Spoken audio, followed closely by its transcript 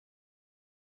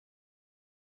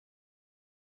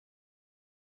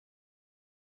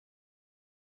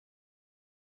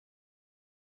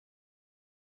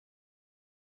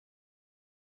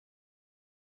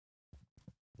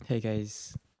Hey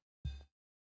guys,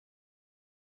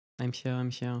 I'm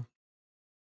here.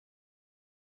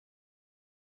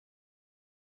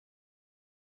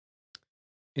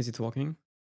 Is it working?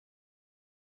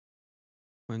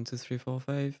 1, 2, 3, 4,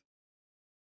 5.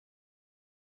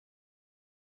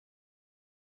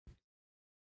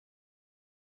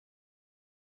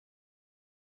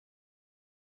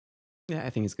 Yeah, I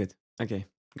think it's good. Okay,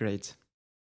 great.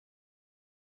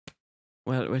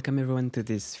 Well, welcome everyone to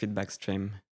this feedback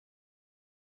stream.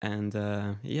 And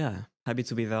yeah, happy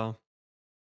to be there.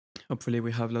 Hopefully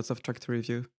we have lots of track to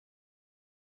review.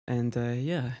 And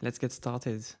yeah, let's get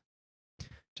started.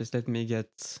 Just let me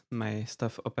get my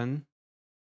stuff open.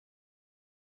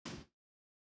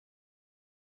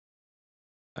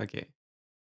 Okay.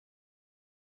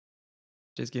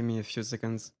 Just give me a few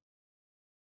seconds.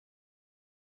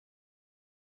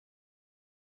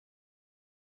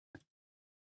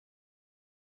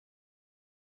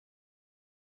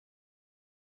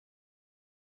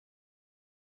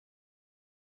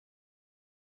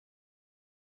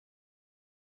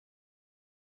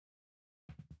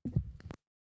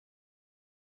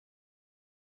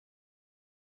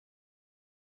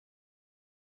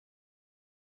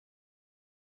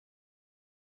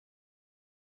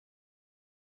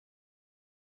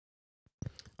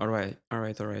 All right.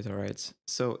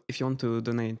 So if you want to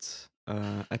donate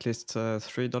at least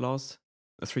 $3,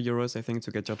 €3, I think,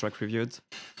 to get your track reviewed.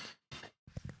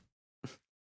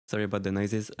 Sorry about the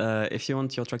noises. If you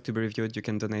want your track to be reviewed, you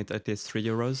can donate at least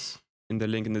 €3 in the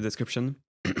link in the description.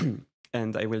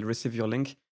 And I will receive your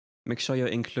link. Make sure you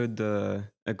include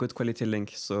a good quality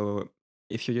link. So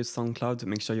if you use SoundCloud,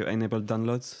 make sure you enable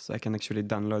downloads so I can actually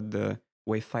download the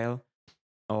WAV file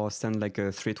or send like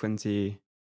a 320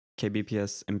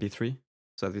 kbps MP3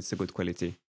 so that it's a good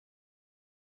quality.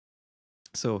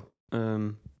 So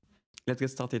let's get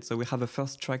started. So we have a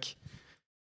first track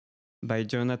by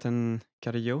Jonathan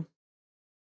Carrillo.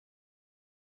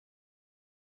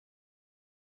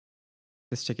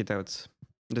 Let's check it out.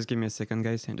 Just give me a second,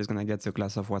 guys. I'm just gonna get a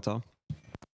glass of water.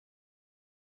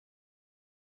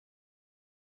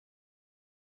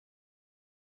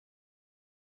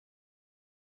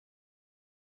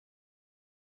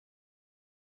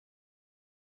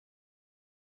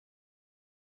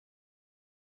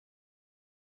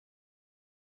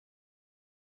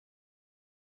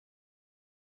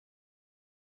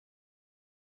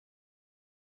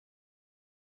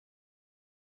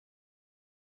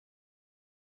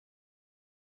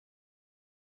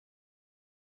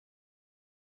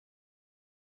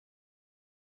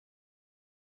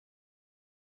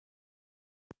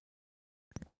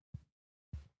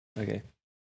 Okay.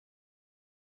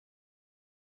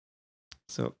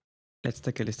 So let's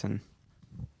take a listen.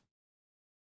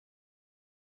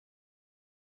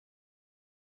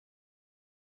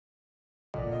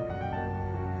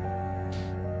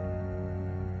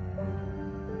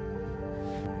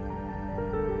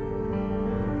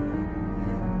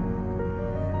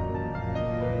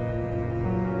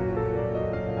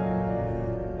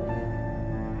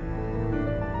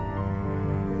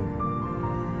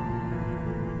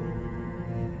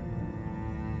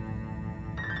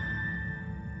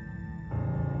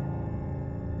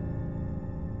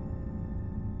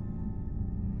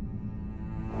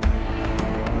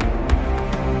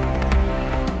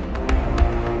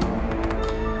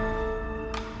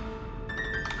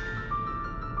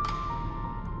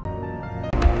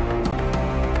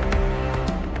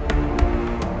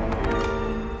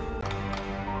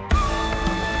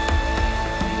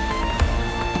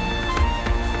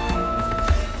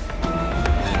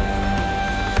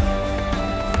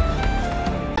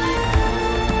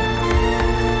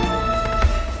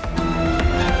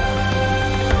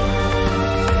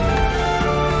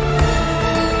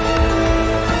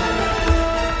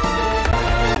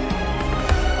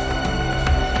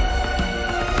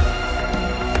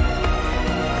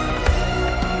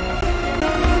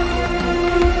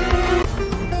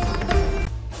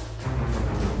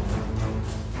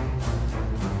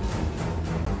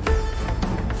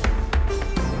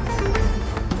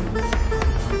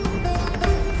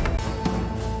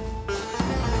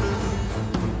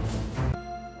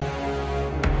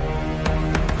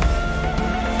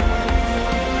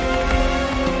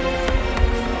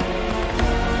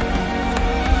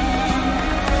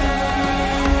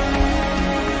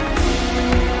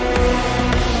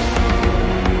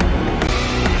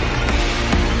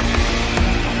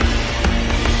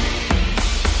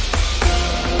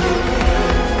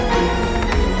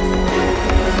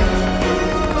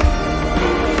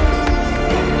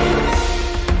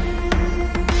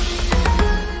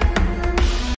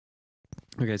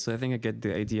 Okay, so I think I get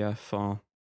the idea for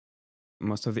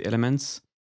most of the elements.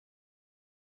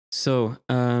 So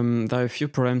there are a few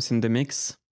problems in the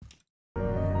mix.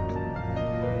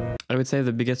 I would say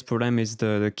the biggest problem is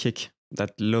the kick,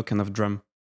 that low kind of drum.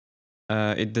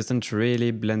 It doesn't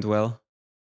really blend well.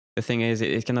 The thing is,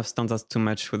 it kind of stands out too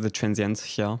much with the transient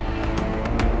here,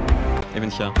 even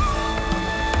here.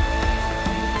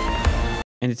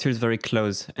 And it feels very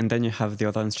close. And then you have the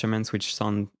other instruments which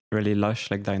sound really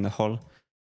lush, like they're in a hall.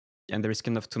 And there is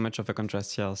kind of too much of a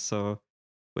contrast here. So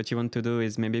what you want to do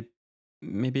is maybe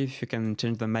if you can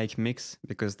change the mic mix,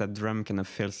 because that drum kind of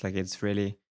feels like it's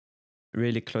really,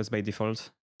 really close by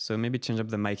default. So maybe change up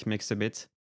the mic mix a bit.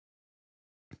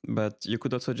 But you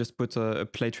could also just put a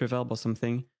plate reverb or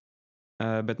something.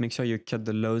 But make sure you cut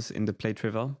the lows in the plate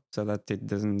reverb so that it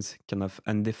doesn't kind of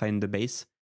undefine the bass.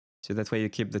 So that way you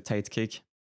keep the tight kick.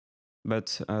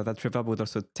 But that reverb would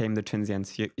also tame the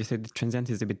transients. You said the transient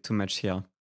is a bit too much here.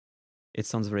 It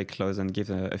sounds very close and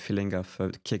gives a feeling of a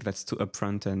kick that's too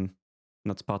upfront and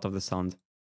not part of the sound.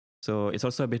 So it's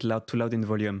also a bit too loud in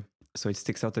volume. So it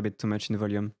sticks out a bit too much in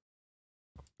volume.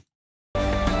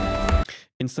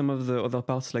 In some of the other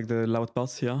parts, like the loud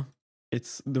parts here,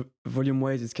 it's the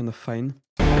volume-wise is kind of fine.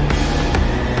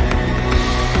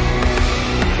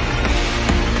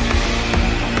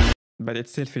 But it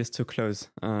still feels too close.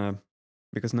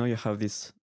 Because now you have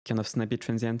this kind of snappy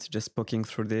transient just poking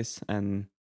through this, and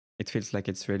it feels like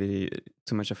it's really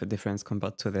too much of a difference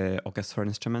compared to the orchestral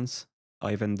instruments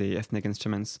or even the ethnic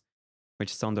instruments,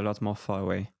 which sound a lot more far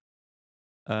away.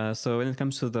 So when it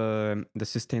comes to the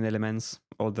sustain elements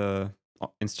or the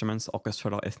instruments,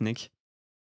 orchestral or ethnic,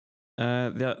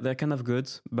 they're kind of good,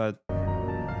 but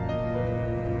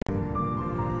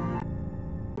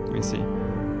let me see.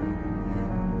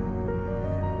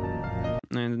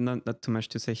 No, not too much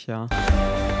to say here.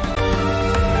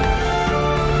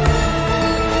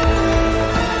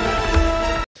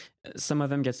 Some of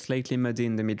them get slightly muddy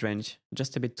in the mid-range,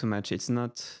 just a bit too much. It's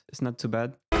not too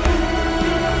bad.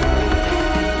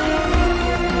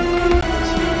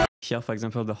 Here, for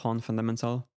example, the horn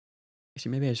fundamental.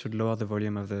 Actually, maybe I should lower the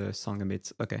volume of the song a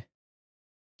bit. Okay.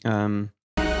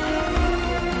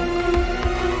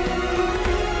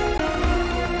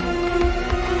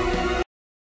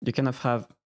 You kind of have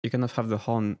the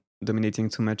horn dominating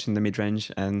too much in the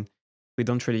mid-range, and we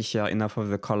don't really hear enough of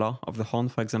the color of the horn,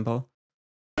 for example.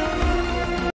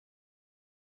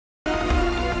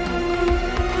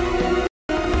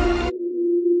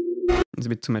 It's a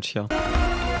bit too much here.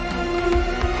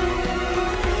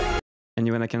 And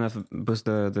you want to kind of boost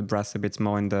the brass a bit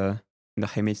more in the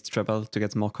high mid treble to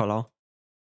get more color.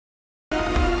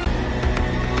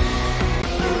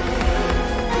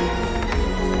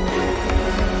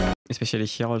 Especially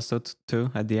here also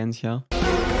too, at the end here.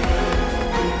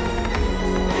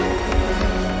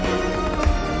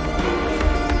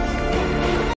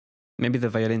 Maybe the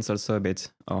violins also a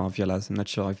bit, or violas. I'm not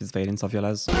sure if it's violins or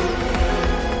violas.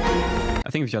 I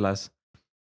think violas.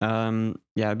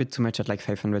 Yeah, a bit too much at like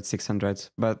 500, 600,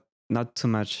 but not too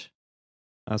much.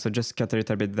 So just cut a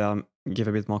little bit there, give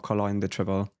a bit more color in the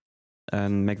treble,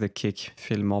 and make the kick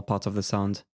feel more part of the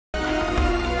sound.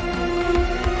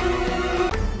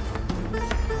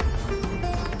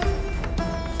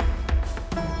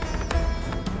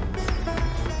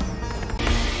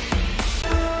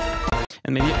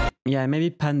 And maybe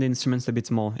pan the instruments a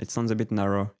bit more. It sounds a bit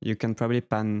narrow. You can probably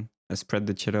spread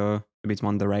the cello a bit more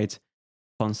on the right,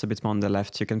 pons a bit more on the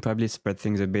left. You can probably spread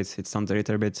things a bit. It sounds a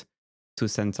little bit too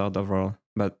centered overall.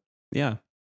 But yeah,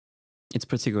 it's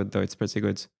pretty good though. It's pretty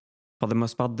good. For the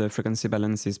most part, the frequency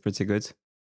balance is pretty good.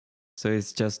 So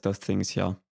it's just those things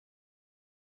here.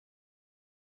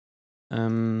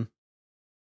 All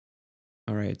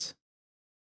right.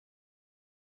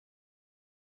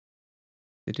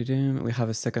 We have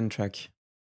a second track.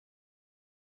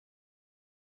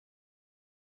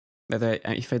 But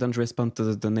if I don't respond to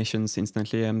the donations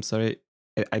instantly, I'm sorry,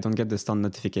 I don't get the sound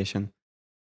notification.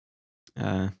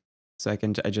 So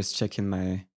I just check in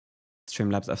my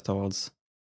Streamlabs afterwards.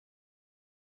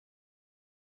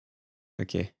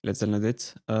 Okay, let's download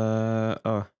it.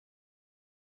 Oh,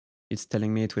 it's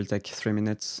telling me it will take 3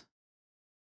 minutes.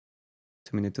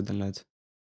 2 minutes to download.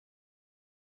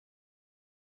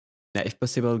 Yeah, if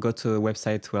possible, go to a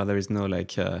website where there is no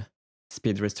like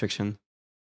speed restriction.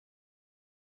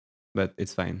 But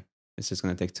it's fine. It's just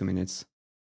gonna take 2 minutes.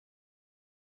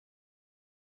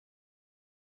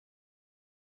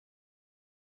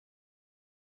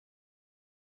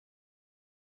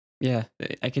 Yeah,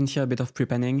 I can hear a bit of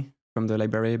pre-panning from the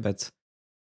library, but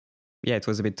yeah, it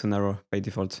was a bit too narrow by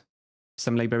default.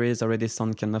 Some libraries already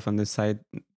sound kind of on the side.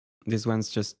 This one's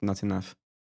just not enough.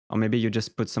 Or maybe you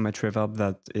just put so much reverb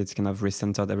that it's kind of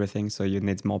recentered everything, so you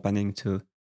need more panning to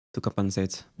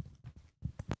compensate.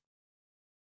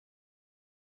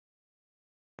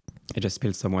 I just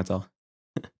spilled some water.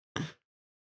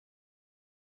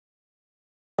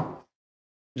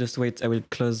 Just wait, I will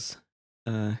close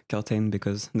curtain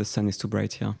because the sun is too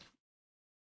bright here.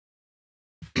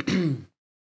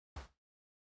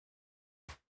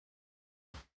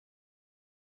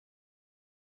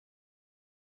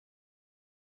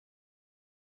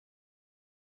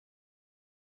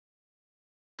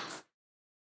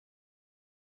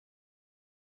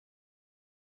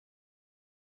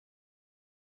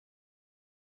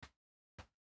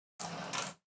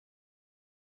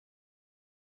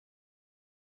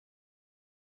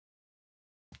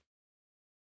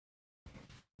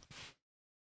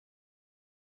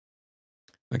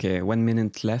 Okay, 1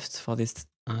 minute left for this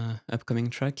upcoming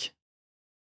track.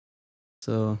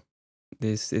 So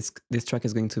this track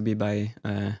is going to be by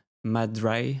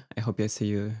Madrai. I hope I say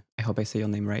your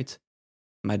name right.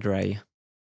 Madrai.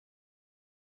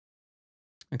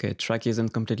 Okay, track isn't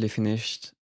completely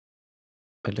finished,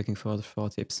 but looking forward for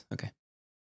tips. Okay.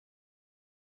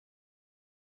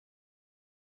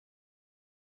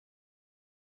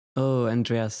 Oh,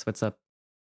 Andreas, what's up?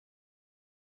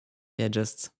 Yeah,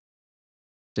 just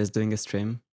doing a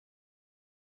stream.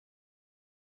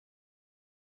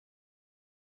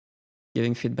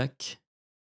 Giving feedback.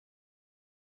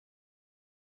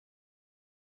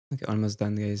 Okay, almost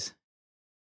done, guys.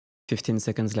 15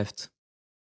 seconds left.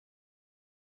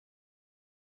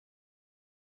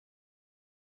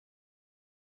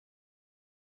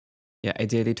 Yeah,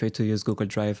 ideally try to use Google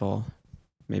Drive or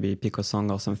maybe Pico Song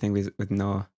or something with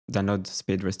no download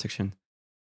speed restriction.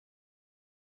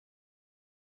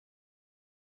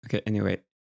 Okay, anyway,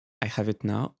 I have it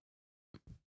now.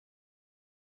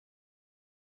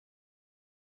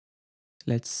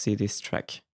 Let's see this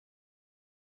track.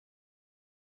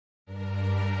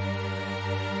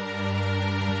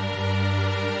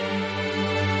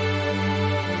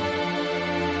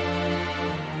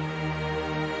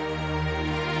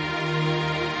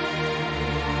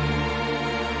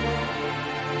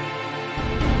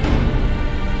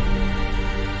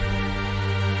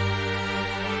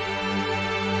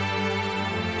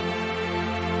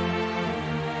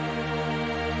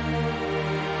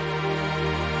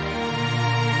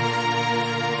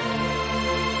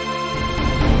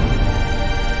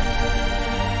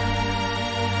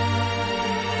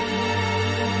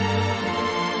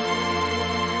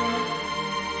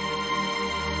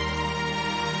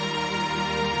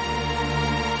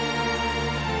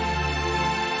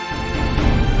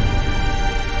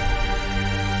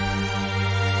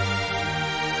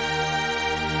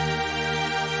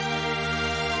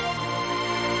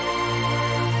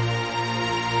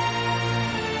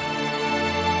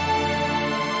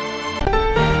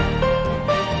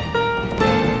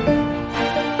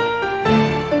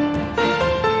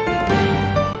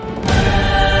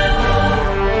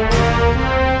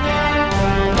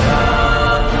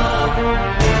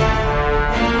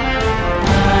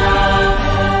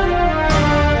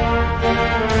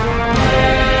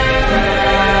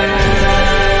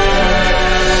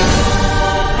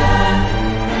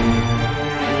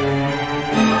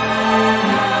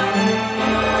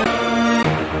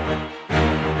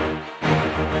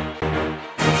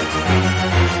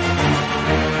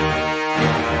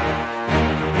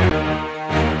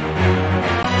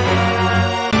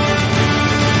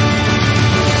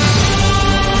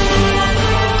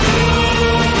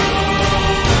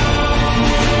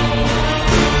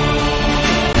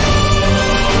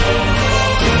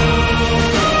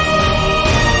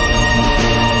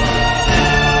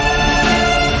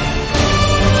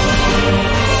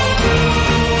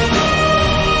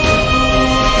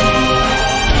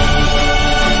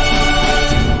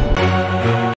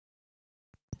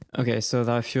 Okay, so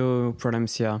there are a few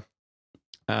problems here.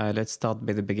 Let's start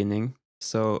by the beginning.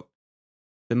 So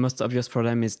the most obvious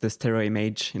problem is the stereo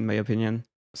image, in my opinion.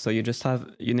 So you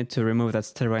need to remove that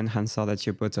stereo enhancer that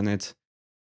you put on it.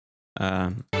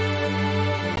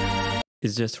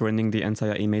 It's just ruining the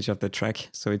entire image of the track.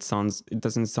 So it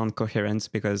doesn't sound coherent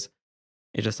because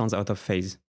it just sounds out of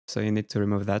phase. So you need to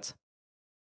remove that.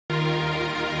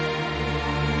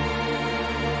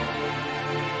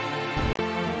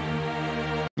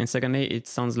 And secondly, it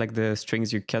sounds like the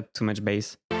strings you cut too much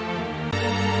bass.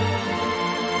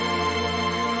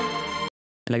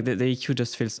 Like the EQ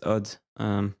just feels odd.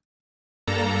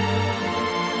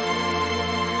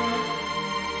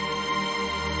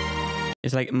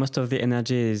 It's like most of the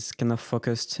energy is kind of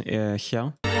focused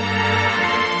here.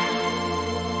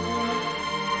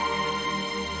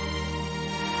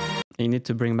 You need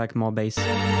to bring back more bass.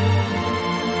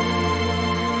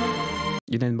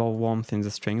 You need more warmth in the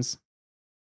strings.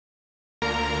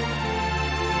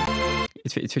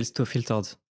 It feels too filtered.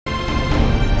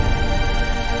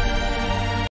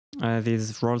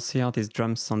 These rolls here, these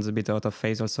drums sound a bit out of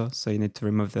phase also, so you need to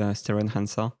remove the stereo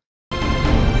enhancer.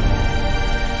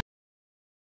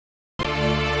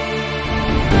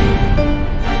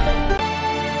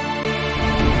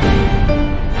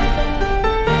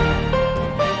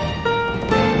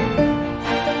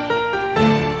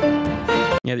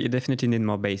 Yeah, you definitely need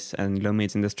more bass and low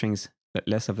mids in the strings, but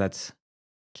less of that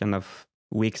kind of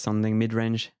weak sounding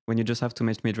mid-range. When you just have too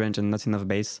much mid-range and not enough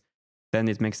bass, then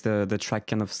it makes the track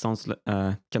kind of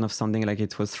sounding like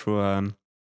it was through a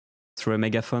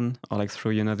megaphone, or like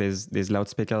through, you know, these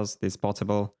loudspeakers, these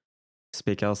portable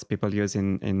speakers people use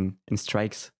in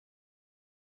strikes.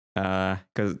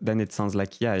 Because then it sounds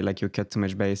like, yeah, like you cut too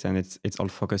much bass and it's all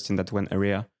focused in that one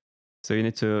area. So you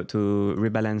need to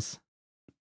rebalance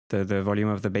the volume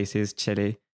of the basses,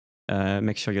 cello.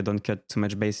 Make sure you don't cut too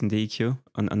much bass in the EQ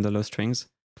on the low strings.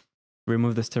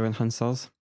 Remove the stereo enhancers.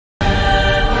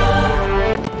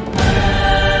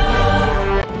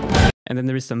 And then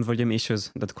there is some volume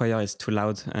issues. That choir is too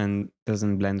loud and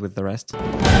doesn't blend with the rest.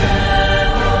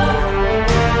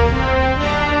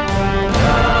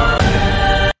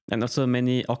 And also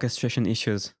many orchestration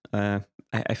issues. I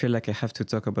feel like I have to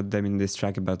talk about them in this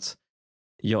track, but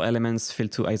your elements feel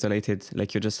too isolated.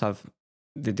 Like you just have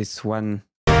this one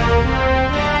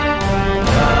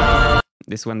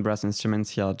brass instrument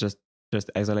here, just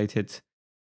isolated.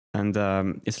 And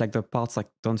it's like the parts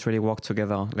like don't really work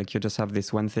together. Like you just have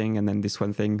this one thing and then this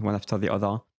one thing, one after the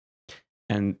other.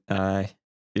 And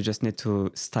you just need to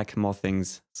stack more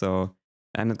things. So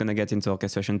I'm not going to get into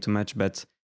orchestration too much, but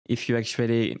if you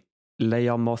actually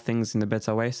layer more things in a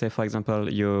better way, say for example,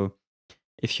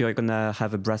 if you're going to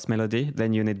have a brass melody,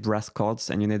 then you need brass chords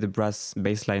and you need a brass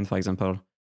bass line, for example.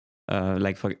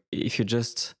 If you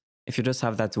just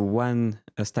have that one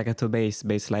staccato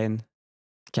bass line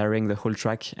carrying the whole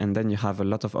track, and then you have a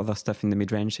lot of other stuff in the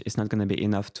mid-range, it's not going to be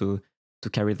enough to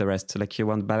carry the rest. Like you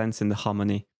want balance in the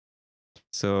harmony.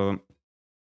 So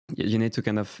you need to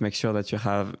kind of make sure that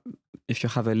if you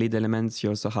have a lead element, you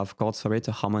also have chords for it,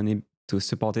 a harmony to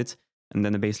support it, and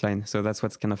then a bass line. So that's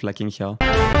what's kind of lacking here.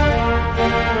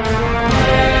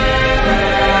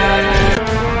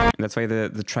 And that's why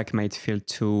the track might feel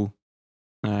too,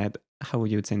 how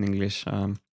would you say in English?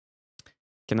 Kind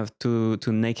of too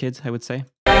naked, I would say.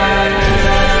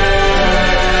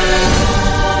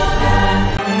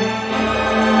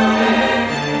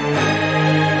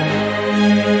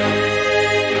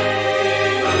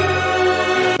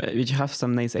 You have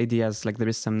some nice ideas, like there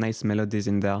is some nice melodies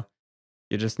in there.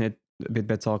 You just need a bit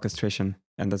better orchestration,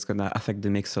 and that's gonna affect the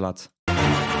mix a lot.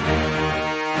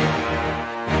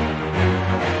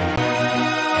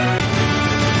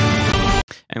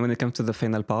 And when it comes to the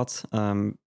final part,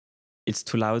 it's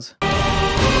too loud.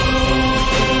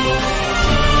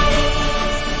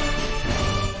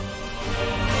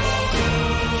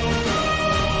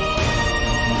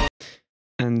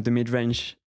 And the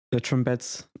mid-range, the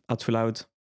trumpets are too loud.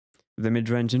 The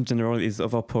mid-range in general is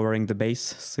overpowering the bass,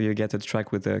 so you get a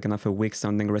track with a kind of a weak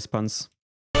sounding response.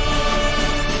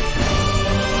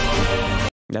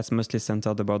 That's mostly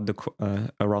centered about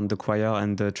around the choir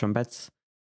and the trumpets,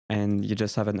 and you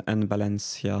just have an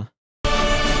unbalance here.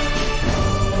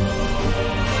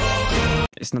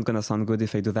 It's not gonna sound good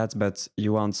if I do that, but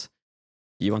you want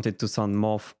it to sound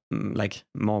more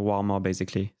more warmer,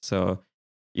 basically. So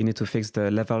you need to fix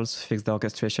the levels, fix the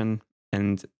orchestration,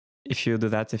 and if you do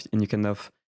that, and you kind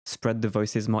of spread the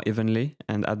voices more evenly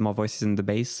and add more voices in the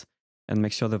bass and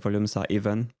make sure the volumes are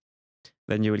even,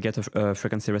 then you will get a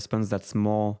frequency response that's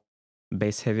more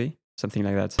bass heavy, something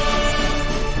like that.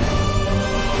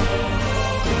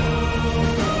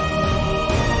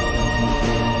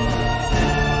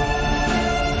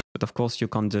 But of course, you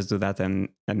can't just do that and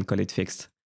call it fixed.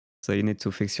 So you need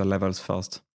to fix your levels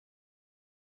first.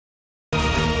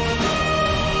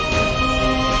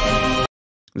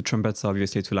 The trumpets are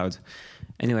obviously too loud.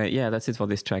 Anyway, yeah, that's it for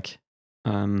this track.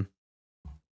 Yeah,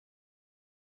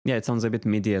 it sounds a bit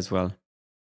MIDI as well.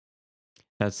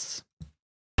 That's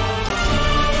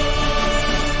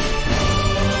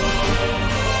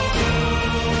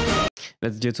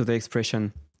due to the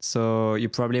expression. So you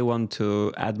probably want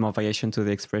to add more variation to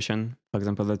the expression. For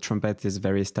example, the trumpet is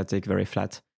very static, very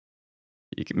flat.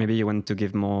 Maybe you want to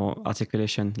give more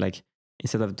articulation, like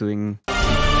instead of doing...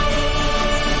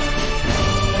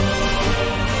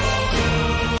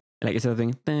 Like instead of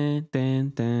doing dun,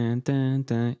 dun, dun, dun,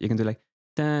 dun, you can do like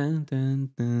dun, dun,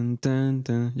 dun, dun,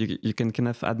 dun. You can kind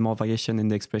of add more variation in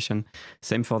the expression.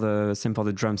 Same for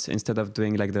the drums. Instead of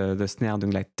doing like the snare,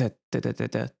 doing like da, da, da, da,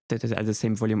 da, da, da, at the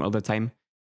same volume all the time,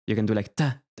 you can do like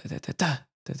da, da, da, da, da,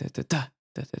 da, da, da, da,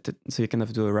 da, da, da. So you kind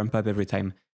of do a ramp up every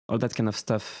time. All that kind of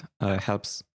stuff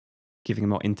helps giving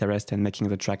more interest and making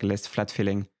the track less flat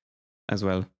feeling as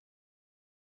well.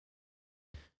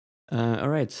 All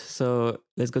right, so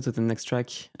let's go to the next track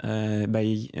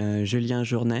by Julien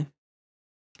Journet,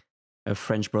 a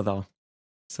French brother.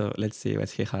 So let's see what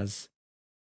he has.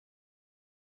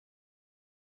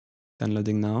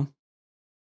 Downloading now.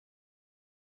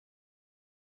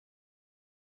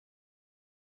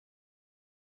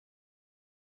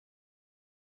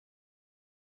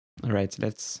 All right,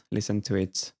 let's listen to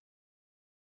it.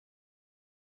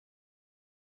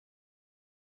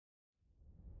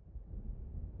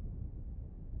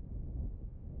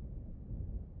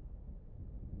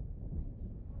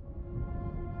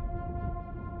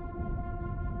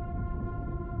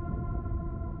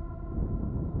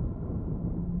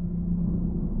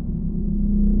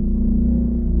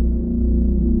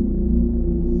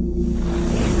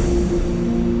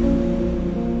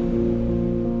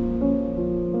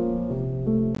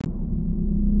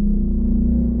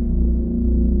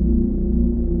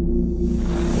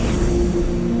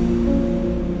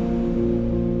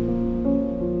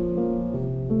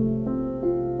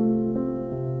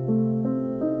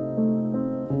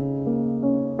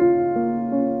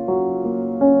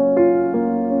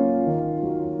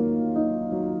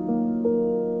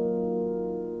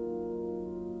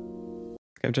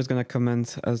 I'm just gonna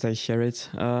comment as I hear it.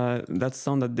 That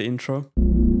sound at the intro,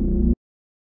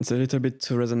 it's a little bit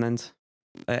too resonant.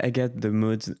 I get the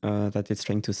mood that it's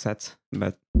trying to set,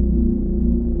 but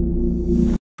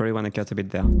probably want to cut a bit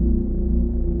there.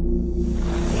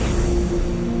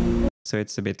 So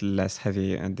it's a bit less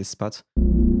heavy at this spot.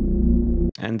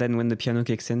 And then when the piano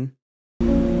kicks in,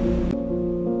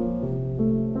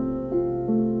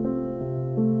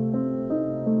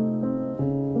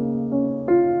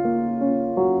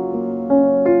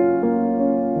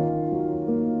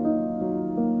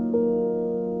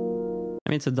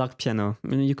 I mean, it's a dark piano. I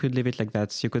mean, you could leave it like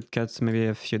that. You could cut maybe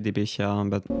a few dB here,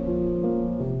 but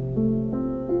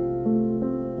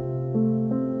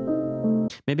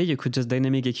maybe you could just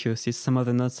dynamic EQ. See, some of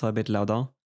the notes are a bit louder.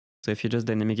 So if you just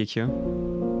dynamic EQ,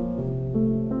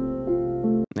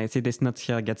 I see this note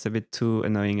here gets a bit too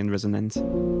annoying and resonant.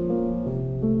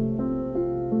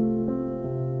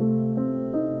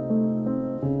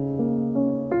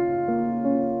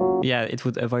 Yeah, it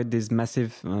would avoid these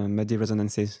massive muddy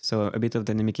resonances. So a bit of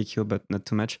dynamic EQ, but not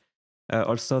too much.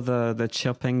 Also, the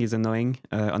chirping is annoying.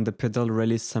 On the pedal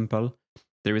release sample,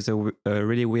 there is a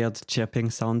really weird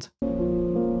chirping sound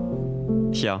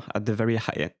here at the very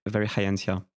high end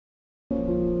here.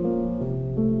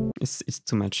 It's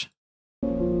too much.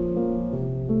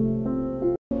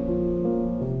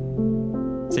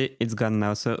 See, it's gone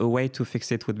now. So a way to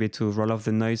fix it would be to roll off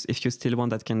the noise. If you still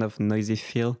want that kind of noisy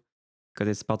feel, because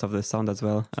it's part of the sound as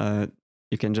well,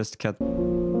 you can just cut.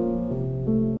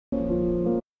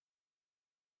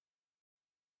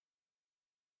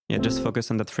 Yeah, just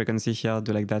focus on that frequency here,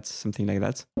 do like that, something like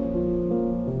that.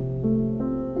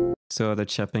 So the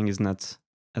chirping is not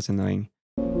as annoying.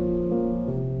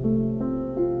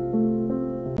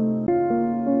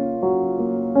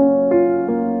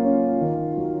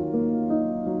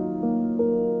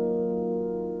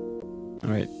 All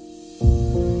right.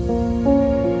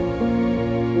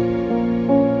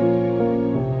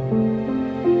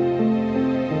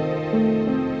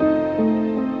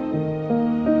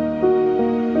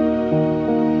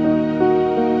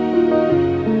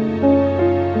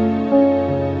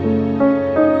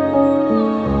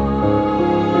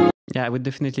 Yeah, I would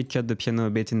definitely cut the piano a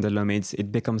bit in the low mids.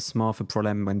 It becomes more of a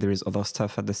problem when there is other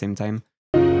stuff at the same time.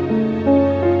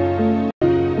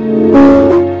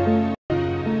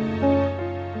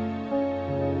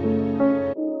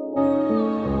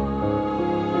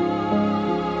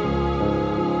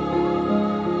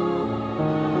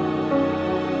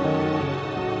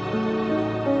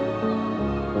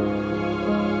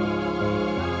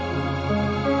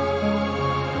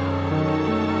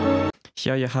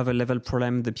 Here you have a level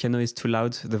problem, the piano is too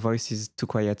loud, the voice is too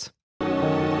quiet.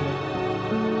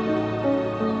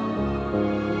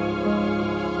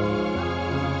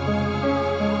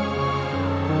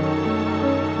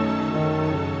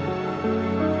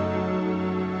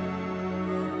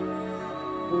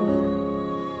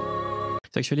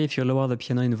 So actually, if you lower the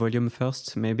piano in volume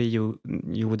first, maybe you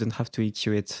wouldn't have to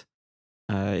EQ it.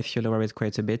 If you lower it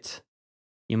quite a bit,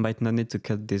 you might not need to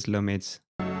cut these low mids.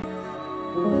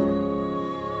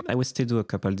 I would still do a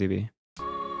couple dB.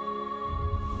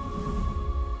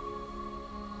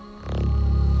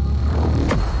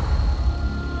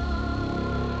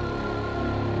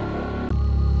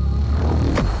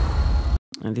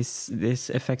 And this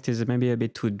effect is maybe a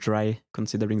bit too dry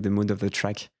considering the mood of the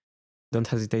track. Don't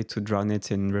hesitate to drown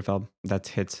it in reverb, that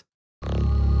hit.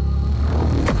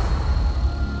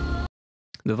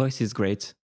 The voice is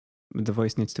great, but the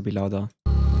voice needs to be louder.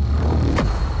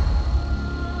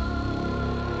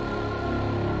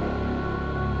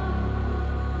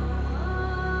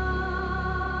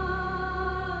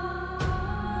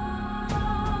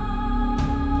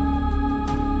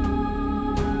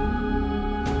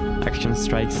 Action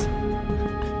strikes.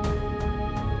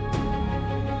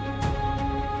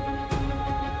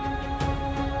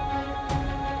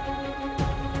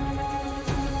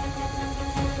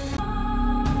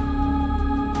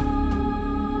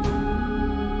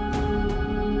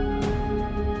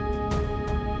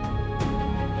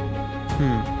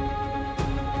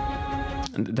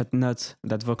 That note,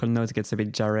 that vocal note gets a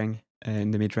bit jarring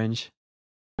in the mid-range.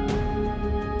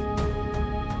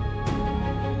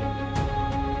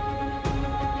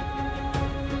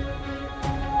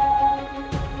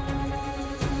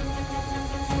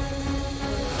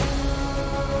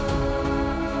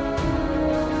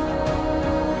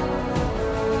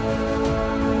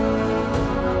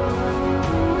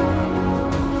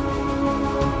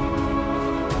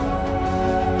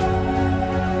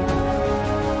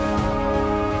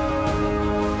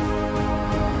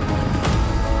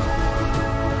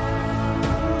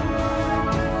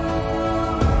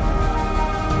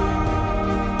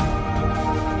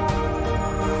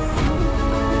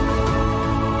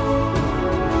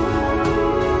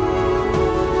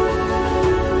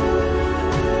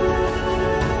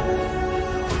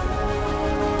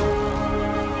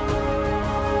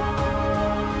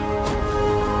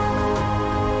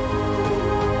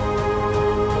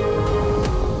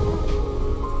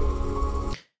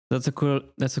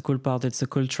 That's a cool part. It's a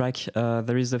cool track.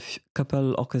 There is a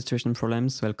couple orchestration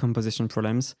problems, well, composition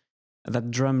problems. That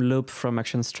drum loop from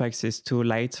Action Strikes is too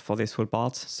light for this whole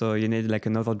part, so you need like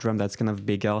another drum that's kind of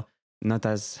bigger, not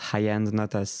as high end,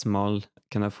 not as small,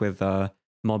 kind of with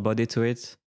more body to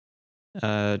it,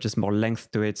 just more length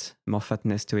to it, more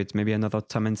fatness to it. Maybe another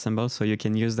tom ensemble, so you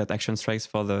can use that Action Strikes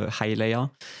for the high layer,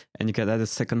 and you can add a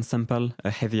second sample, a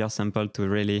heavier sample, to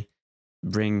really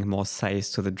bring more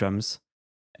size to the drums.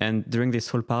 And during this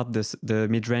whole part, the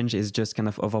mid-range is just kind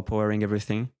of overpowering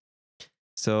everything.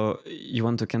 So you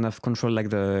want to kind of control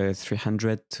like the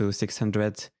 300 to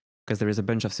 600, because there is a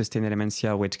bunch of sustain elements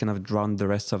here which kind of drown the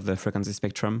rest of the frequency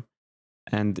spectrum.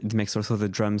 And it makes also the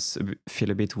drums feel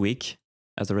a bit weak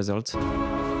as a result.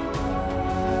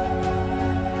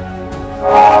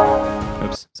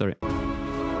 Oops, sorry.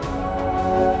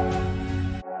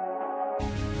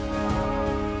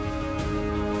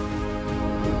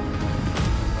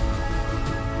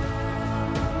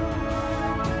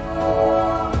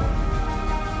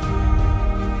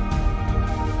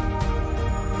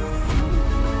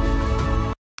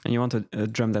 And you want a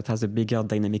drum that has a bigger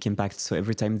dynamic impact. So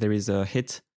every time there is a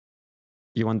hit,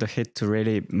 you want the hit to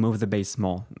really move the bass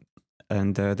more,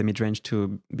 and the mid-range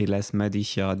to be less muddy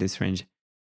here at this range.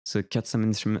 So cut some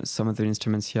of the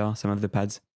instruments here, some of the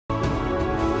pads.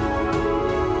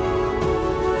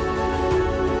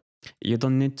 You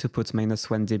don't need to put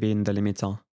 -1 dB in the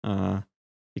limiter.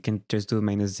 You can just do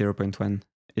 -0.1.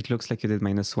 It looks like you did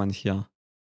 -1 here.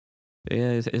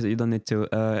 Yeah, you don't need to.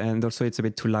 And also it's a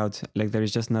bit too loud. Like there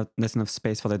is just not enough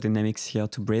space for the dynamics here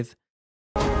to breathe.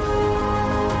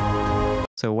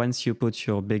 So once you put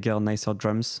your bigger, nicer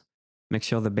drums, make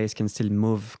sure the bass can still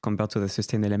move compared to the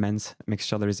sustain elements. Make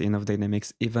sure there is enough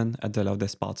dynamics even at the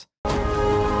loudest part.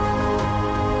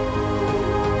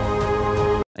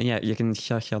 And yeah, you can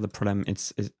hear here the problem.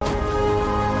 It's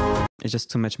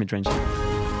just too much mid-range.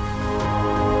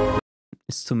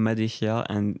 It's too muddy here,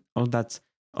 and all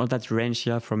that range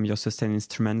here from your sustain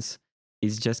instruments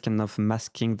is just kind of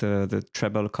masking the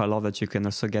treble color that you can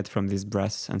also get from this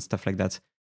brass and stuff like that.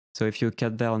 So if you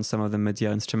cut there on some of the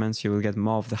muddier instruments, you will get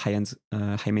more of the high-end,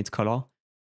 high-mid color.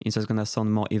 It's just gonna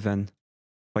sound more even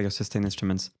for your sustain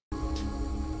instruments.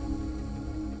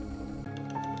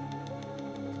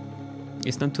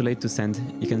 It's not too late to send.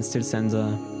 You can still send.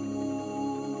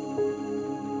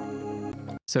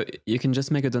 So you can just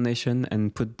make a donation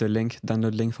and put the link,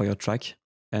 download link for your track,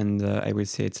 and I will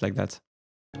say it's like that.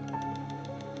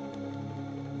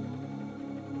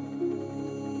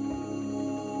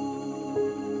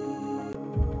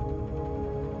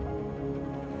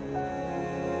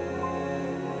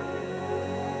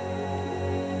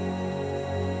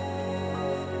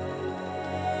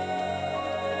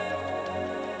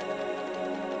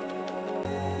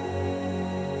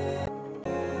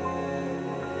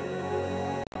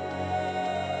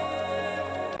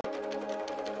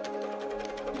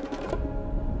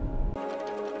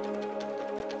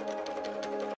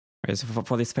 Okay, so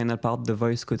for this final part, the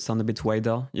voice could sound a bit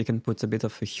wider. You can put a bit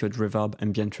of a huge reverb,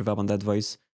 ambient reverb on that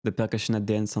voice. The percussion at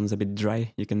the end sounds a bit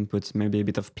dry. You can put maybe a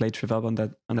bit of plate reverb on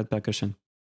that percussion.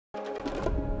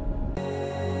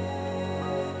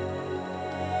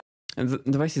 And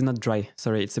the voice is not dry.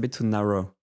 Sorry, it's a bit too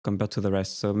narrow compared to the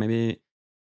rest. So maybe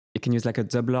you can use like a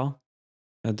doubler.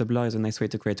 A doubler is a nice way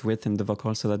to create width in the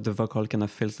vocal so that the vocal kind of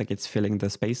feels like it's filling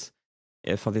the space.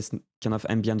 For this kind of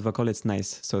ambient vocal, it's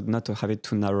nice. So not to have it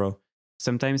too narrow.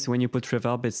 Sometimes when you put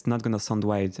reverb, it's not going to sound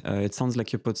wide. It sounds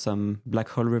like you put some black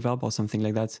hole reverb or something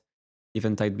like that.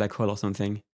 Eventide black hole or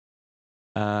something.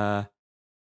 And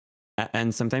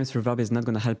sometimes reverb is not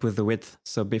going to help with the width.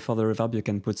 So before the reverb, you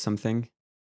can put something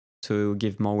to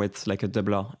give more width, like a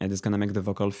doubler. And it's going to make the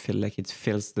vocal feel like it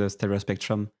fills the stereo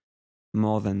spectrum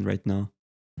more than right now.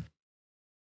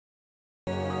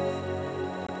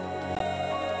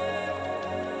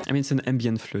 I mean, it's an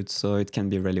ambient flute, so it can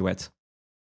be really wet.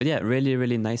 But yeah, really,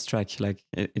 really nice track. Like,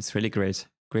 it's really great.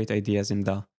 Great ideas in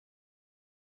there.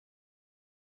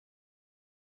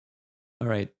 All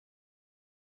right.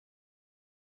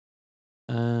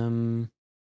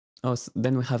 Oh, so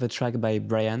then we have a track by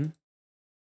Brian.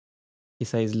 He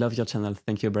says, "Love your channel."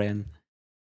 Thank you, Brian.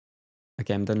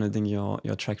 Okay, I'm downloading your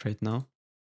track right now.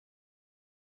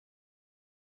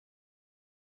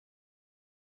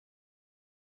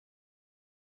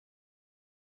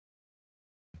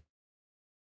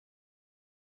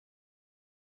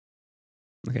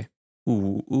 Okay.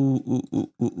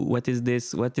 What is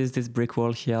this? What is this brick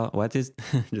wall here? What is...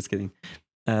 Just kidding.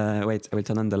 Wait, I will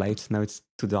turn on the light. Now it's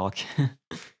too dark.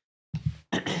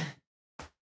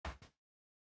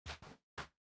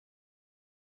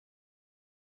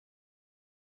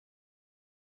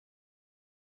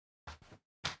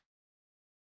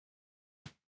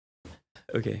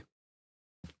 Okay.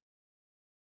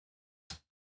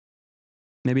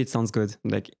 Maybe it sounds good.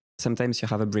 Like, sometimes you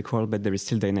have a brick wall, but there is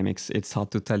still dynamics. It's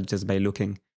hard to tell just by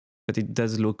looking. But it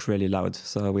does look really loud,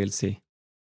 so we'll see.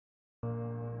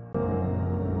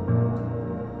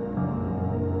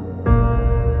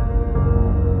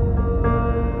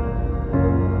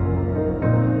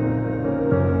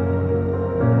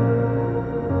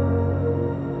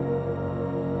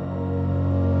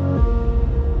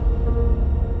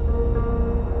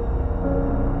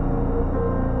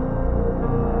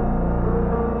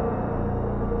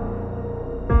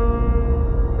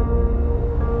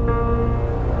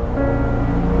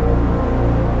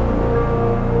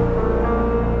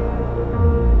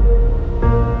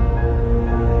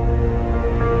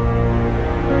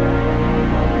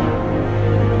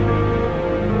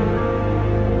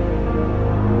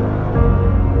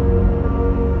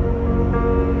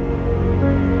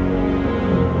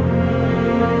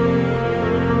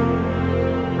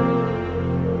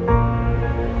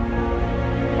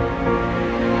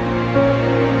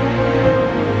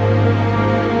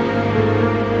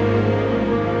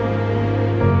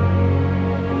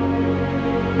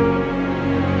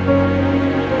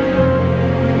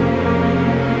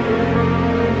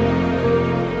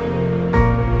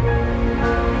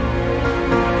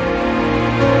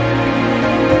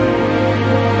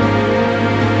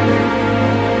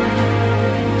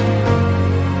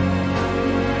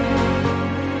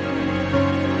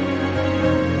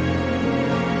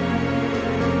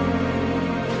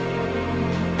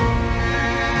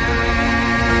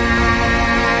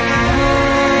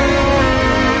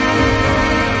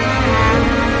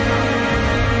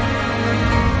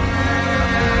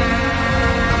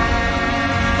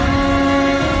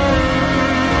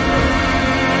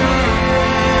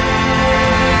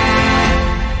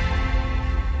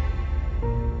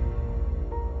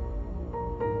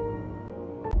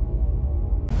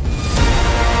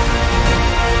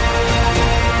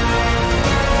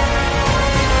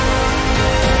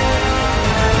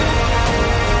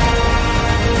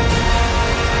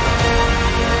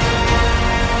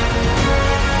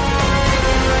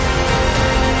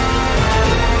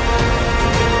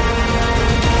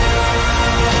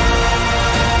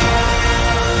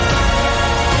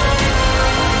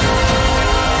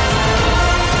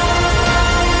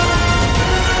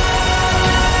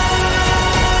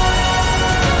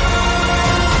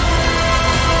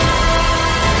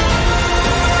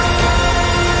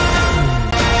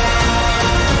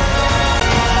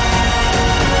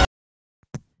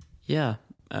 Yeah,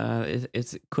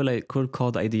 it's cool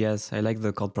chord ideas. I like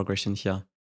the chord progression here.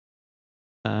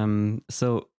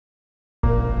 So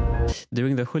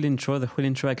during the whole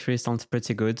intro actually sounds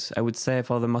pretty good. I would say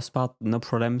for the most part, no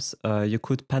problems. You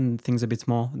could pan things a bit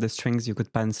more. The strings you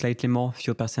could pan slightly more,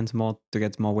 few percent more to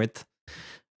get more width.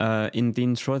 In the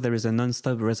intro, there is a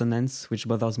non-stop resonance, which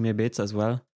bothers me a bit as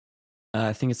well.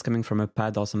 I think it's coming from a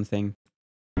pad or something.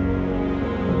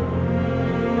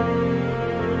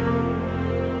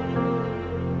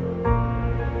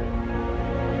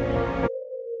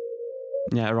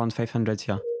 Yeah, around 500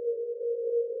 here.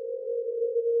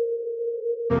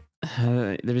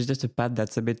 There is just a pad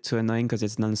that's a bit too annoying because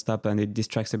it's non-stop and it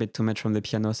distracts a bit too much from the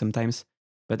piano sometimes.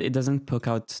 But it doesn't poke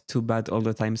out too bad all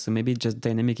the time, so maybe just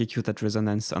dynamic EQ that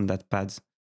resonance on that pad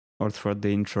all throughout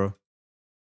the intro.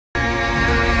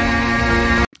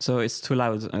 So it's too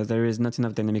loud. There is not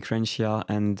enough dynamic range here,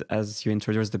 and as you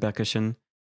introduce the percussion,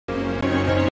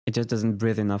 it just doesn't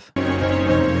breathe enough.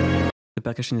 The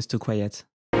percussion is too quiet.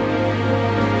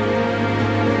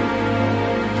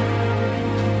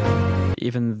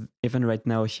 Even right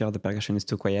now here, the percussion is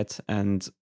too quiet, and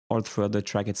all throughout the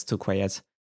track it's too quiet.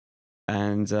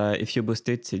 And if you boost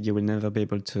it, you will never be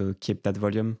able to keep that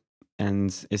volume,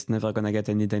 and it's never gonna get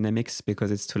any dynamics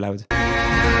because it's too loud.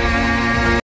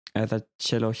 That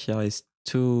cello here is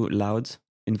too loud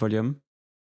in volume,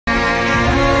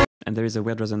 and there is a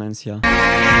weird resonance here.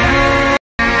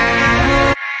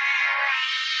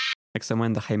 Like somewhere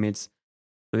in the high mids,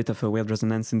 a bit of a weird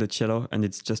resonance in the cello, and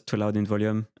it's just too loud in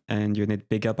volume, and you need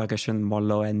bigger percussion, more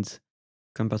low end,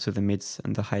 compared to the mids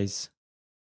and the highs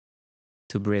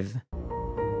to breathe.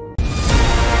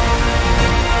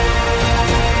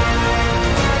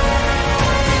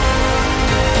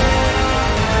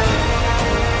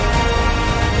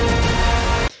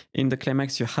 In the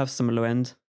climax, you have some low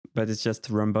end, but it's just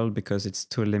rumble because it's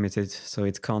too limited, so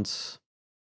it can't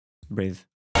breathe.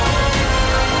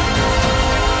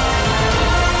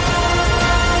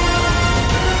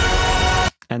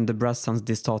 And the brass sounds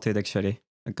distorted actually,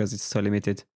 because it's so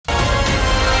limited.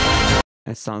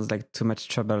 It sounds like too much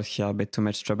treble here, a bit too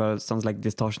much treble. It sounds like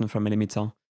distortion from a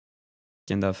limiter,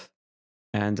 kind of.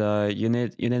 And you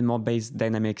need more bass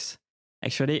dynamics.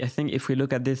 Actually, I think if we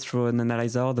look at this through an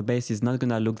analyzer, the bass is not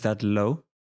gonna look that low.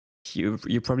 You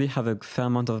probably have a fair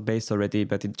amount of bass already,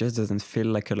 but it just doesn't feel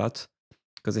like a lot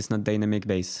because it's not dynamic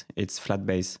bass, it's flat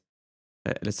bass.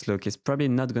 Let's look, it's probably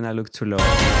not gonna look too low.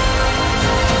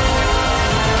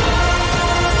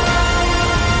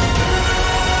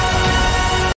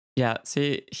 Yeah,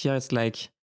 see, here it's like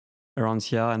around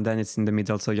here and then it's in the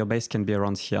middle, so your bass can be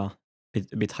around here, a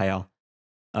bit higher.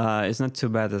 It's not too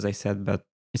bad, as I said, but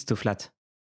it's too flat.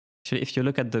 Actually, if you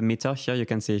look at the meter here, you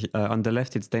can see on the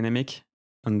left it's dynamic,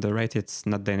 on the right it's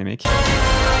not dynamic.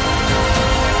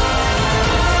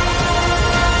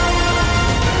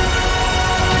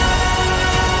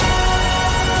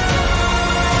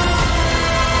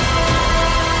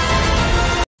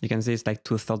 You can see it's like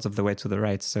 2/3 of the way to the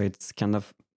right, so it's kind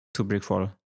of two brick wall.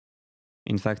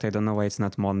 In fact, I don't know why it's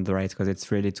not more on the right, because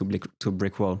it's really two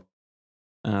brick wall.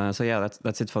 So yeah,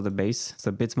 that's it for the bass. So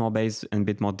a bit more bass and a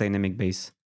bit more dynamic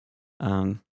bass.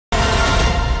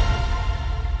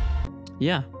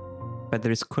 Yeah, but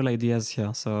there is cool ideas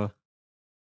here, so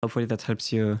hopefully that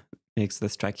helps you mix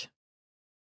this track.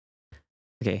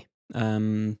 Okay.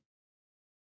 Then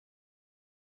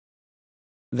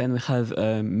we have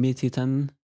Mititan.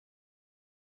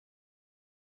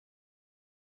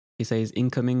 He says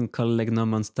incoming Collegno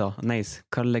monster. Nice,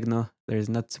 Collegno. There is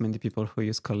not too many people who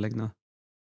use Collegno.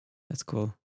 That's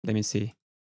cool. Let me see.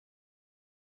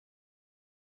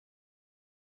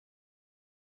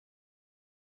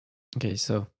 Okay,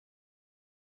 so.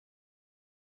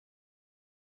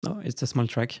 Oh, it's a small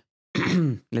track.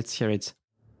 Let's hear it.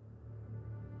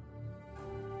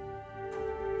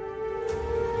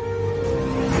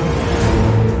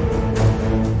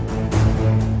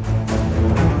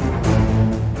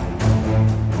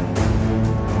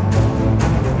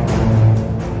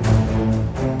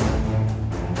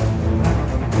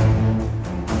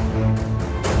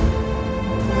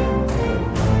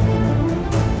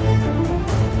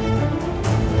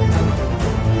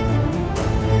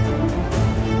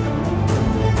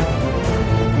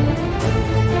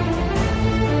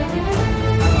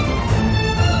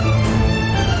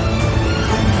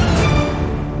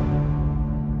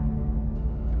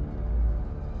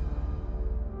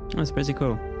 That's pretty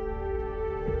cool.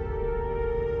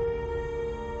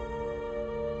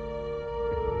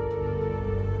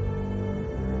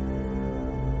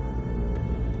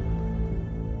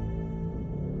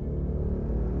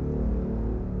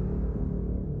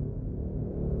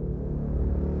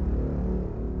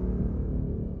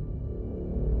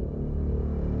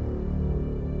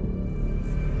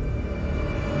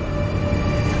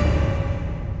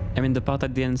 I mean, the part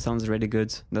at the end sounds really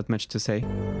good, not much to say.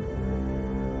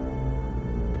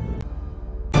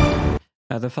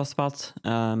 The first part,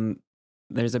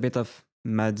 there's a bit of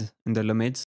mud in the low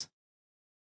mids.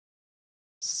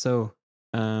 So,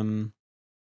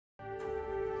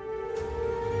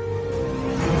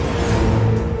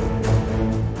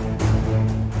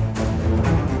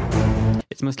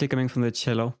 It's mostly coming from the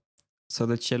cello. So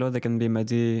the cello, they can be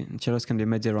muddy. Cellos can be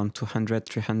muddy around 200,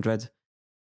 300.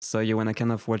 So you want to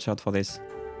kind of watch out for this.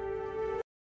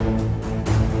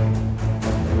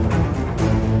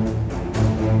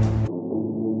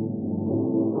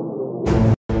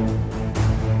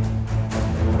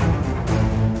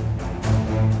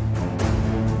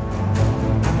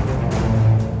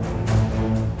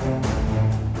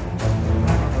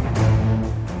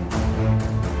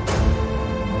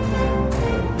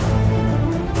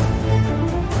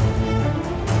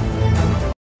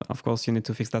 Of course, you need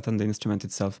to fix that on the instrument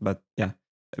itself, but yeah,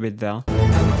 a bit there.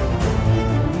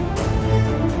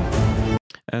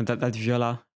 And that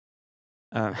viola,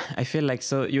 I feel like,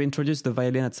 so you introduce the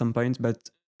violin at some point, but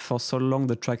for so long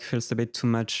the track feels a bit too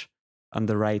much on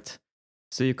the right.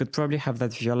 So you could probably have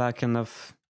that viola kind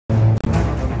of...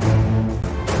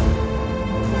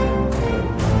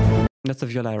 That's a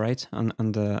viola, right? On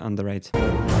the right.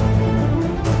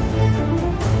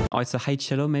 Oh, it's a high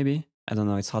cello, maybe? I don't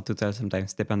know, it's hard to tell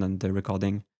sometimes, depend on the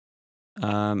recording.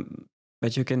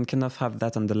 But you can kind of have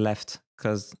that on the left,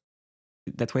 because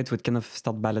that way it would kind of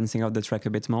start balancing out the track a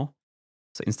bit more.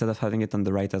 So instead of having it on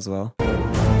the right as well.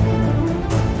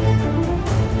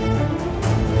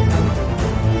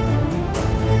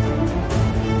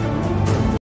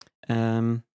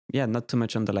 Yeah, not too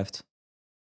much on the left.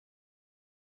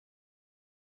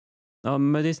 Oh,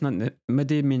 muddy is not...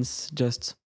 Muddy means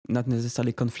just not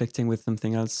necessarily conflicting with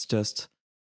something else, just...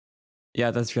 Yeah,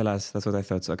 that's violas, that's what I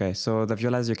thought. Okay, so the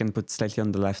violas you can put slightly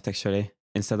on the left, actually,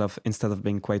 instead of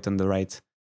being quite on the right.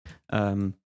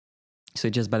 So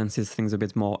it just balances things a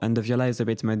bit more. And the viola is a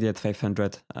bit muddy at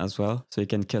 500 as well, so you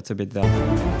can cut a bit there.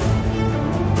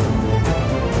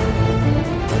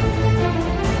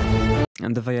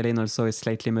 And the violin also is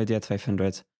slightly muddy at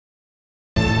 500.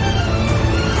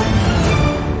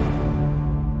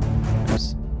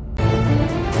 Oops.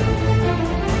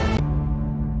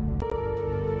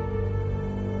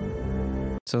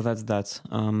 So that's that.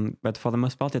 But for the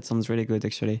most part, it sounds really good,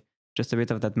 actually. Just a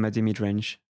bit of that muddy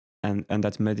mid-range and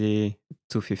that muddy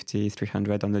 250,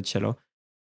 300 on the cello.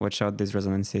 Watch out these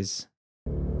resonances.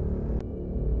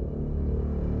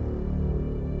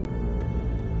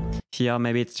 Here,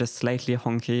 maybe it's just slightly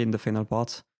honky in the final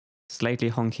part. Slightly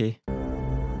honky.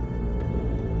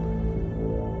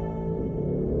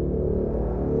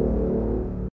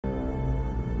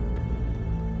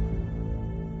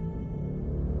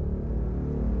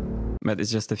 But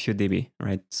it's just a few dB,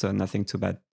 right? So nothing too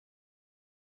bad.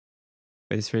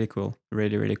 But it's really cool.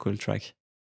 Really, really cool track.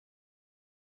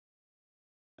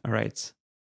 All right.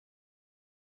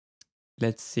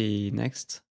 Let's see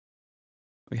next.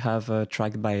 We have a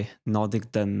track by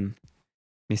Nordic Dunn.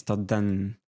 Mr.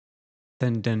 Dunn.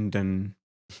 Dun dun dun.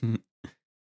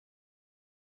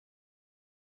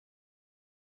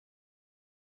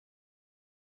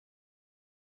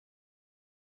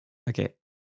 Okay.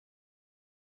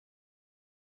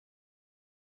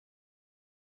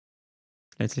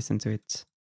 Let's listen to it.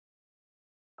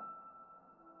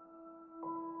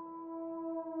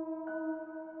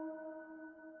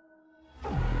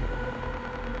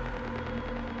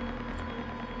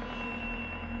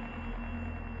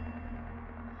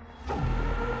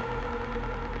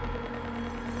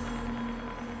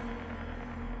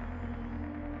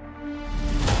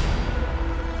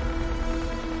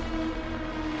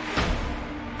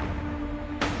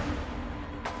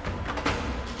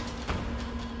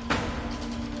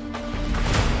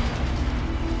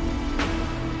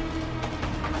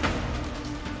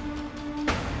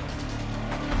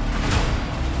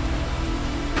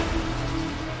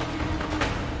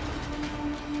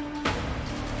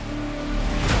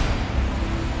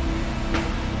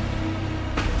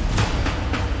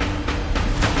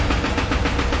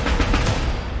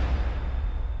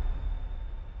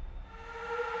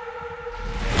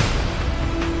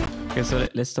 Okay, so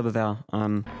let's stop there.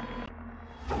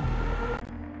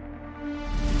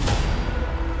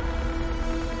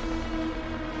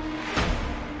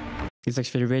 It's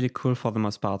actually really cool for the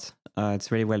most part. It's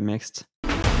really well mixed.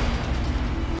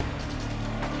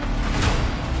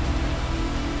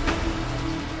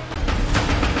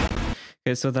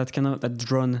 Okay, so that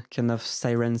drone kind of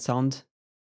siren sound.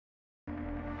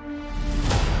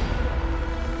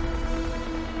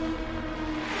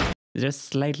 Just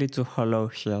slightly too hollow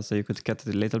here, so you could cut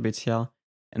it a little bit here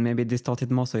and maybe distort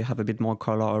it more so you have a bit more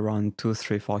color around 2,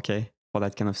 3, 4K for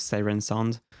that kind of siren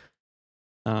sound.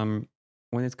 When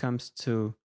it comes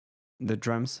to the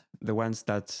drums, the ones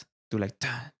that do like da,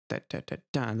 da, da, da,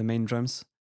 da, the main drums,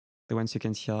 the ones you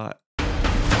can hear,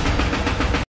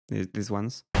 these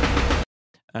ones,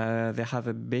 they have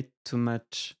a bit too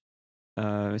much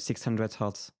 600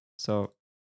 Hertz. So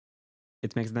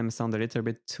it makes them sound a little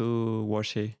bit too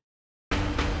washy.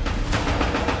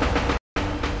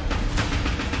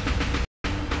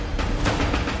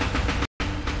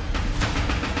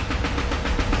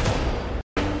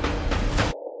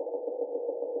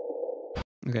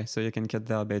 Okay, so you can cut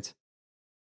there a bit.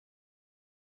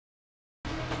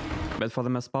 But for the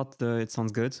most part, it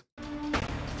sounds good.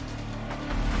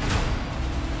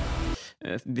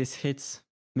 These hits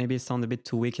maybe sound a bit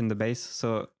too weak in the bass.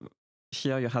 So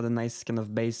here you had a nice kind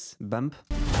of bass bump.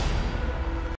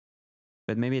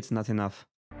 But maybe it's not enough.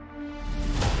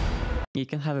 You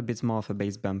can have a bit more of a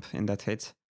bass bump in that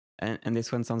hit. And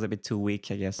this one sounds a bit too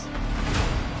weak, I guess.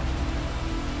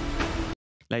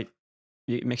 Like,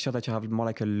 you make sure that you have more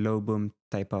like a low boom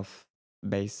type of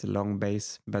bass, long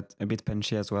bass, but a bit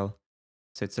punchy as well.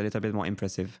 So it's a little bit more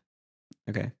impressive.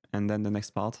 Okay, and then the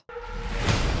next part.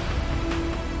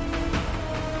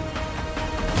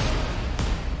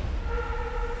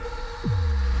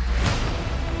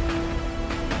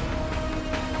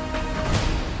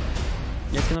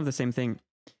 It's kind of the same thing.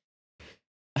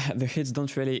 The hits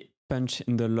don't really punch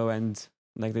in the low end.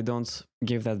 Like, they don't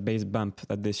give that bass bump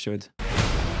that they should.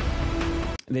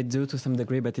 They do to some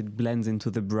degree, but it blends into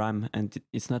the bram, and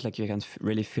it's not like you can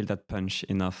really feel that punch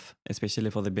enough, especially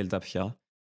for the build-up here.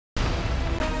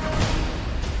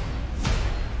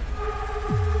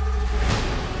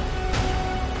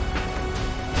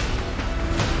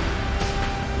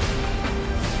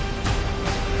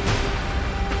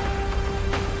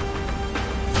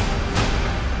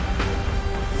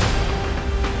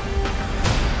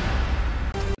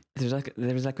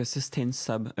 There's like a sustained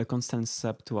sub, a constant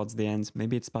sub towards the end.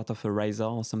 Maybe it's part of a riser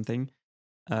or something.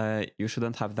 You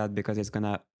shouldn't have that because it's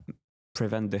gonna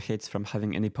prevent the hits from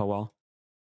having any power.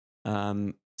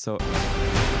 So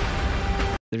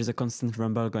there is a constant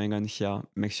rumble going on here.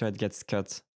 Make sure it gets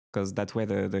cut, because that way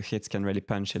the hits can really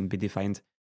punch and be defined.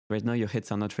 Right now your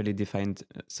hits are not really defined,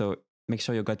 so make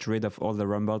sure you got rid of all the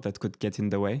rumble that could get in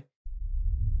the way.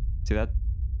 See that?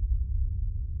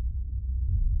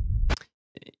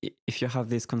 If you have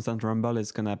this constant rumble,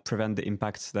 it's gonna prevent the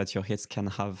impact that your hits can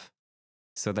have,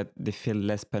 so that they feel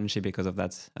less punchy because of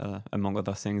that, among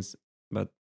other things. But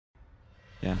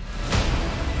yeah.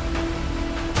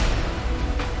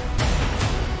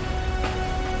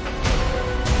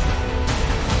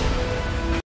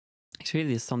 Actually,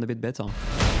 these sound a bit better.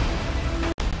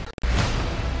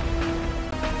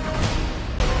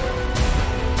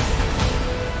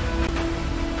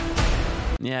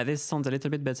 Yeah, this sounds a little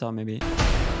bit better, maybe.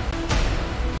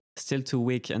 Still too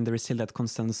weak, and there is still that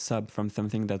constant sub from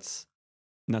something that's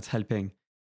not helping.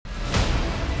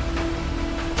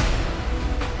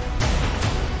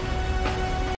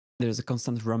 There's a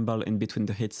constant rumble in between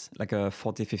the hits, like a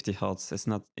 40-50 hertz.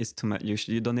 It's too much.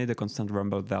 You don't need a constant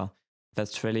rumble there.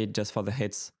 That's really just for the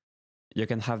hits. You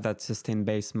can have that sustained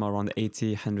bass more around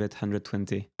 80, 100,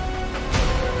 120.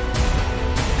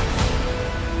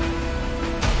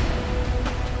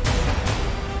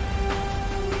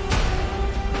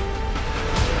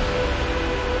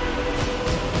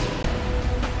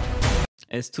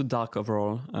 It's too dark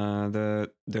overall. The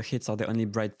hits are the only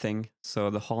bright thing, so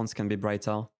the horns can be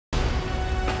brighter.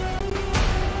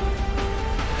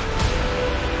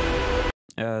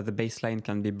 The bass line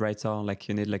can be brighter, like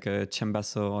you need like a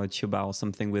chambasso or a tuba or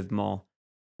something with more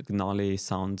gnarly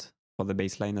sound for the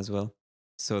bass line as well.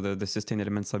 So the sustain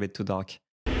elements are a bit too dark.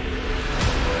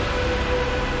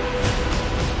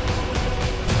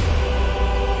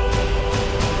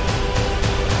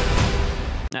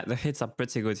 The hits are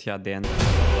pretty good here at the end.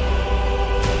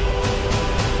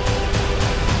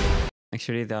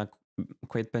 Actually, they are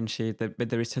quite punchy, but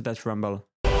there is still that rumble.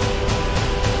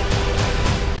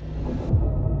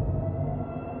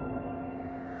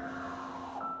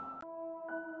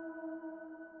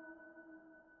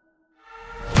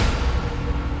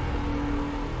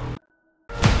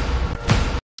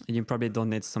 You probably don't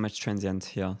need so much transient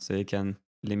here, so you can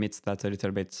limit that a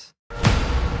little bit.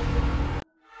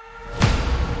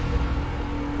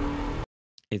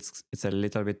 It's a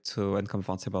little bit too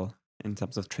uncomfortable in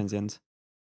terms of transient.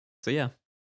 So yeah.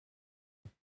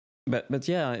 But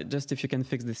yeah, just if you can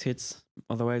fix these hits,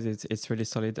 otherwise it's really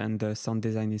solid, and the sound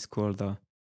design is cool though.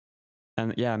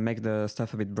 And yeah, make the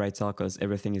stuff a bit brighter, because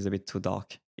everything is a bit too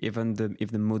dark. Even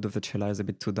if the mood of the cello is a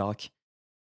bit too dark,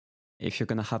 if you're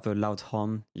gonna have a loud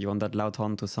horn, you want that loud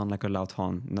horn to sound like a loud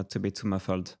horn, not to be too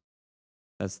muffled.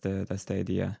 That's the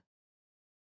idea.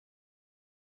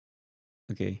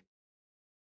 Okay.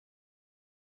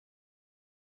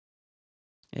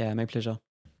 Yeah, my pleasure.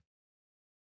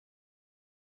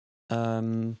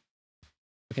 Okay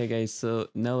guys, so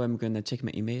now I'm gonna check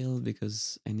my email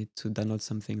because I need to download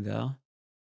something there.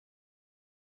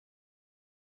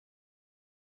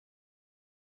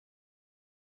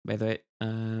 By the way,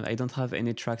 I don't have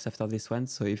any tracks after this one,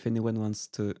 so if anyone wants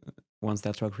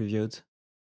their track reviewed,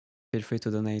 feel free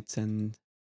to donate and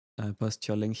post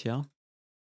your link here.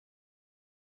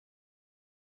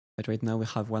 But right now we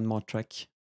have one more track.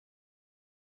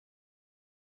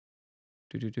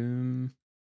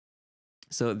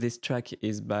 So this track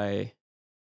is by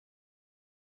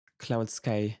Cloud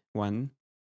Sky 1.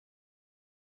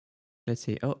 Let's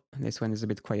see. Oh, this one is a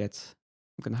bit quiet.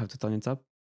 I'm gonna have to turn it up.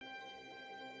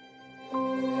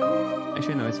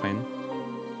 Actually, no, it's fine.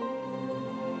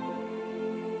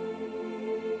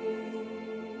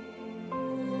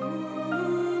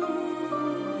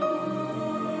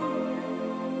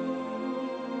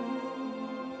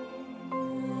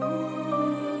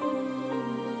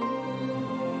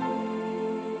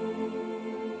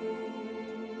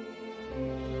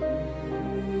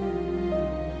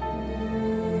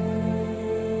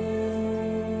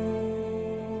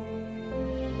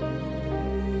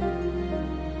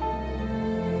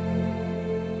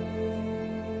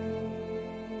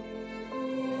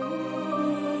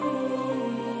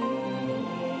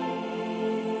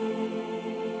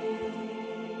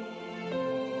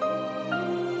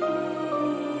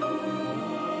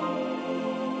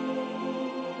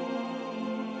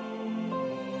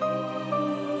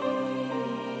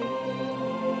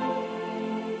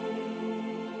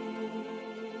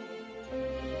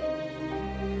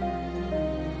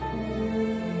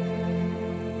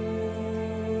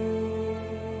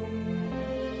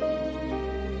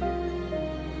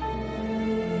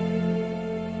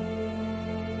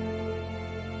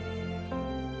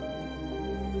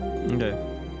 Okay.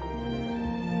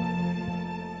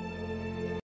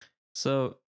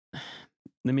 So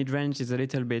the mid-range is a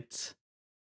little bit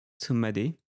too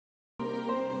muddy.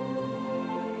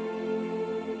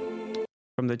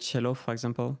 From the cello, for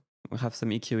example, we have some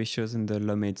EQ issues in the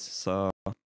low mids, so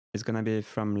it's gonna be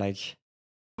from like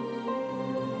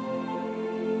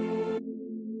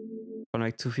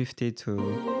 250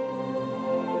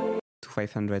 to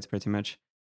 500 pretty much.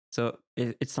 So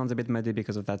it sounds a bit muddy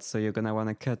because of that. So you're gonna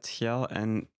wanna cut here,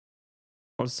 and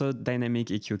also dynamic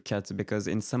EQ cut, because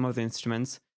in some of the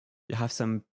instruments you have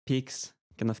some peaks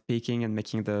kind of peaking and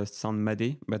making the sound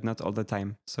muddy, but not all the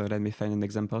time. So let me find an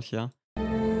example here.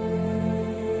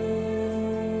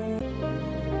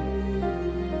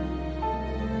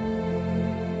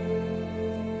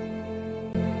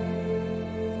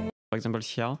 For example,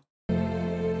 here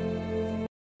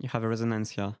you have a resonance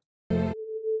here.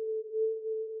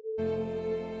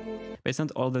 But it's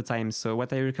not all the time. So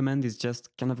what I recommend is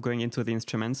just kind of going into the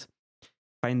instruments,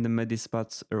 find the muddy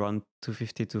spots around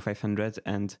 250 to 500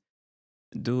 and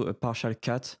do a partial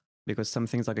cut, because some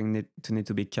things are going to need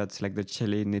to be cut, like the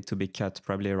cello need to be cut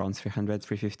probably around 300,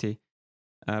 350.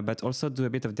 But also do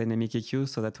a bit of dynamic EQ,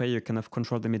 so that way you kind of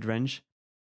control the mid-range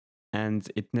and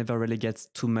it never really gets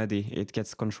too muddy. It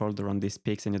gets controlled around these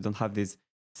peaks and you don't have these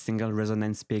single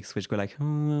resonance peaks which go like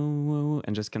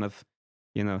and just kind of,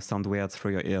 you know, sound weird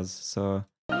through your ears. So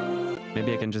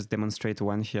maybe I can just demonstrate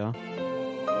one here.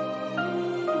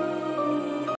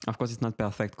 Of course, it's not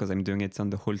perfect because I'm doing it on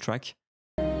the whole track.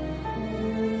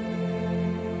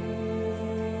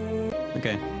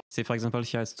 Okay, say for example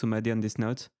here it's too muddy on this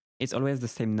note. It's always the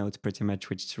same note pretty much,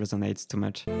 which resonates too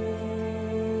much.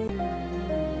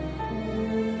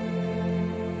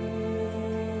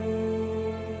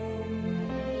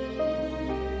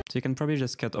 So you can probably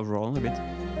just cut overall a bit.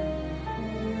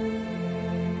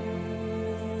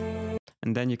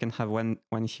 And then you can have one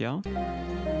here.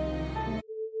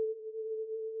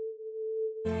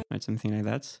 Right, something like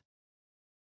that.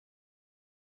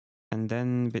 And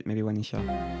then maybe one here.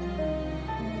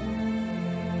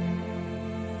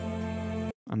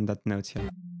 On that note here.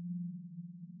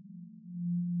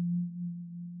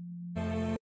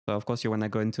 So of course you want to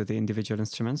go into the individual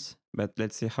instruments, but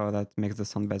let's see how that makes the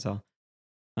sound better.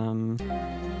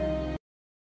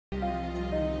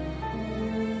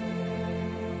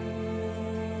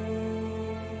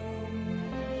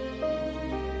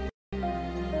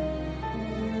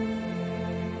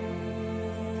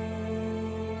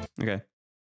 Okay.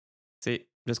 See,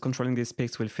 just controlling these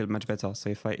peaks will feel much better. So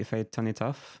if I turn it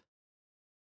off,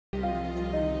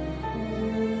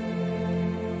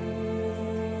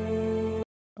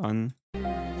 on,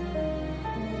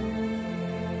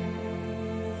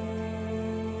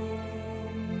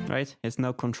 right? It's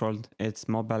now controlled. It's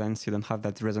more balanced. You don't have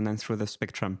that resonance through the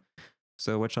spectrum.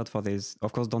 So watch out for this.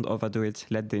 Of course, don't overdo it.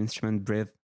 Let the instrument breathe.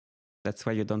 That's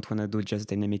why you don't want to do just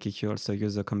dynamic EQ. Also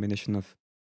use a combination of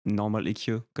normal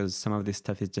EQ, because some of this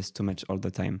stuff is just too much all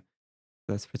the time.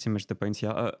 That's pretty much the point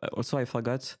here. Also, I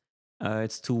forgot,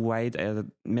 it's too wide.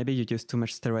 Maybe you use too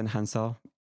much stereo enhancer.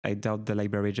 I doubt the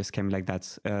library just came like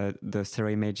that. The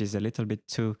stereo image is a little bit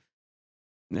too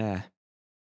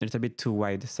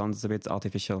wide. Sounds a bit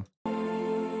artificial.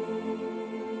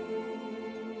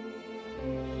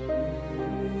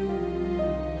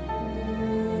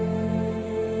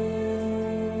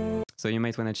 So you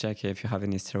might want to check if you have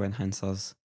any stereo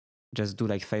enhancers. Just do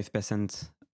like 5%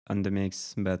 on the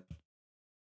mix, but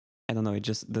I don't know,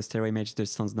 the stereo image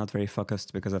just sounds not very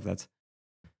focused because of that.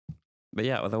 But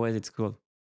yeah, otherwise it's cool.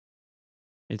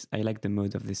 I like the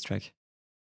mood of this track.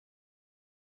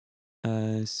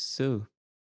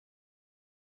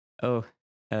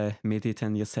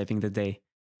 Mid-10, you're saving the day.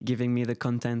 Giving me the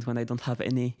content when I don't have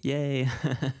any. Yay!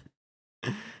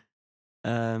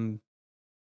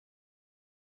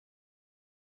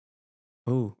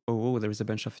 There's a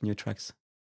bunch of new tracks.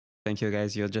 Thank you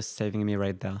guys, you're just saving me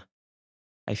right there.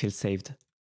 I feel saved.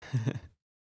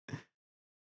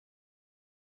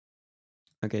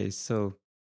 Okay, so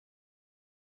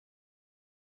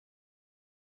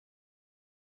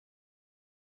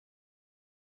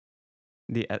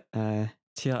the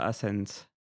Tear Ascent.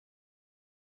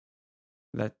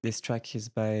 This track is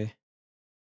by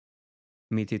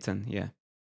Mid-10, yeah.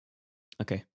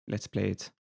 Okay, let's play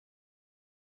it.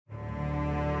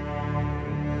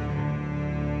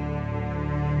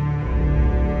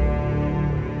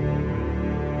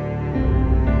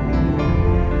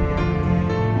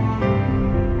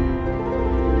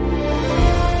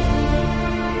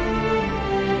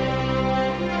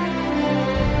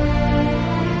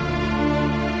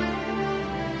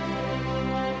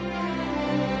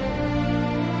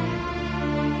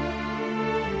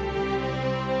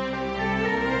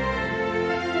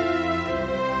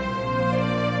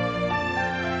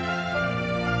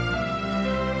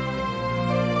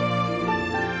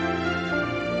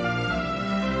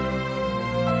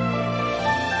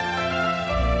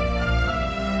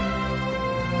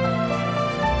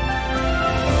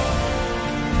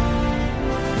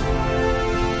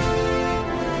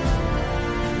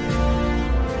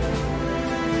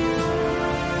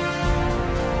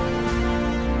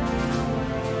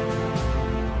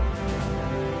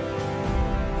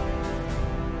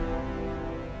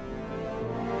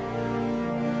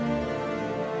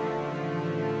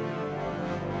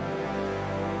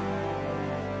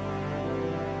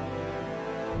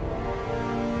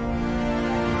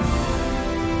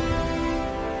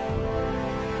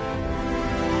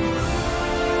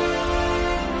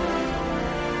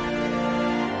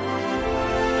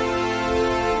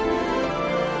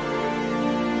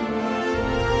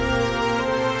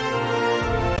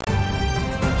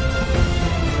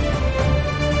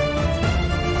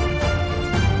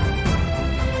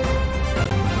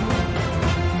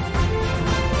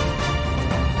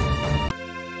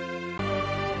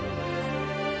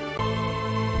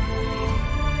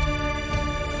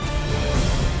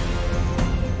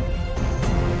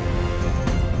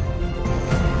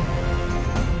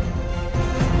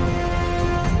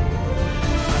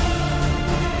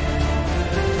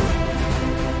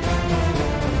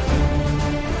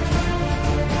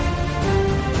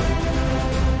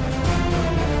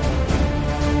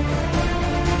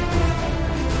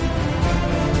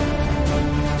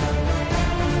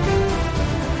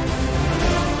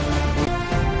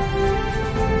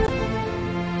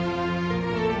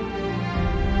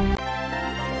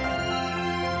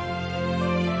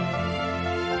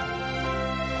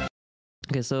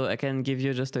 Okay, so I can give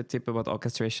you just a tip about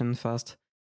orchestration first.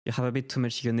 You have a bit too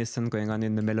much unison going on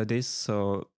in the melodies,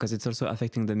 so because it's also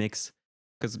affecting the mix.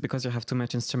 Because you have too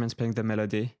much instruments playing the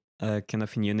melody, kind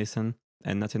of in unison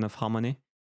and not enough harmony.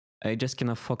 It just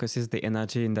kind of focuses the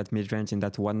energy in that mid-range in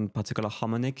that one particular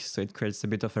harmonic, so it creates a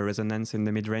bit of a resonance in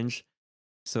the mid-range.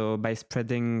 So by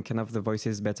spreading kind of the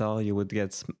voices better, you would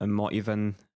get a more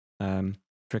even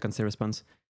frequency response,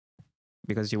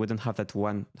 because you wouldn't have that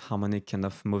one harmonic kind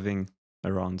of moving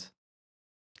around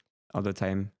all the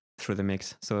time through the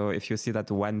mix. So if you see that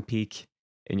one peak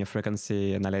in your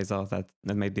frequency analyzer, that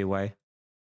might be why.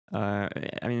 I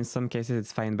mean, in some cases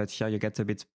it's fine, but here you get a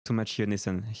bit too much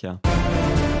unison here.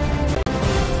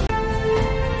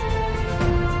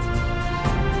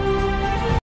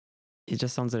 It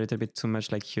just sounds a little bit too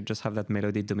much like you just have that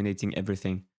melody dominating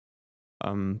everything.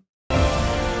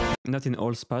 Not in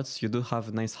all spots. You do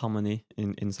have nice harmony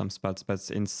in some spots, but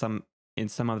in some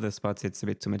of the spots it's a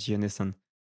bit too much unison.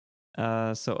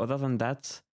 So other than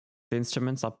that, the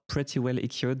instruments are pretty well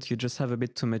EQ'd. You just have a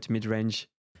bit too much mid-range.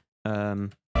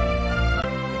 In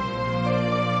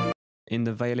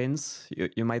the violins,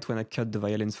 you might want to cut the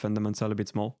violins fundamental a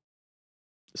bit more.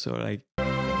 So like,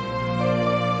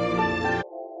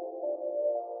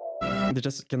 they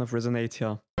just kind of resonate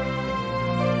here.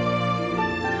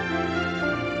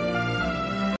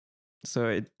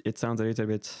 So it sounds a little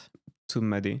bit too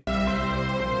muddy.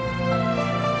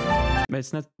 But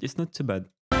it's not too bad.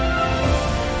 I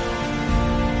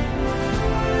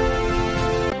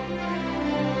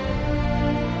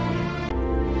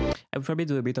would probably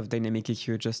do a bit of dynamic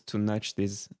EQ just to nudge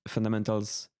these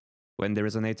fundamentals. When they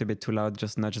resonate a bit too loud,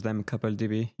 just nudge them a couple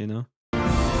dB, you know?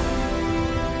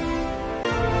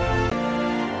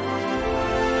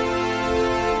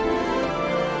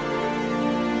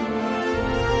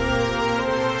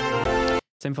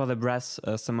 Same for the brass.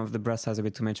 Some of the brass has a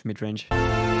bit too much mid-range.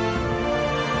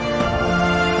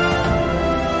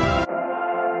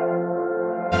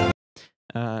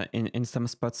 In some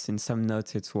spots, in some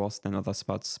notes, it's worse than other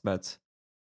spots. But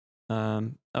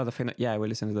oh, the final. Yeah, I will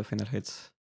listen to the final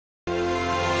hits.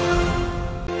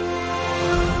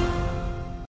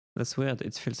 That's weird.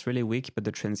 It feels really weak, but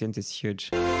the transient is huge.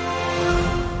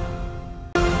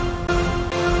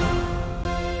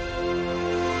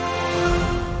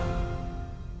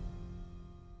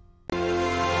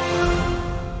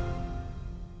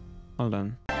 Hold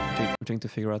on. I'm trying to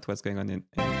figure out what's going on in.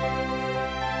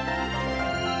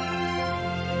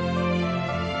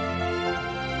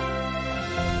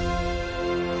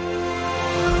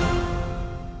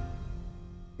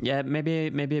 Yeah, maybe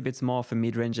a bit more of a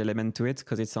mid-range element to it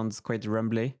because it sounds quite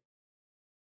rumbly,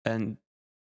 and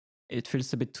it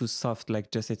feels a bit too soft.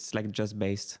 It's like just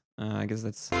bass. I guess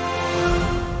that's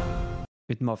a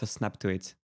bit more of a snap to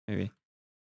it, maybe.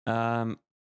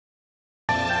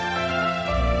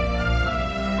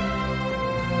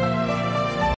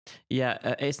 Yeah,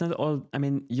 it's not all. I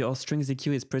mean, your strings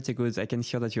EQ is pretty good. I can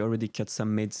hear that you already cut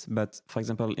some mids, but for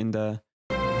example, in the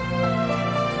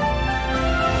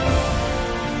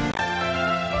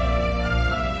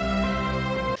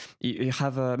you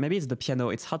have maybe it's the piano.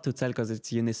 It's hard to tell because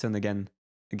it's unison again.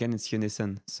 Again, it's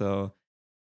unison. So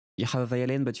you have a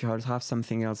violin, but you also have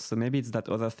something else. So maybe it's that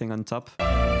other thing on top.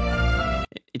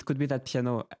 It could be that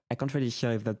piano. I can't really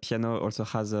hear if that piano also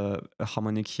has a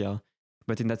harmonic here.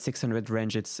 But in that 600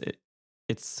 range, it's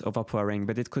overpowering.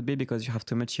 But it could be because you have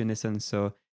too much unison.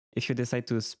 So if you decide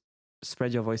to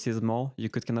spread your voices more, you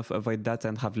could kind of avoid that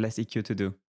and have less EQ to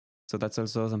do. So that's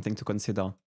also something to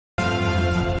consider.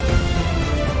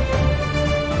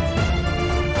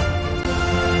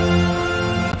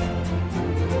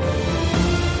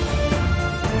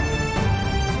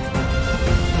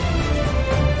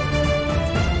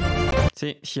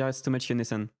 See, here it's too much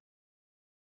unison.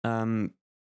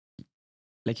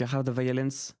 Like you have the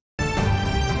violins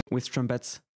with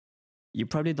trumpets. You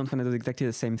probably don't want to do exactly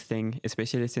the same thing,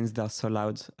 especially since they're so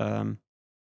loud.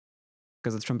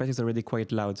 Because the trumpet is already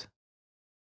quite loud.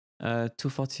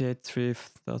 248,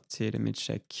 330, let me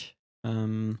check.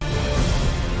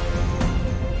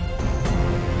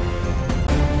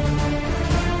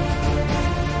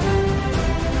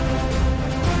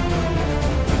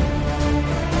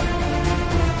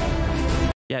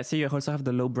 Yeah, see, you also have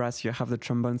the low brass, you have the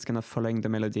trombones kind of following the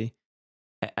melody.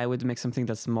 I would make something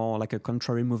that's more like a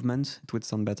contrary movement. It would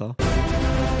sound better.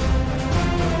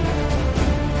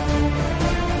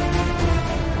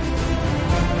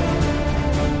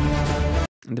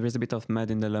 And there is a bit of mud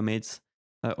in the low mids.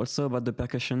 Also about the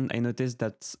percussion, I noticed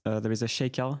that there is a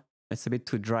shaker. It's a bit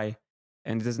too dry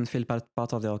and it doesn't feel part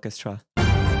of the orchestra.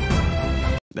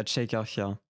 That shaker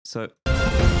here. So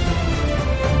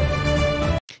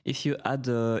if you add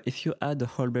a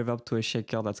whole reverb to a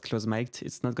shaker that's close mic'd,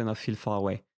 it's not gonna feel far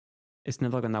away. It's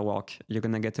never gonna work. You're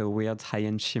gonna get a weird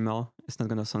high-end shimmer. It's not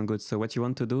gonna sound good. So what you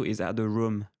want to do is add a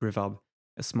room reverb,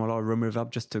 a smaller room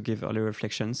reverb, just to give early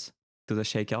reflections to the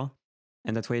shaker,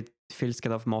 and that way it feels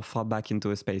kind of more far back into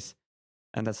a space.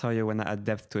 And that's how you wanna add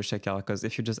depth to a shaker. Because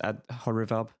if you just add whole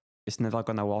reverb, it's never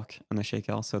gonna work on a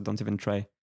shaker. So don't even try.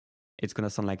 It's gonna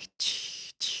sound like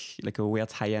a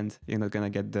weird high end. You're not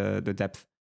gonna get the depth.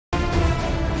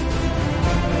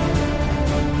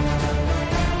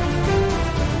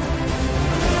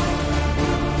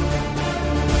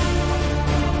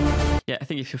 Yeah, I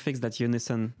think if you fix that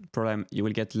unison problem, you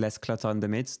will get less clutter on the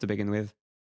mids to begin with.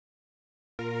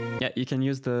 Yeah, you can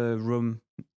use the room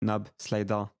knob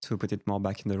slider to put it more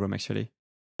back in the room, actually.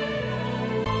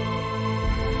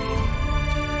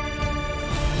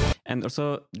 And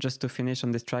also, just to finish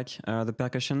on this track, the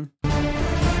percussion.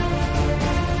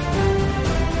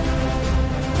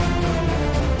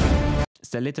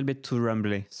 It's a little bit too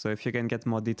rumbly, so if you can get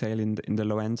more detail in the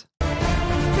low end.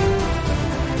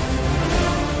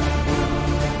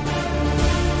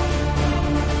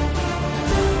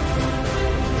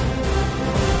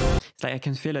 It's like I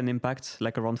can feel an impact,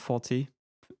 like around 40,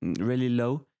 really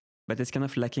low, but it's kind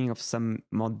of lacking of some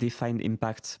more defined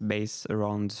impact bass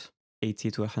around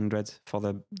 80 to 100 for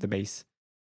the bass.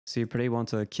 So you probably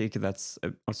want a kick that's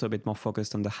also a bit more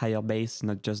focused on the higher bass,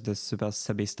 not just the super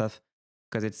subby stuff,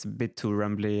 because it's a bit too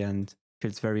rumbly and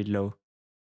feels very low.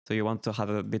 So you want to have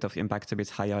a bit of impact a bit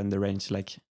higher in the range,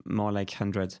 like more like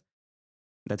 100.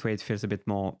 That way it feels a bit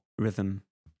more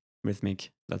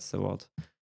rhythmic. That's the word.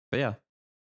 But yeah,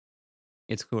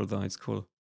 it's cool though, it's cool.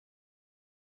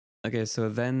 Okay, so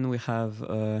then we have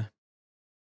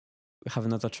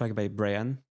another track by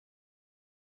Brian.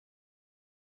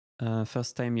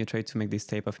 First time you try to make this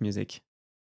type of music.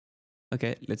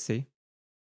 Okay, let's see.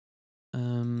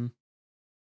 I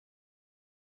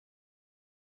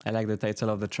like the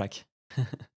title of the track.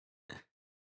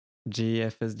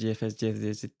 GFS, GFS,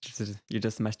 GFS, you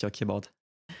just smashed your keyboard.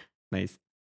 Nice.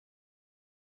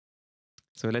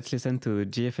 So let's listen to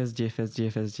GFS, GFS,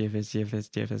 GFS, GFS,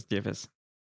 GFS, GFS, GFS.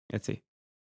 Let's see.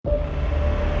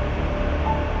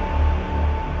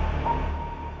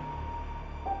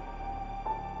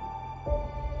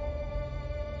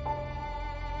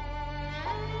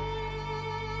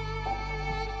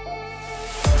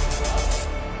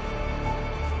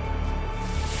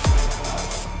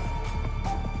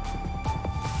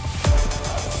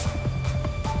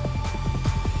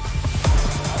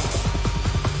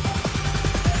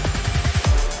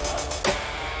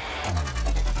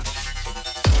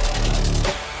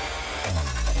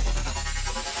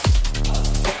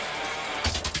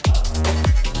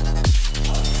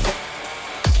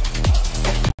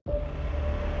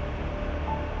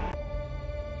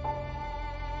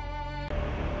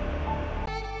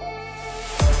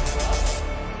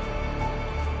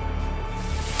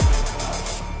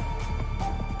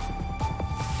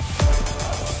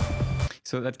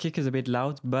 So that kick is a bit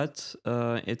loud, but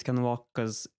it can work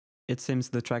because it seems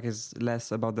the track is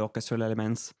less about the orchestral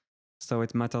elements. So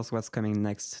it matters what's coming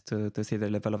next to see the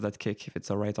level of that kick, if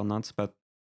it's alright or not. But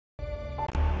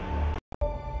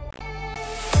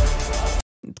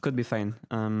it could be fine.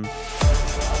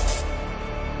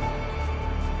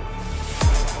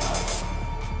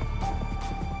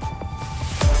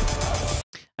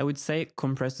 I would say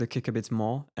compress the kick a bit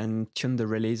more and tune the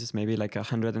release maybe like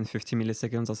 150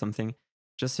 milliseconds or something,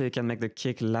 just so you can make the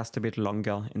kick last a bit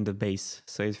longer in the bass,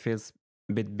 so it feels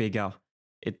a bit bigger.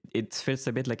 It feels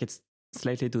a bit like it's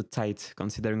slightly too tight,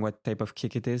 considering what type of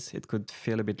kick it is. It could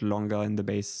feel a bit longer in the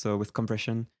bass, so with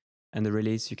compression and the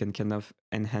release, you can kind of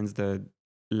enhance the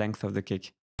length of the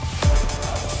kick.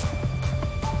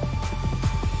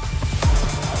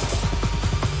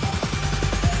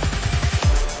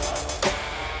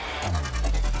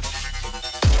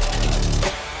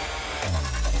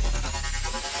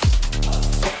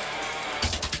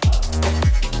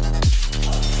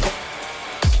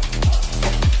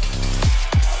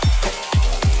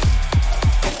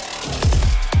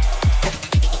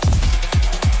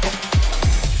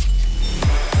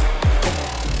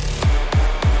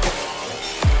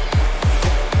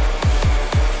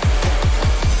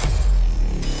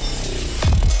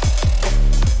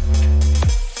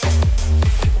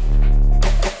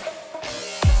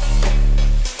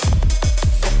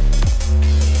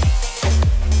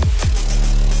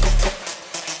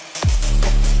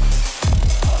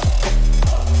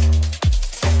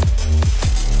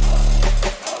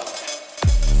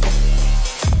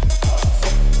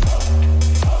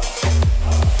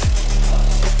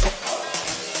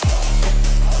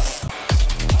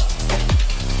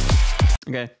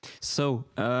 Okay, so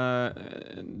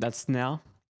that snare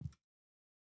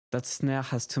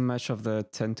has too much of the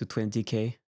 10 to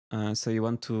 20K, so you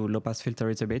want to low pass filter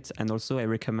it a bit, and also I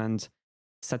recommend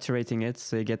saturating it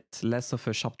so you get less of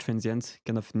a sharp transient,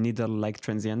 kind of needle-like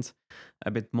transient,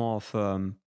 a bit more of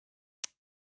a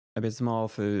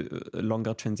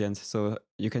longer transient. So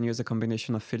you can use a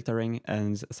combination of filtering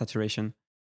and saturation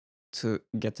to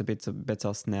get a bit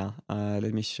better snare.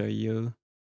 Let me show you.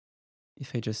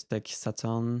 If I just take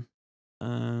Saturn,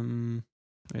 where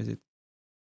is it?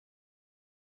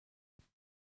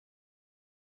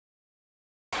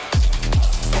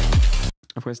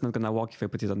 Of course, it's not gonna work if I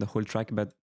put it on the whole track,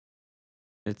 but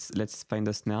let's find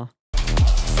the snare.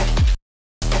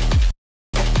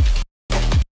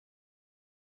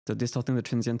 So distorting the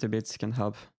transient a bit can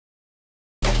help.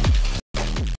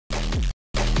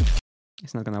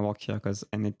 It's not gonna work here because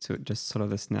I need to just solo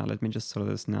the snare. Let me just solo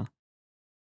the snare.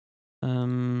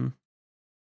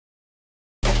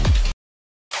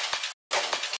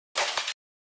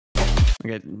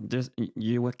 Okay, just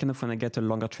you kind of want to get a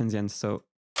longer transient. So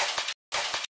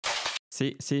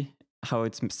see how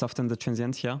it's softened the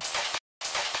transient here.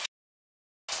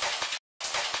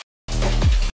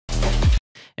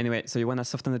 Anyway, so you want to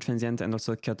soften the transient and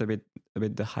also cut a bit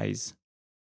the highs.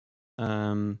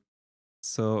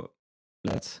 So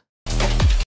let's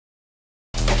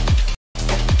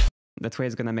That way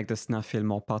it's gonna make the snare feel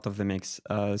more part of the mix.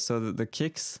 So the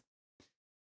kicks,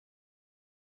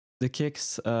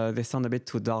 they sound a bit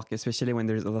too dark, especially when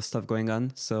there's other stuff going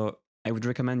on. So I would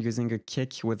recommend using a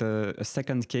kick with a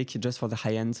second kick just for the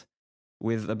high end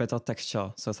with a better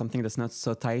texture. So something that's not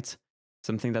so tight,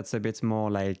 something that's a bit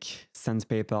more like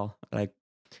sandpaper, like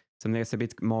something that's a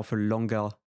bit more of a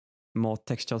longer, more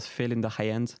textured feel in the high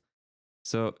end.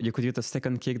 So you could use a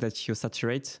second kick that you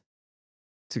saturate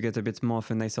to get a bit more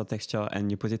of a nicer texture, and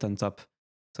you put it on top.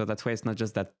 So that way it's not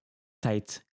just that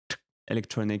tight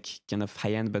electronic kind of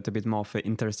high end, but a bit more of an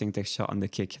interesting texture on the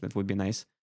kick. That would be nice.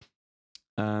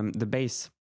 The bass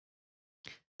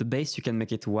you can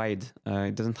make it wide.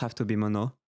 It doesn't have to be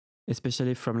mono,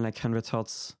 especially from like 100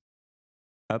 Hertz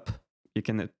up. You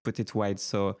can put it wide.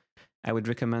 So I would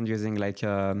recommend using like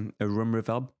a room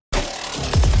reverb.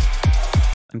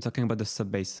 I'm talking about the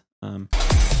sub bass.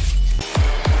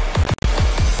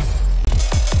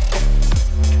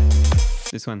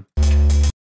 This one.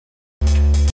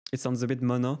 It sounds a bit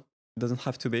mono. It doesn't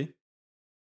have to be.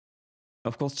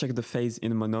 Of course, check the phase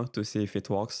in mono to see if it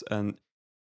works. And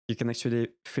you can actually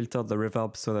filter the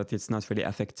reverb so that it's not really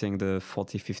affecting the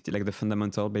 40-50, like the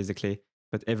fundamental basically,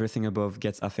 but everything above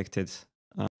gets affected.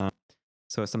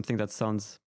 So something that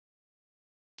sounds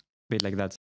a bit like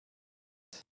that.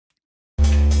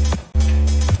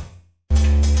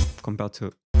 Compared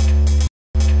to,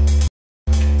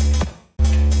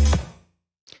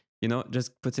 you know,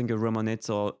 just putting a room on it,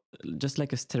 or just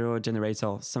like a stereo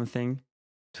generator, something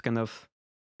to kind of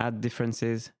add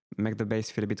differences, make the bass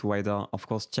feel a bit wider. Of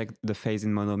course, check the phase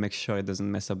in mono, make sure it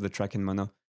doesn't mess up the track in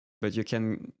mono. But you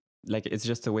can, like, it's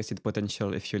just a wasted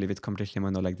potential if you leave it completely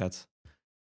mono like that.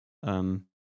 And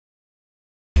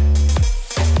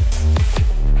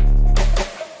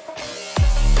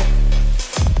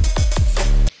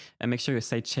make sure you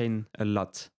sidechain a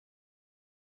lot.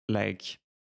 Like,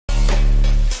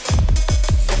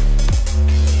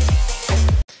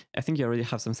 I think you already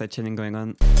have some sidechaining going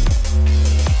on.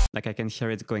 Like I can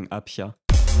hear it going up here.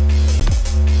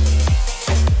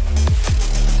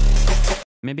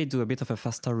 Maybe do a bit of a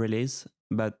faster release,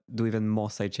 but do even more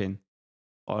sidechain.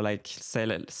 Or like say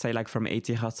like from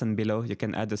 80 Hertz and below, you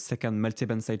can add a second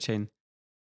multiband sidechain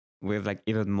with like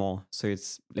even more. So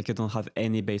it's like you don't have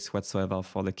any bass whatsoever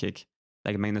for the kick,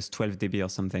 like minus 12 dB or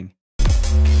something.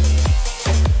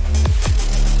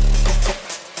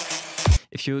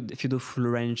 If you do full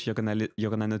range, you're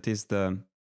gonna notice the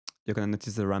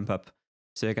ramp up.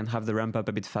 So you can have the ramp up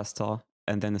a bit faster,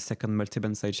 and then a second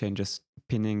multiband sidechain just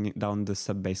pinning down the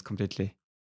sub bass completely.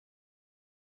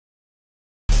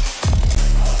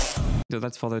 So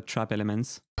that's for the trap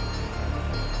elements.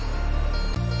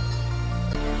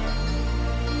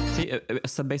 See, a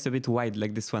sub bass a bit wide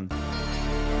like this one.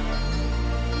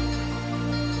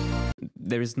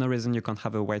 There is no reason you can't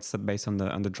have a wide sub bass on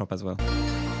the drop as well.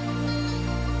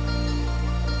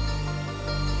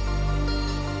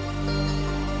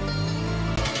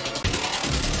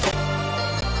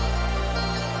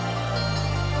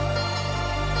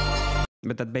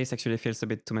 But that bass actually feels a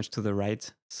bit too much to the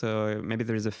right, so maybe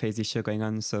there is a phase issue going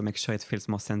on, so make sure it feels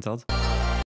more centered,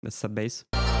 the sub bass.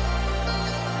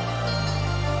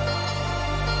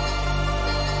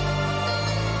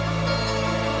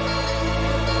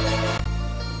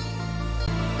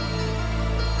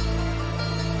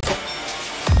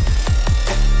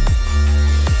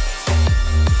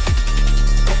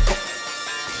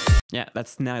 Yeah, that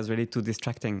snare is really too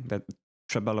distracting, that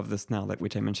treble of the snare,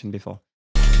 which I mentioned before.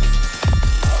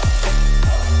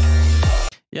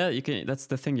 Yeah, you can. That's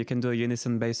the thing. You can do a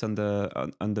unison bass on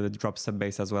the drop sub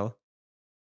bass as well.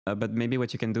 But maybe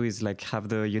what you can do is like have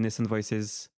the unison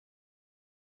voices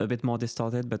a bit more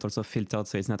distorted, but also filtered,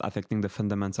 so it's not affecting the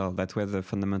fundamental. That way, the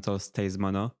fundamental stays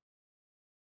mono.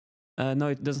 No,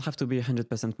 it doesn't have to be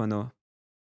 100% mono.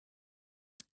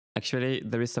 Actually,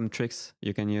 there is some tricks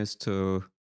you can use to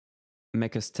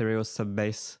make a stereo sub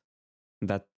bass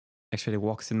that actually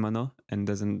works in mono and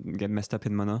doesn't get messed up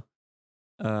in mono.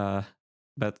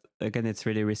 But again, it's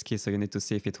really risky, so you need to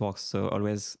see if it works. So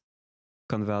always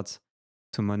convert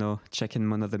to mono, check in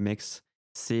mono the mix,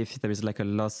 see if there is like a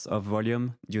loss of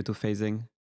volume due to phasing.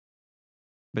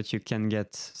 But you can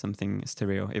get something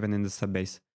stereo, even in the sub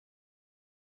bass.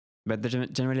 But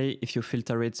generally, if you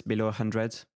filter it below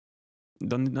 100,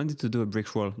 don't need to do a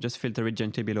brick roll, just filter it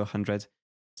gently below 100.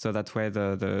 So that way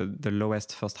the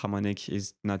lowest first harmonic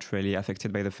is not really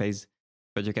affected by the phase,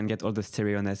 but you can get all the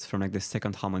stereo-ness from like the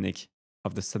second harmonic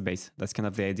of the sub bass. That's kind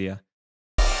of the idea.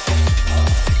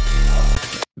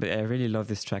 But I really love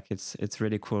this track. It's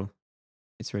really cool.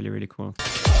 It's really, really cool.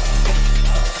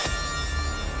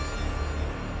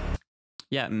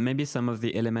 Yeah, maybe some of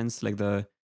the elements, like the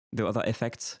other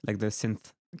effects, like the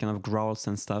synth kind of growls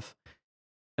and stuff,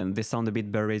 and they sound a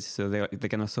bit buried, so they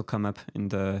can also come up in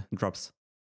the drops,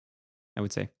 I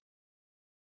would say.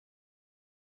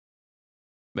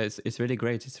 But it's really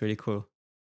great. It's really cool.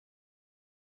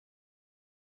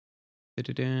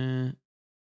 Da-da-da.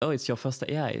 Oh, it's your first.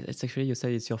 Yeah, it's actually, you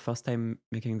said it's your first time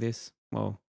making this.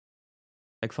 Wow,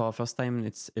 like for our first time,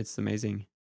 it's amazing.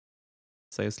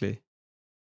 Seriously.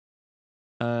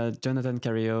 Jonathan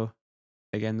Cario,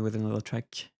 again with another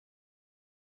track.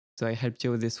 So I helped you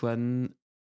with this one,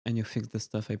 and you fixed the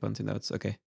stuff I pointed out.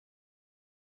 Okay.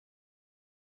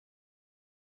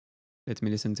 Let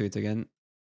me listen to it again.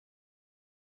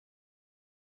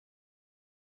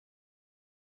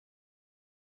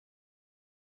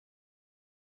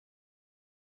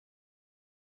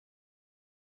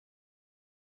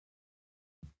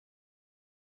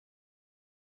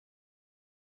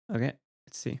 Okay,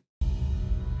 let's see.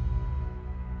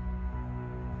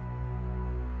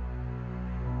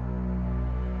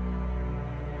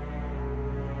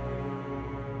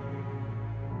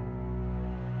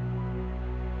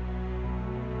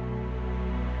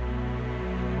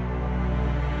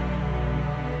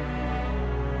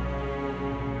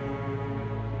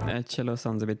 Cello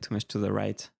sounds a bit too much to the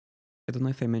right. I don't know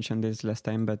if I mentioned this last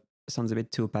time, but it sounds a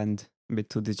bit too panned, a bit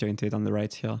too disjointed on the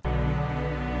right here.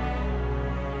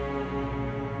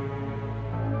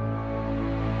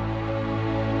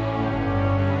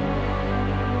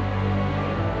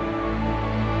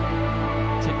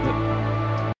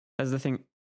 That's the thing.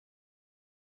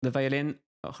 The violin,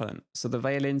 oh, hold on. So the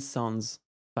violin sounds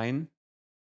fine.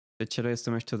 The cello is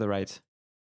too much to the right.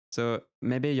 So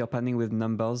maybe you're panning with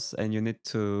numbers and you need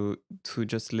to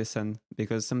just listen,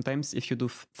 because sometimes if you do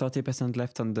 30%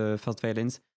 left on the first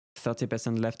violins,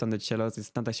 30% left on the cellos,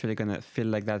 it's not actually gonna feel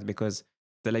like that, because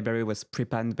the library was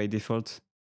pre-panned by default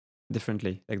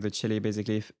differently. Like the cello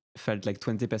basically felt like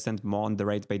 20% more on the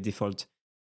right by default.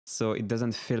 So it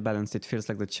doesn't feel balanced. It feels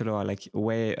like the cello are like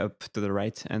way up to the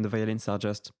right and the violins are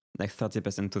just like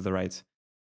 30% to the right.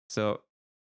 So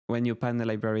when you pan the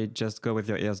library, just go with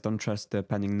your ears. Don't trust the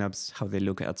panning knobs, how they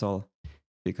look at all,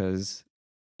 because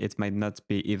it might not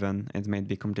be even. It might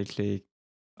be completely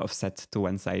offset to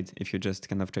one side if you just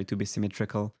kind of try to be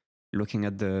symmetrical looking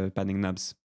at the panning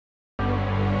knobs.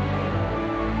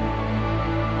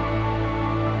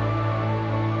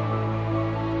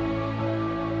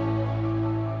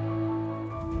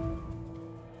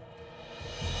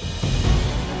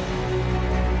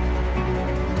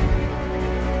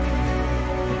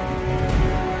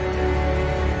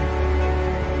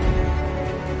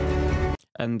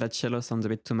 And that cello sounds a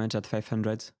bit too much at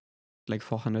 500, like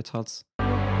 400 hertz.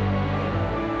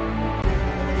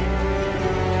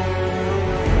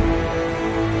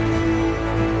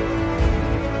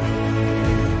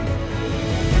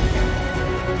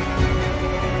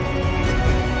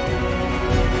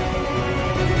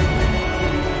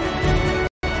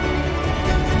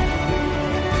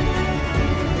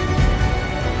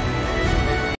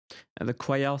 The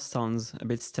choir sounds a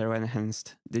bit stereo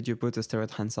enhanced. Did you put a stereo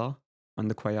enhancer on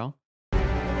the choir?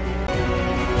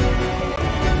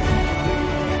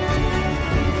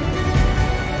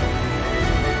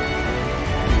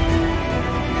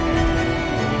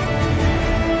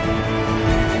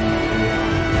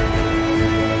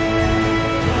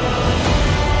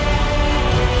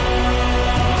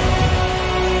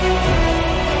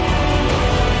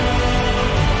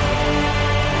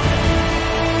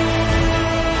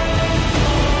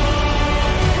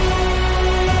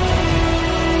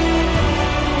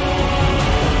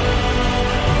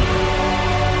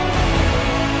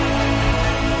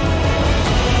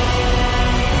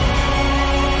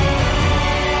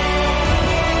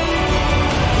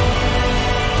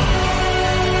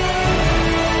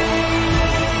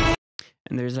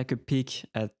 And there's like a peak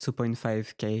at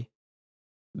 2.5K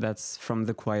that's from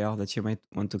the choir that you might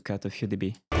want to cut a few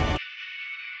dB.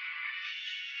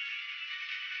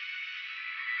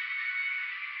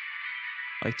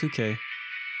 Like 2K,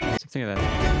 something like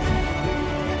that.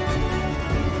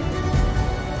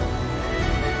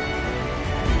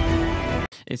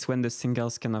 It's when the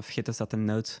singers kind of hit a certain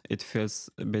note, it feels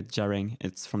a bit jarring.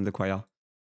 It's from the choir.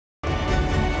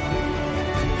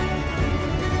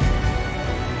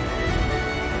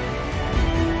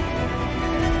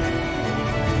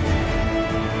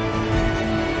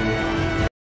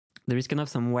 There is kind of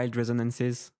some wild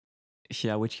resonances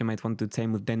here, which you might want to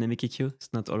tame with dynamic EQ. It's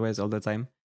not always all the time.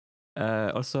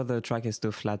 Also, the track is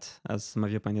too flat, as some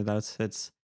of you pointed out.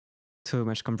 It's too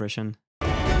much compression.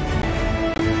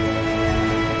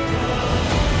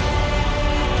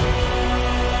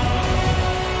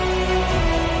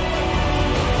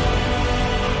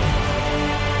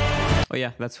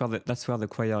 yeah, that's where the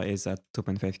choir is at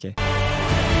 2.5K.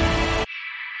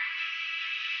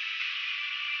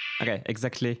 Okay,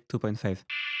 exactly 2.5.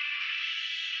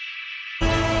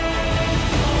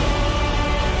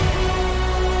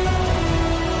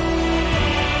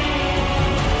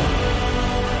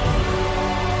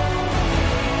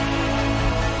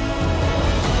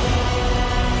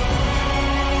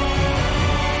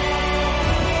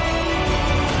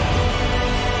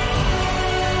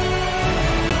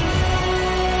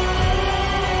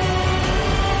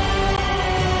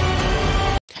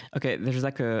 Okay, there's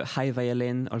like a high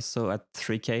violin also at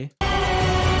 3K.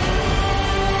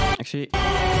 Actually,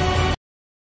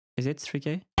 is it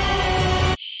 3K?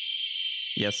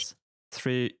 Yes,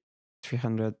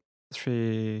 300,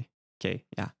 3K,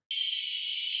 yeah.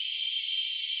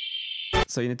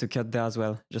 So you need to cut there as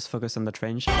well. Just focus on that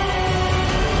range.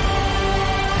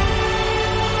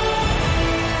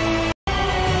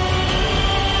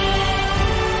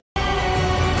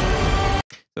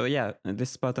 So yeah,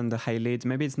 this spot on the high lead,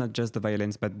 maybe it's not just the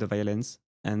violins, but the violins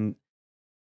and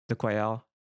the choir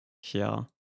here.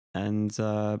 And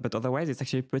but otherwise, it's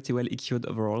actually pretty well EQ'd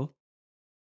overall.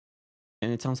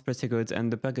 And it sounds pretty good.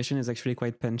 And the percussion is actually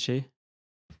quite punchy.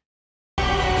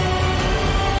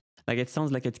 Like it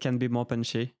sounds like it can be more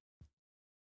punchy.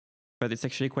 But it's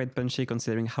actually quite punchy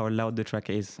considering how loud the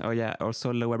track is. Oh yeah,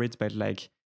 also lower it by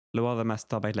like, lower the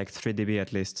master by like 3 dB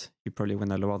at least. You probably want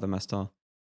to lower the master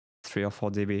 3 or 4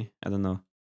 dB, I don't know,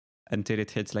 until it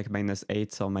hits like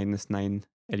 -8 or -9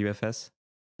 LUFS.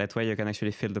 That way you can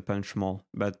actually feel the punch more.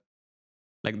 But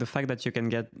like the fact that you can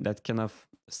get that kind of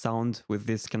sound with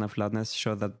this kind of loudness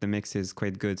shows that the mix is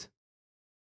quite good.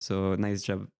 So nice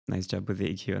job with the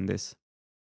EQ on this.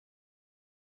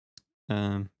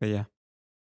 But yeah.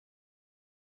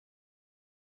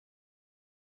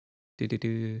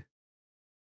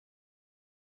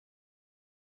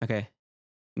 Okay.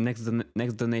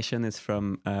 Next donation is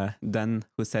from Dan,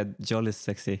 who said Joel is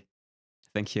sexy.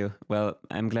 Thank you. Well,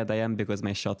 I'm glad I am because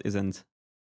my shot isn't.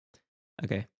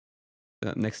 Okay.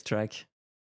 So next track,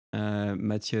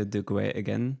 Mathieu Deguay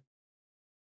again.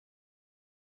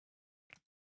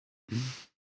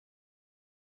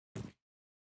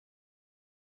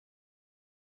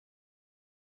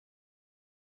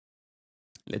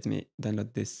 Let me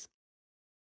download this.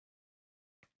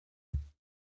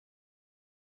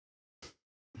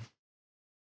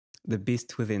 The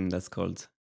Beast Within, that's called.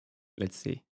 Let's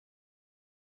see.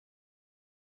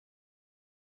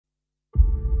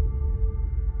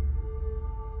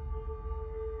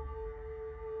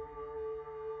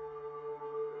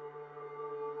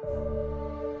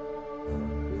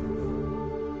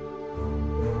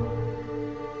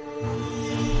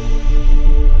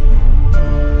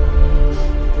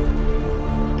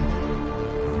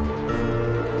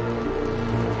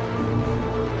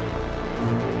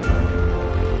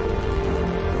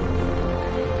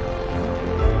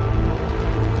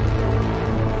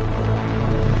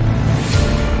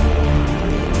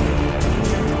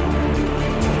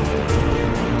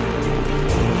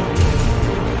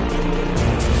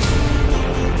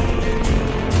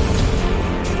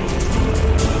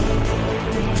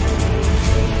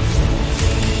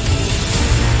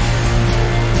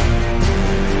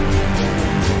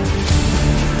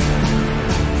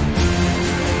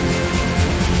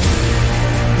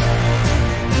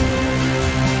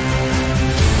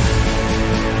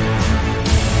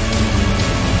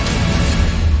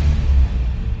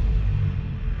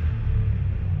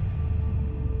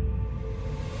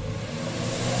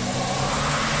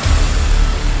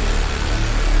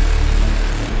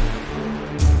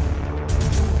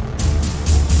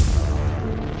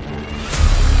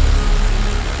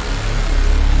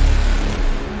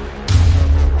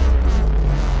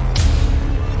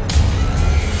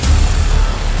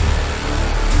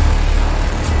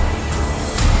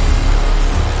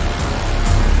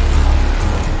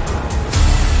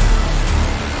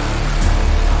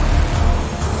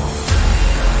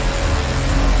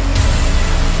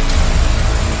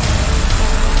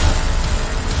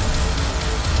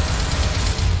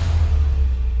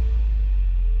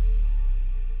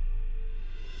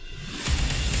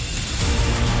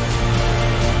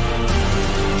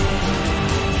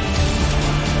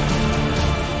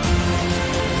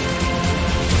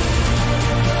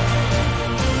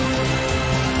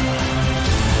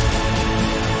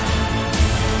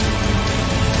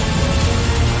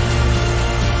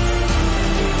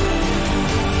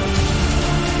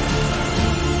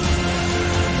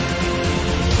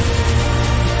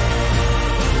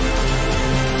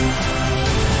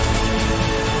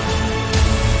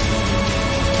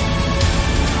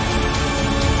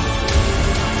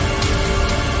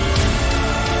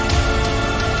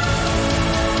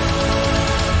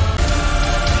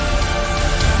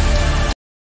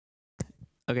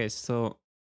 Okay, so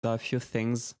there are a few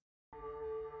things.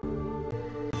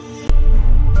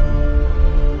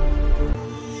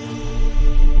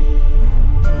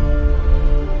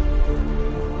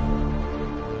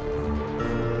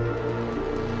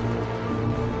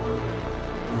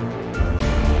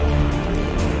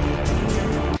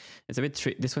 It's a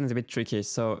bit this one is a bit tricky.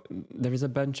 So there is a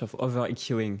bunch of over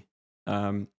EQing.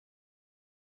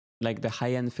 Like the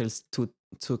high end feels too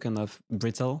kind of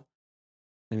brittle.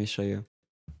 Let me show you.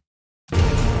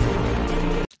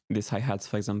 These hi-hats,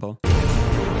 for example.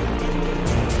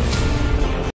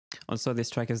 Also, this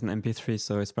track is an MP3,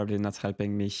 so it's probably not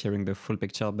helping me hearing the full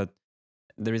picture, but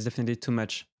there is definitely too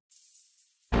much.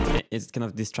 It's kind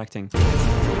of distracting.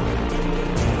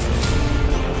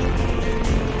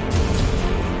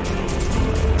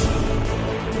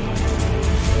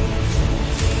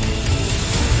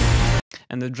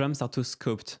 And the drums are too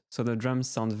scooped, so the drums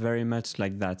sound very much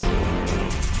like that.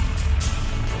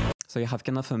 So you have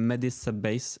kind of a midi sub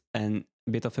bass and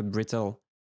a bit of a brittle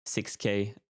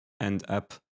 6K and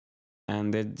up.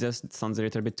 And it just sounds a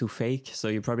little bit too fake, so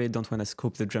you probably don't want to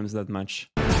scoop the drums that much.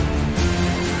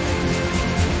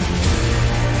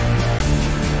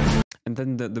 And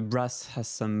then the brass has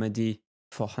some midi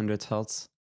 400 Hz.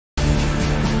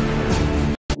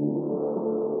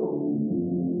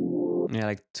 Yeah,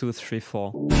 like 2, 3,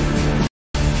 4.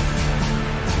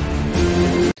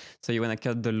 So you want to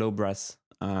cut the low brass,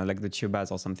 like the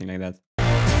tubas or something like that.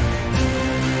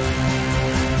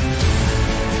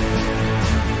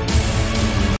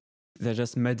 They're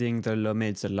just mudding the low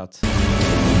mids a lot.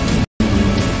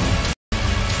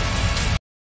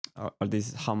 All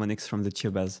these harmonics from the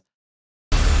tubas.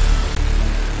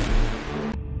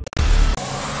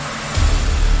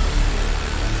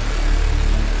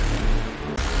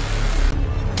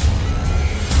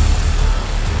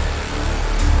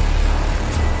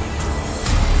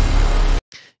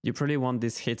 You probably want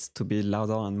these hits to be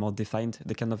louder and more defined.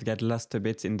 They kind of get lost a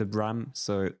bit in the bram,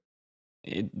 so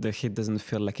the hit doesn't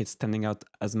feel like it's standing out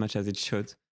as much as it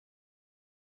should.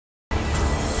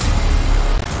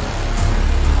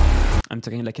 I'm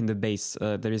talking like in the bass.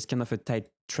 There is kind of a tight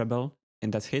treble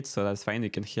in that hit, so that's fine. You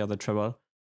can hear the treble.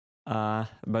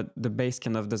 But the bass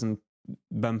kind of doesn't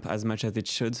bump as much as it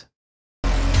should.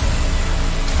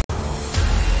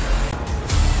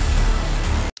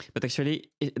 But actually,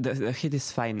 the hit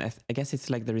is fine. I guess it's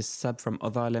like there is sub from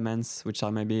other elements which are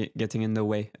maybe getting in the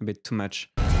way a bit too much.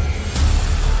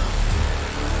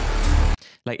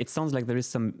 Like it sounds like there is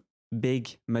some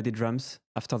big muddy drums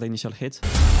after the initial hit.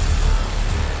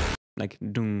 Like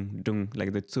dung, dung,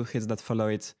 like the two hits that follow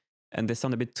it. And they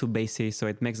sound a bit too bassy, so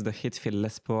it makes the hit feel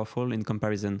less powerful in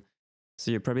comparison. So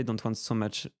you probably don't want so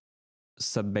much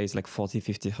sub bass, like 40,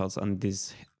 50 Hz on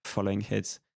these following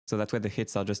hits. So that way the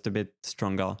hits are just a bit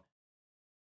stronger.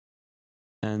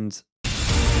 And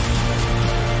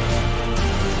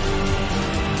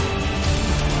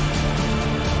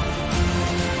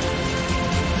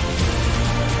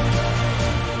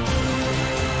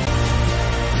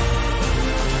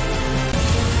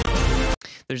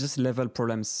there's just level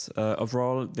problems.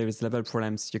 Overall, there is level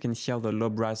problems. You can hear the low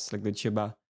brass, like the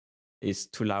tuba, is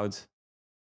too loud.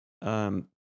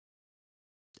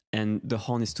 And the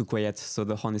horn is too quiet, so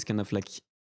the horn is kind of like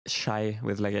shy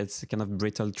with like it's kind of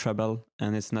brittle treble,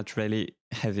 and it's not really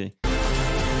heavy.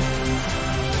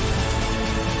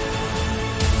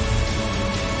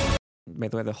 By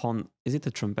the way, the horn, is it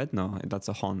a trumpet? No, that's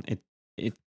a horn.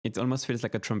 It almost feels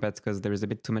like a trumpet because there is a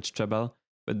bit too much treble,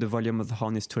 but the volume of the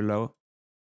horn is too low,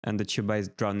 and the tuba is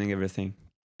drowning everything,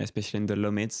 especially in the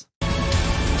low mids.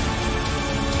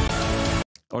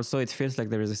 Also, it feels like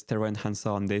there is a stereo enhancer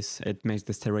on this. It makes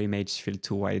the stereo image feel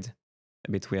too wide.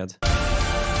 A bit weird.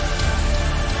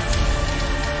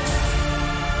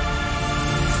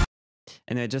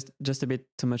 Anyway, just a bit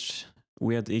too much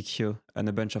weird EQ and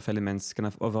a bunch of elements, kind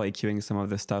of over EQing some of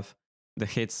the stuff. The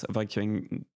hits, over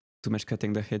EQing, too much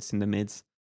cutting the hits in the mids.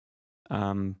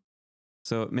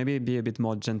 So maybe be a bit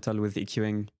more gentle with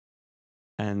EQing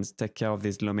and take care of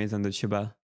these low mids and the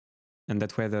tuba. And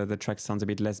that way the track sounds a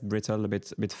bit less brittle, a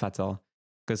bit fatter.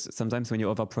 Because sometimes when you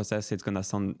overprocess, it's gonna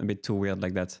sound a bit too weird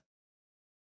like that.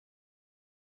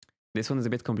 This one is a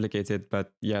bit complicated,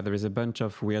 but yeah, there is a bunch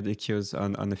of weird EQs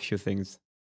on a few things,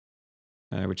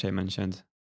 which I mentioned.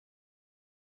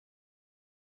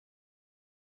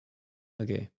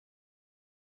 Okay.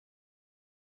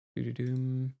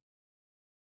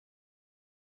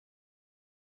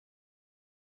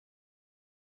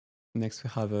 Next we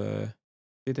have a...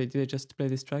 Did I just play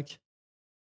this track?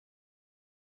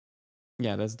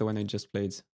 Yeah, that's the one I just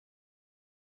played.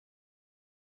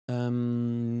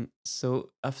 So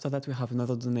after that we have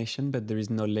another donation, but there is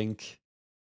no link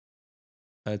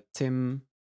Tim.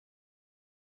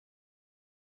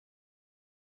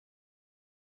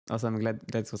 Also, I'm glad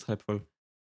that was helpful.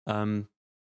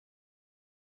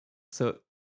 So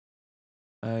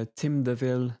Tim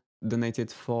Deville donated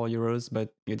 €4,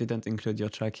 but you didn't include your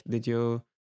track. Did you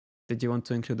want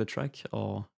to include the track,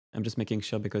 or I'm just making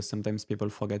sure because sometimes people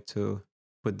forget to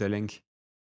put the link.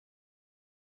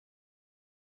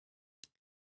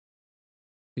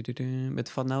 But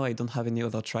for now, I don't have any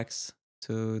other tracks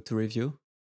to review.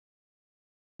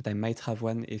 But I might have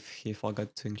one if he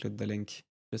forgot to include the link.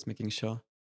 Just making sure.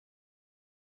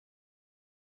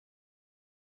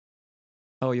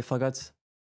 Oh, you forgot?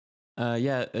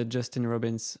 Yeah, Justin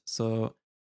Robbins. So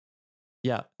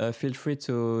yeah, feel free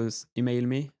to email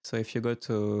me. So if you go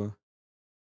to...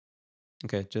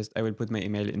 Okay, just I will put my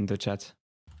email in the chat.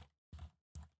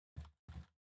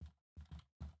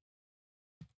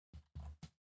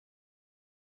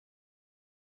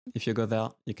 If you go there,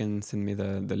 you can send me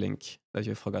the link that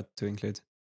you forgot to include.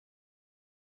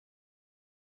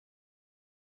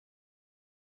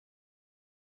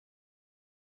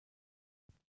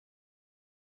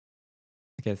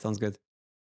 Okay, sounds good.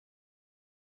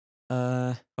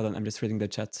 Hold on, I'm just reading the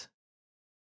chat.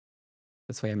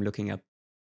 That's why I'm looking up.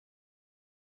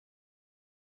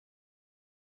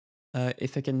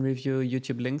 If I can review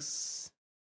YouTube links,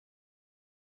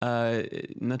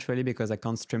 not really because I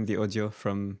can't stream the audio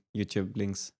from YouTube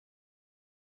links.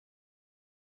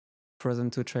 Frozen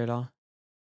 2 trailer.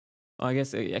 Oh, I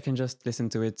guess I can just listen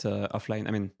to it offline.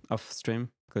 I mean, off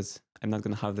stream because I'm not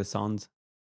gonna have the sound.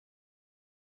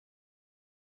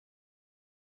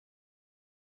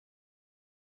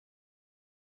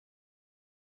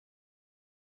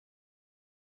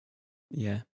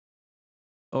 Yeah.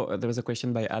 Oh, there was a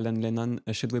question by Alan Lennon.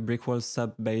 Should we brickroll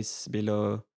sub bass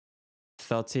below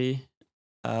 30?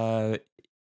 I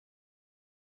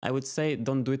would say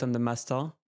don't do it on the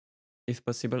master, if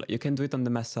possible. You can do it on the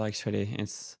master actually.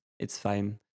 It's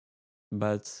fine,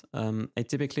 but I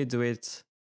typically do it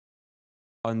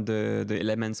on the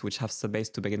elements which have sub bass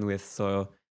to begin with. So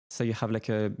you have like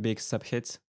a big sub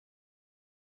hit,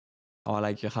 or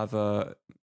like you have a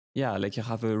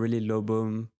really low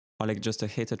boom, or like just a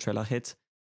hit, a trailer hit,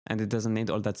 and it doesn't need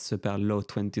all that super low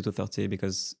 20 to 30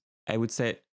 because I would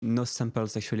say no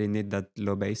samples actually need that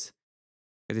low bass.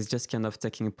 It's just kind of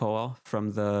taking power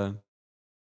from the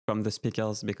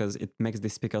speakers because it makes the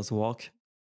speakers work.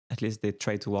 At least they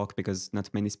try to work because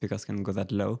not many speakers can go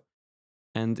that low.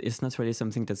 And it's not really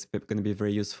something that's going to be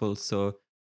very useful. So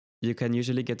you can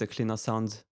usually get a cleaner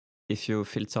sound if you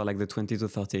filter like the 20 to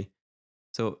 30.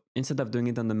 So instead of doing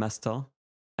it on the master,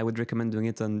 I would recommend doing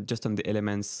it on just on the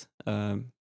elements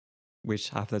which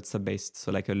have that sub bass.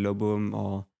 So like a low boom,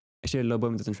 or actually a low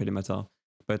boom doesn't really matter,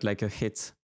 but like a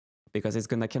hit, because it's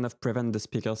gonna kind of prevent the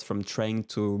speakers from trying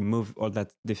to move all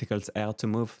that difficult air to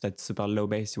move that super low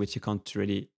bass, which you can't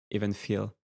really even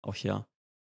feel or hear.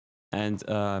 And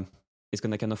it's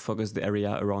gonna kind of focus the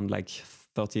area around like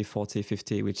 30, 40,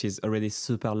 50, which is already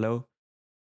super low.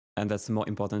 And that's a more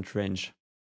important range.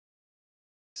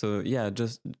 So yeah,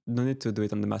 just no need to do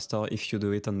it on the master if you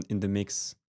do it in the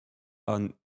mix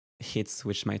on hits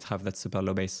which might have that super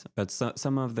low bass. But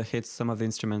some of the hits, some of the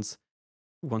instruments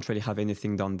won't really have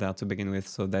anything down there to begin with,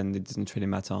 so then it doesn't really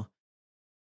matter.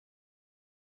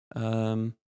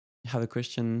 I have a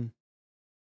question.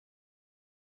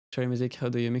 Cherry Music, how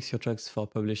do you mix your tracks for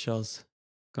publishers?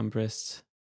 Compressed?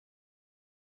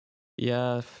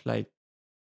 Yeah, like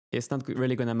it's not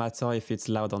really gonna matter if it's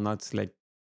loud or not, like,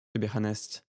 to be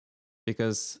honest,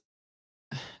 because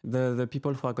the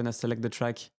people who are gonna select the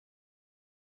track,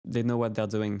 they know what they're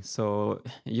doing. So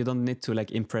you don't need to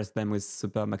like impress them with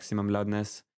super maximum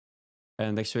loudness.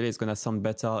 And actually it's gonna sound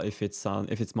better if it's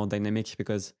more dynamic,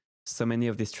 because so many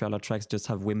of these trailer tracks just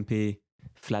have wimpy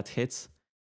flat hits.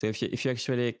 So if you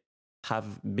actually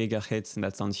have bigger hits and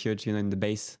that sounds huge, in the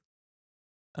bass,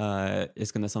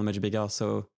 it's gonna sound much bigger.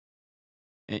 So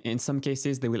in some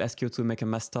cases they will ask you to make a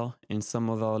master. In some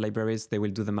other libraries they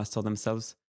will do the master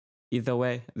themselves. Either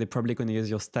way, they're probably going to use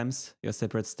your stems, your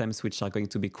separate stems, which are going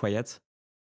to be quiet.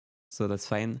 So that's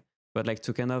fine. But like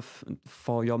to kind of,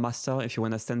 for your master, if you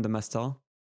want to send the master,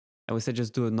 I would say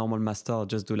just do a normal master,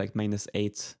 just do like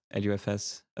 -8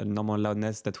 LUFS, a normal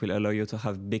loudness that will allow you to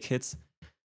have big hits.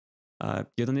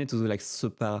 You don't need to do like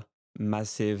super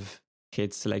massive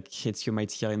hits, like hits you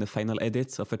might hear in the final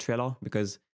edit of a trailer,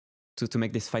 because to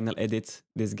make this final edit,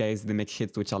 these guys, they make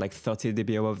hits which are like 30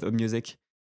 dB above the music.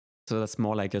 So that's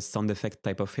more like a sound effect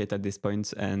type of hit at this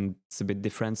point, and it's a bit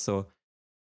different. So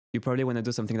you probably want to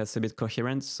do something that's a bit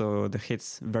coherent. So the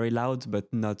hit's very loud,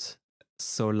 but not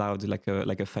so loud like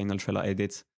a final trailer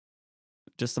edit.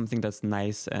 just something that's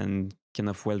nice and kind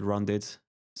of well-rounded.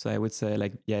 So I would say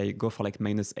like, yeah, you go for like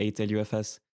 -8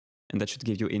 LUFS, and that should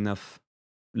give you enough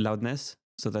loudness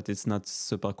so that it's not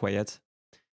super quiet.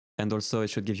 And also it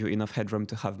should give you enough headroom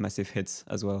to have massive hits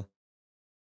as well.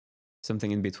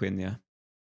 Something in between, yeah.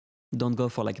 Don't go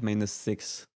for like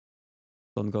 -6.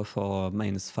 Don't go for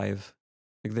 -5.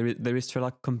 Like there is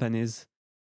Trelac companies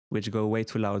which go way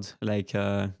too loud, like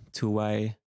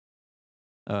 2Y.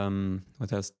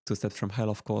 What else? Two Steps from Hell,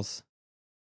 of course.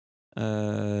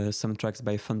 Some tracks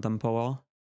by Phantom Power.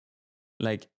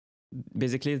 Like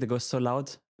basically they go so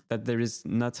loud that there is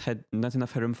not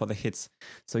enough headroom for the hits.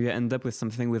 So you end up with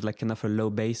something with like enough a low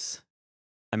bass.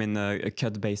 I mean a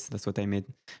cut bass, that's what I mean.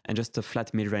 And just a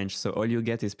flat mid-range. So all you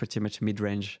get is pretty much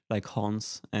mid-range, like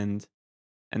horns, and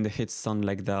the hits sound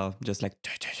like they're just like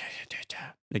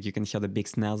you can hear the big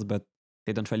snares, but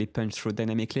they don't really punch through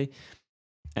dynamically.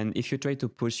 And if you try to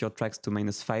push your tracks to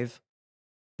 -5,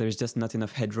 there is just not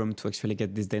enough headroom to actually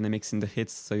get these dynamics in the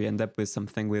hits. So you end up with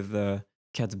something with a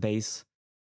cut bass,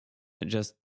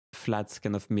 just flat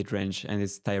kind of mid-range, and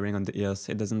it's tiring on the ears.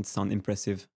 It doesn't sound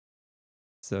impressive.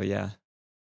 So yeah,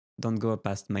 don't go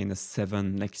past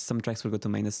 -7. Like some tracks will go to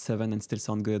 -7 and still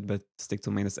sound good, but stick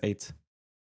to -8.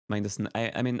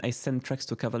 I mean, I send tracks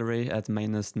to Cavalry at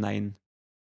 -9.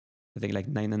 I think like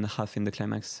 9.5 in the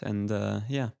climax. And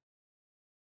yeah,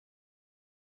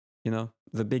 you know,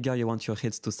 the bigger you want your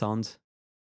hits to sound,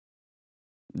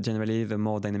 generally the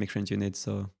more dynamic range you need.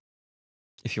 So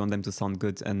if you want them to sound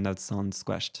good and not sound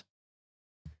squashed.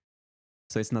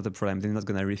 So it's not a problem. They're not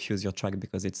going to refuse your track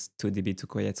because it's 2 dB too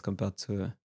quiet compared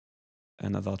to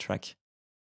another track.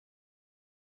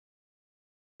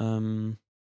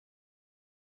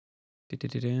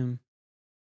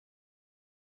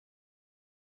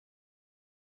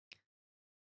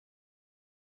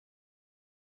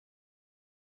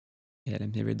 Yeah,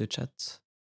 let me read the chat.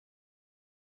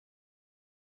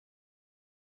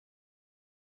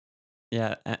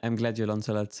 Yeah, I'm glad you learned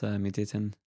a lot,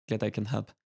 Mutaten. Glad I can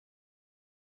help.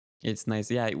 It's nice.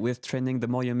 Yeah, with training, the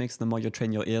more you mix, the more you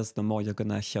train your ears, the more you're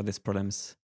gonna hear these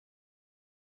problems.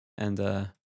 And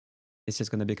it's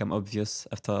just gonna become obvious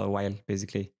after a while,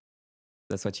 basically.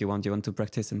 That's what you want. You want to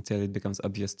practice until it becomes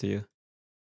obvious to you.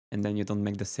 And then you don't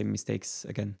make the same mistakes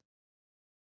again.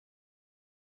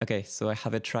 Okay, so I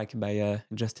have a track by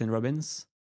Justin Robbins.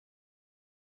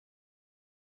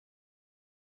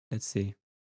 Let's see.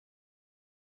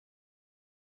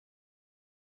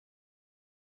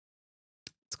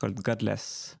 It's called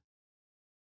Godless.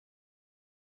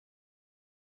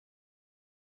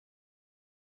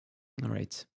 All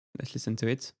right, let's listen to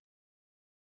it.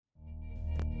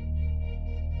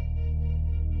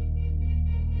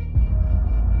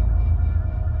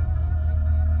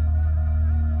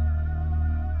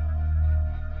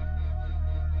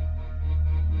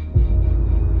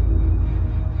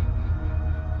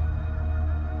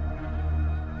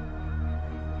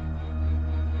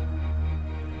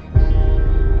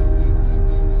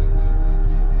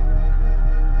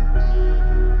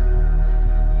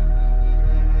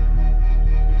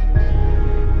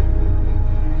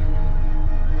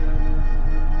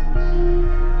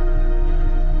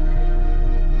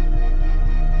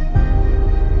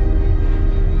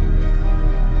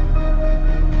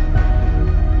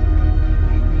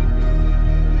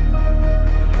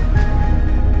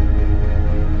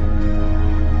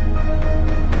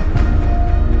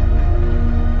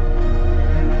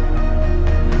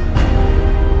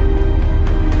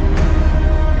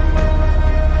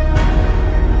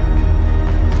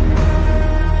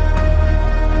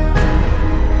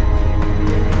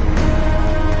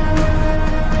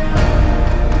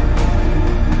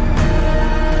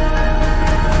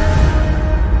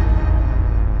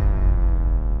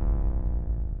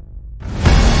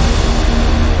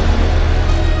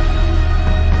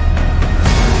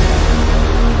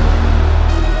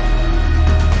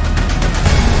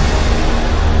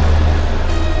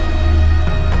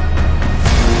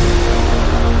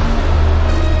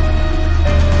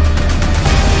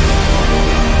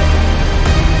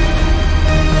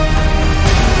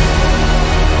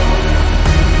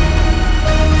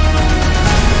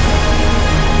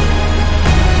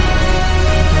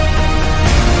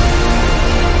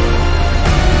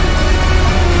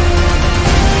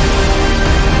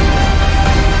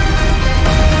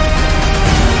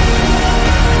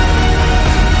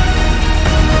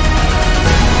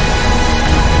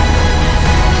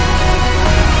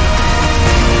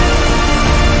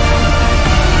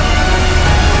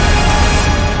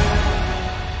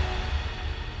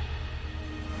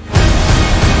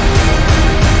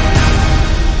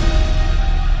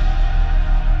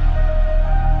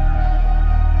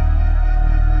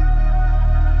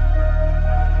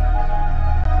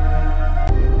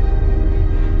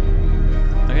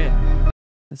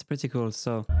 that's pretty cool.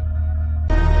 So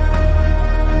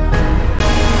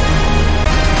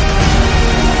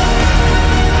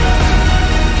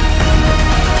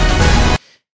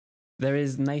there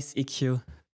is nice EQ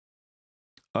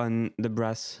on the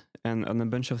brass, and on a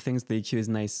bunch of things the EQ is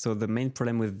nice. So the main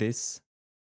problem with this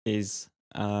is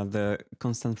the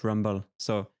constant rumble.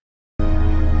 So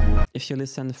if you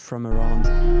listen from around,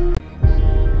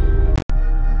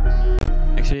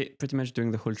 actually pretty much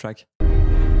during the whole track,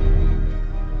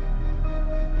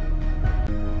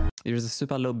 there's a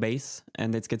super low bass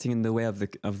and it's getting in the way of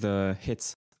the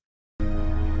hits.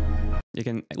 You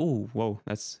can, oh, whoa,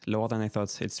 that's lower than I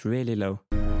thought. It's really low.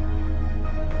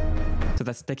 So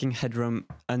that's taking headroom,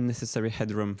 unnecessary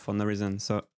headroom for no reason.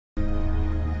 So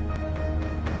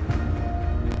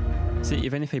see,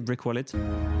 even if I brickwall it,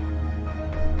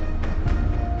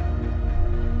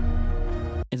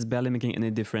 it's barely making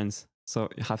any difference. So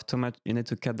you have too much, you need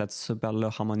to cut that super low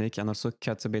harmonic and also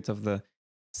cut a bit of the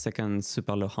second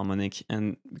super low harmonic,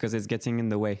 and because it's getting in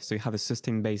the way. So you have a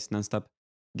sustained bass nonstop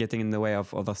getting in the way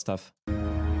of other stuff.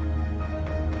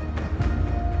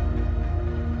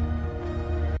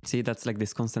 See, that's like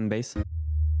this constant bass.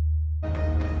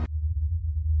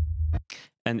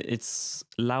 And it's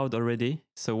loud already.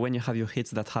 So when you have your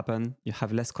hits that happen, you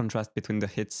have less contrast between the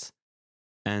hits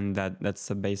and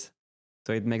that's a bass.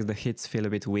 So it makes the hits feel a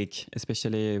bit weak,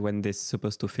 especially when they're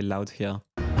supposed to feel loud here.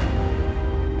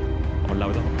 Or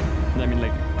louder. I mean,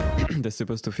 like, they're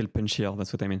supposed to feel punchier,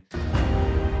 that's what I mean.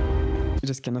 You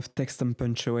just kind of take some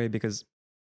punch away because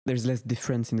there's less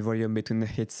difference in volume between the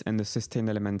hits and the sustained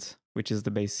element, which is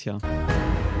the bass here.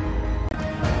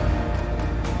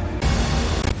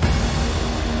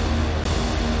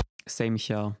 Same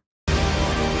here.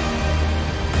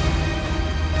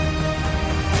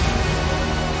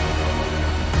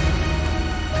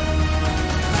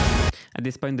 At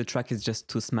this point, the track is just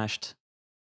too smashed.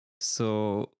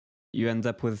 So you end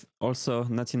up with also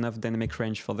not enough dynamic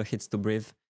range for the hits to breathe,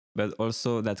 but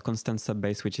also that constant sub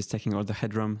bass, which is taking all the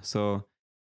headroom. So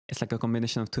it's like a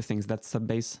combination of two things, that sub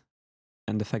bass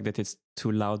and the fact that it's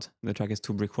too loud. The track is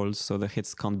too brickrolled, so the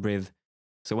hits can't breathe.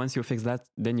 So once you fix that,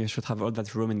 then you should have all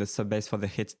that room in the sub bass for the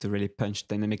hits to really punch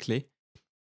dynamically.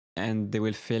 And they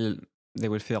will feel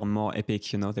more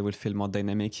epic, you know, they will feel more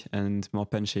dynamic and more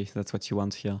punchy. That's what you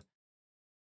want here.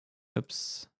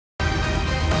 Oops.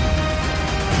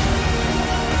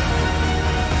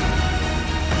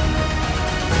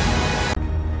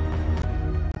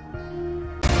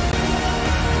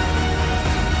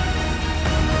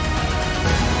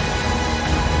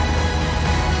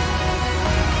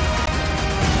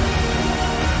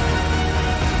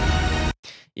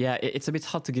 Yeah, it's a bit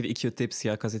hard to give EQ tips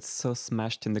here because it's so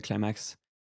smashed in the climax.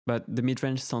 But the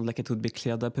mid-range sounds like it would be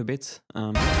cleared up a bit.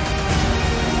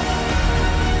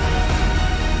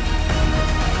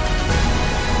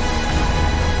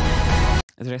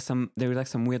 There are like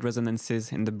some weird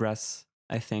resonances in the brass,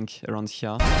 I think, around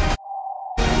here.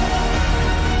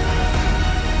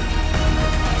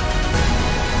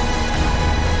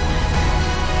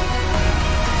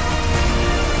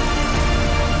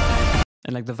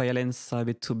 And like the violins are a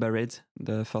bit too buried,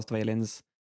 the first violins.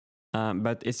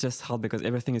 But it's just hard because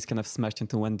everything is kind of smashed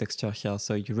into one texture here.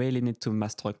 So you really need to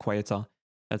master a quieter.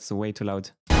 That's way too loud.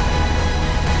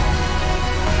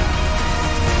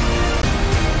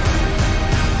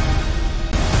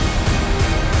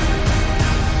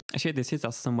 Actually, these hits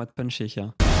are somewhat punchy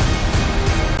here.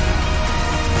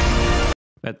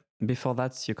 But before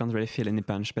that, you can't really feel any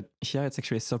punch. But here, it's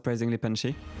actually surprisingly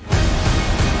punchy.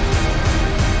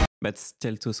 But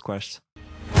still too squashed.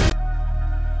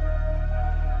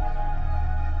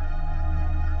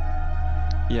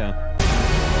 Yeah.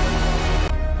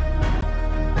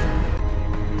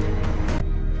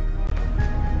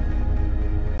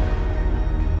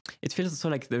 It feels also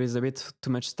like there is a bit too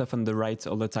much stuff on the right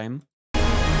all the time.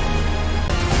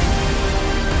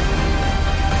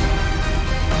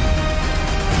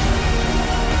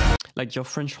 Like your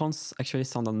French horns actually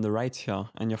sound on the right here,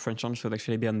 and your French horn should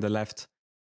actually be on the left.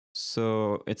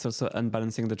 So it's also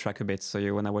unbalancing the track a bit, so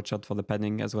you want to watch out for the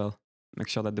padding as well. Make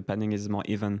sure that the padding is more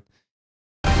even.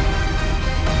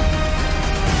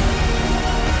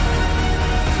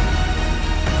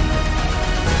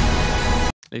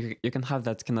 You can have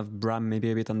that kind of bram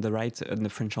maybe a bit on the right and the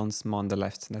French horns more on the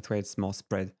left. That way it's more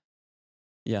spread.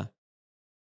 Yeah.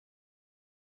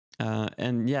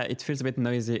 And yeah, it feels a bit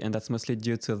noisy, and that's mostly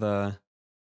due to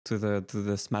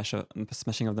the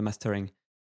smashing of the mastering.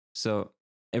 So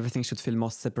everything should feel more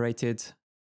separated.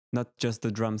 Not just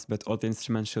the drums, but all the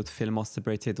instruments should feel more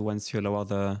separated once you lower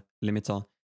the limiter.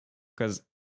 Because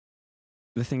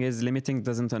the thing is, limiting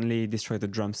doesn't only destroy the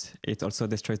drums, it also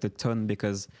destroys the tone,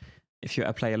 because if you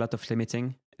apply a lot of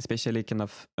limiting, especially kind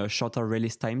of shorter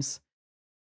release times,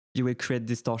 you will create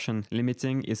distortion.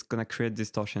 Limiting is gonna create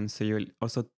distortion, so you will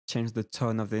also change the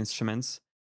tone of the instruments.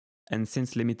 And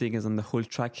since limiting is on the whole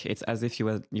track, it's as if you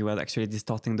were actually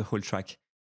distorting the whole track.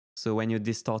 So when you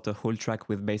distort a whole track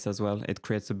with bass as well, it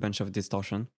creates a bunch of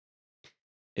distortion.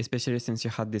 Especially since you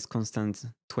had this constant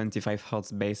 25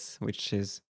 hertz bass, which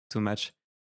is too much.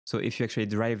 So if you actually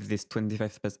drive this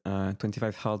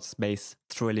 25 hertz bass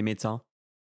through a limiter,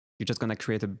 you're just gonna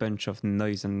create a bunch of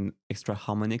noise and extra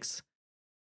harmonics.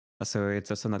 So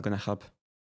it's also not gonna help.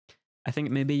 I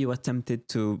think maybe you were tempted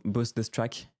to boost this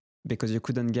track because you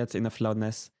couldn't get enough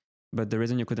loudness. But the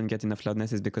reason you couldn't get enough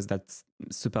loudness is because that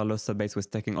super low sub bass was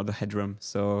taking all the headroom.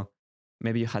 So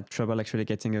maybe you had trouble actually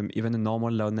getting even a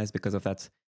normal loudness because of that.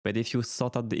 But if you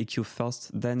sort out the EQ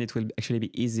first, then it will actually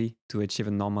be easy to achieve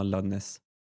a normal loudness.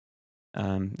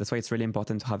 That's why it's really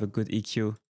important to have a good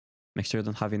EQ. Make sure you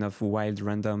don't have enough wild,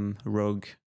 random, rogue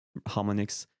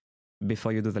harmonics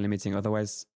before you do the limiting.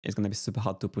 Otherwise, it's going to be super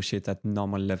hard to push it at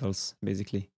normal levels,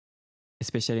 basically.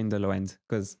 Especially in the low end,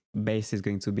 because bass is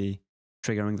going to be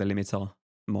triggering the limiter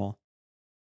more.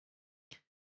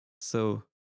 So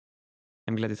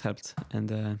I'm glad it helped.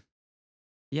 And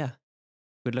yeah,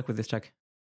 good luck with this track.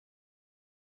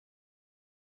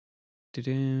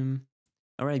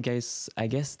 All right, guys, I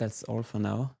guess that's all for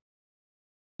now.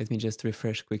 Let me just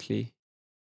refresh quickly.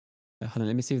 Hold on,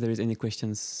 let me see if there is any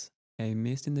questions I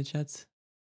missed in the chat.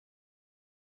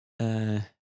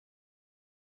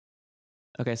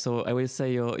 Okay, so I will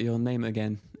say your name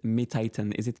again. Me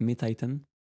Titan. Is it Me Titan?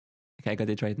 Okay, I got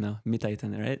it right now. Me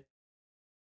Titan, right?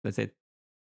 That's it.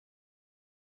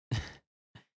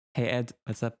 Hey Ed,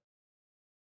 what's up?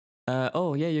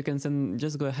 Oh yeah, you can send.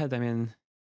 Just go ahead. I mean,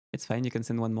 it's fine. You can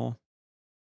send one more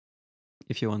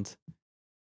if you want.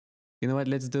 You know what?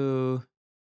 Let's do.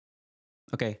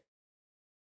 Okay,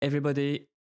 everybody.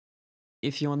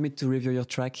 If you want me to review your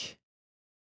track,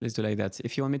 let's do like that.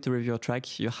 If you want me to review your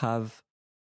track, you have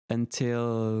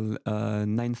until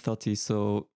 9:30,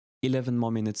 so 11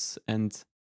 more minutes, and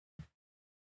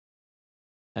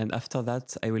after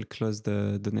that I will close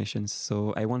the donations.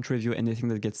 So I won't review anything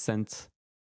that gets sent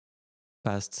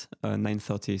past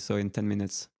 9:30, so in 10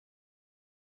 minutes.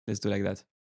 Let's do like that.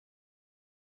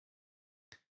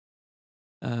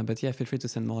 But yeah, feel free to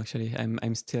send more. Actually,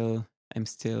 I'm still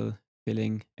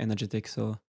feeling energetic,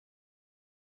 so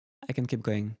I can keep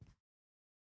going.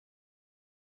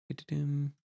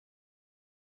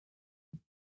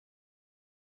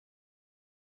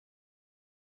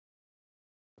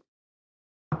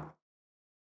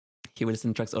 He will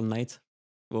send tracks all night.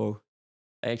 Whoa.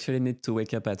 I actually need to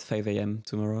wake up at 5 a.m.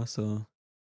 tomorrow, so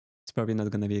it's probably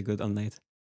not gonna be good all night.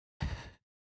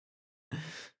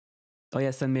 Oh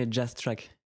yeah, send me a jazz track.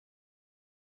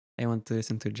 I want to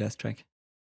listen to a jazz track.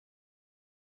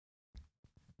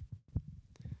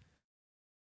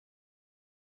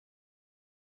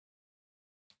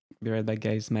 Be right back,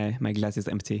 guys. My glass is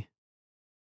empty.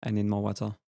 I need more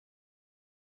water.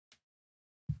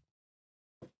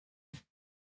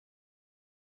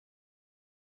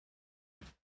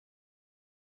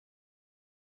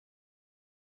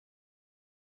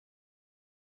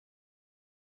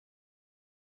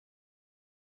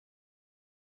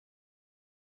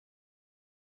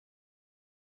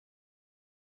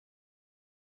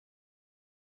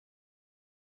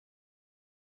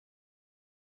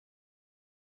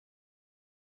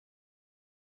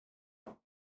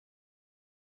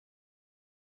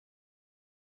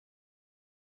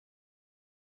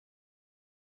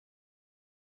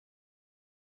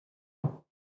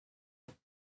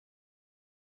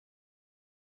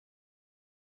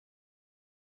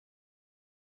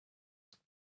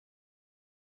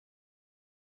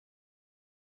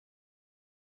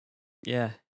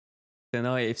 Yeah. So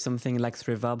now if something lacks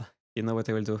reverb, you know what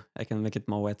I will do. I can make it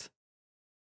more wet.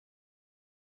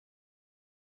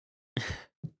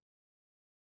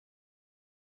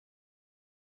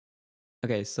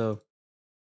 Okay, so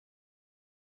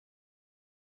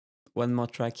one more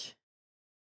track.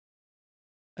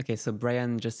 Okay, so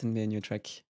Brian just sent me a new track.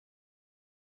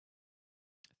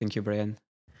 Thank you, Brian.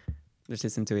 Let's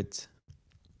listen to it.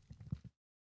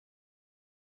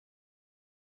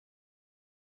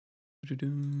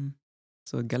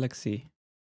 So Galaxy.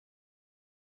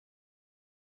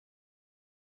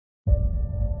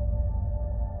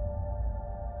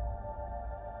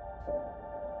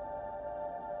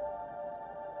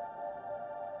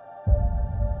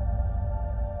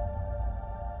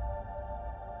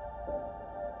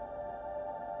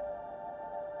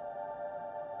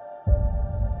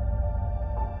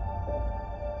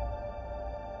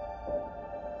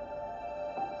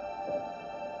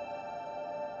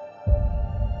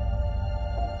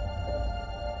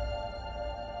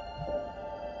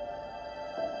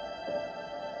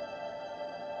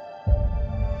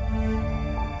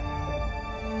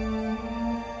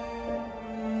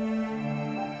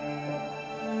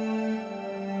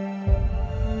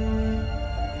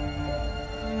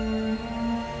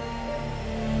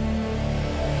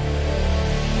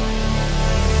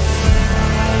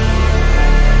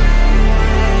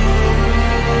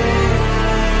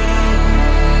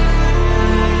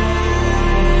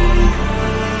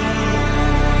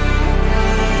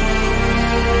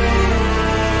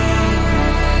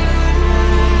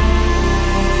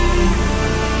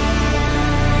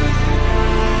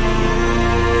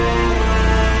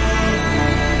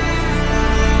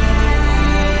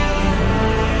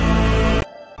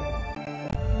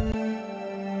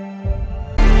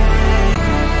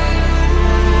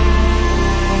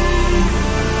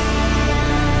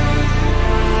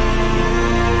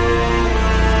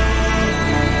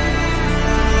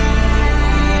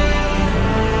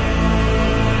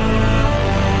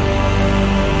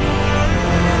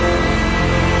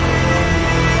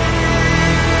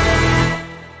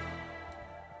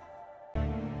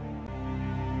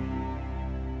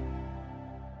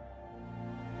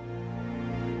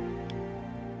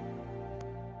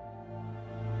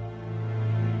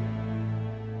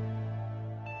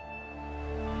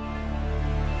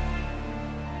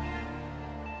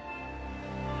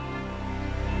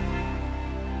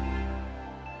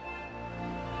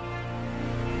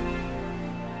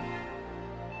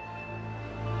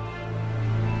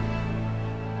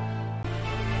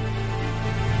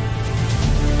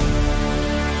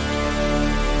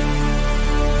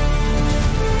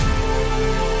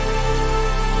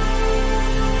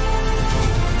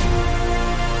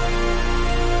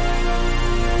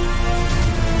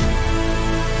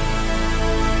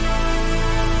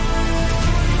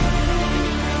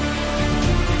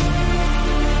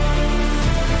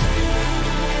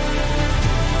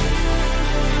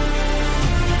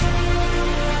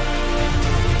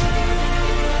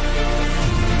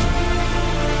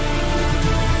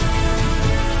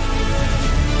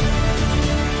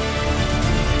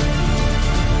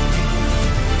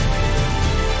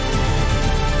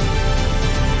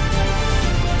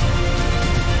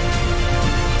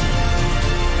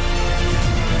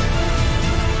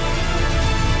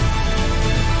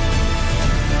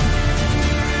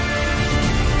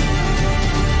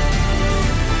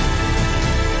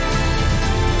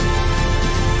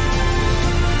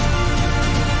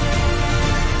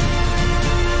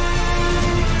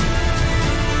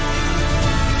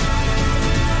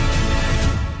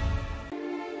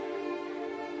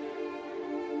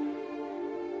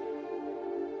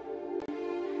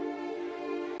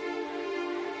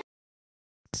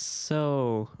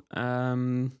 So,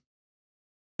 the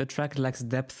track lacks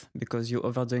depth because you're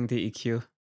overdoing the EQ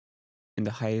in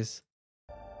the highs.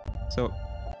 So,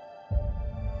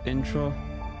 intro.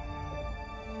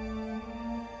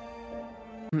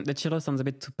 The cello sounds a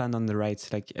bit too pan on the right.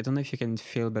 Like, I don't know if you can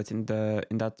feel, but in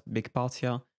that big part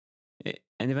here,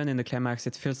 and even in the climax,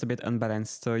 it feels a bit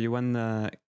unbalanced. So you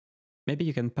want maybe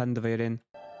you can pan the violin.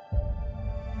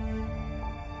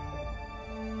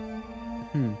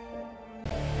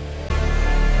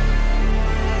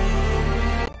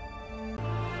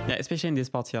 Yeah, especially in this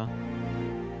part here.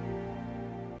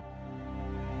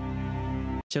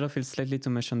 Cello feels slightly too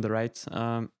much on the right,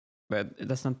 but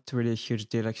that's not really a huge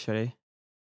deal actually.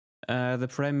 The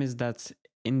problem is that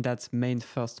in that main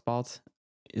first part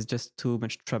is just too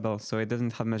much treble, so it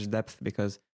doesn't have much depth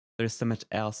because there's so much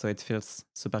air, so it feels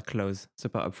super close,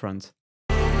 super upfront.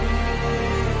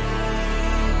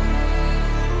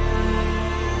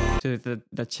 So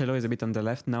the cello is a bit on the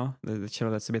left now. The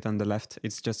cello that's a bit on the left,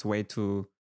 it's just way too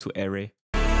airy.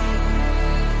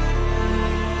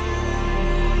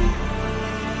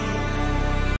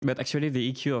 But actually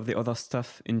the EQ of the other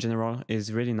stuff in general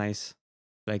is really nice.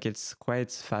 Like it's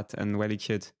quite fat and well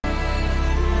EQ'd.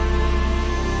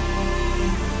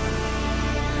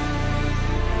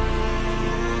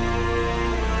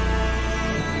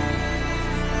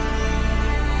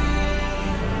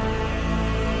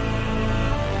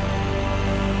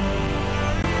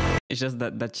 It's just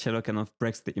that cello kind of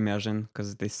breaks the immersion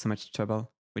because there's so much treble,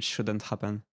 which shouldn't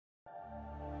happen.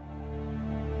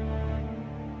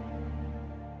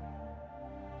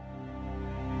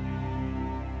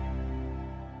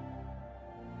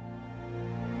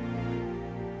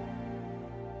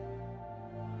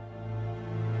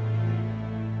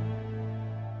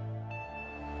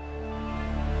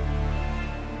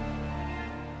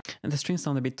 And the strings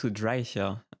sound a bit too dry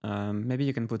here. Maybe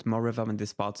you can put more reverb in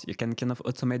this part. You can kind of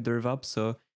automate the reverb.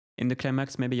 So in the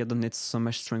climax, maybe you don't need so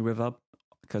much string reverb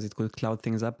because it could cloud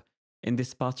things up. In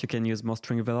this part, you can use more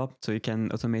string reverb. So you can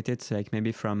automate it like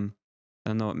maybe from, I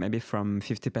don't know, maybe from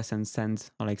 50%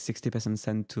 send or like 60%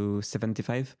 send to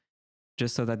 75,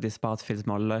 just so that this part feels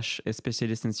more lush,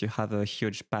 especially since you have a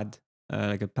huge pad,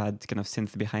 like a pad kind of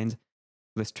synth behind.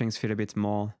 The strings feel a bit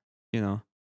more, you know,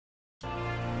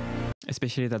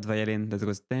 especially that violin that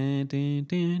goes dun, dun,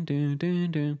 dun, dun,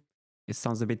 dun, dun. It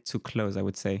sounds a bit too close, I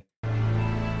would say.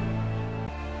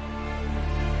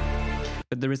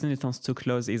 But the reason it sounds too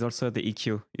close is also the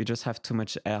EQ. You just have too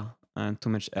much air and too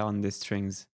much air on the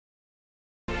strings.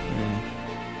 Yeah.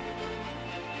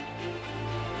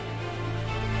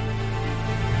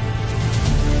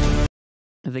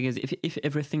 The thing is, if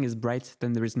everything is bright,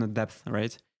 then there is no depth,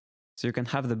 right? So you can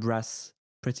have the brass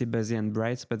pretty busy and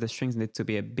bright, but the strings need to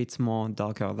be a bit more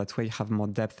darker. That way you have more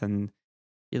depth and,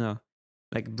 you know,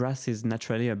 like brass is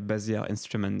naturally a buzzier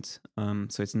instrument.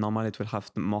 So it's normal it will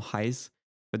have more highs,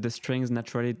 but the strings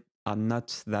naturally are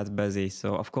not that buzzy.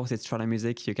 So of course it's Strala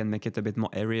music. You can make it a bit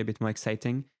more airy, a bit more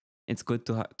exciting. It's good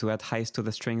to add highs to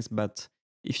the strings, but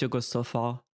if you go so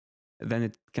far, then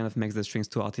it kind of makes the strings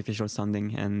too artificial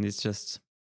sounding. And it's just,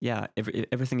 yeah,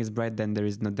 everything is bright, then there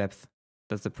is no depth.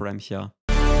 That's the problem here.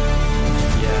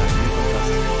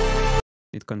 Yeah,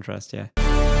 need contrast, yeah.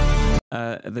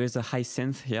 There is a high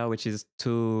synth here, which is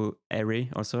too airy,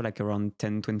 also like around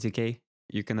 10-20k.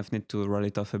 You kind of need to roll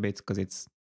it off a bit because it's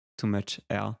too much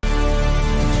air.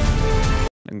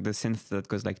 And the synth that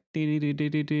goes like dee dee dee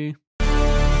dee dee.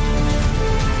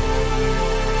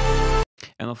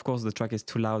 And of course, the track is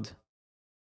too loud.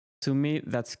 To me,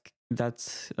 that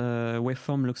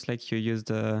waveform looks like you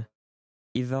used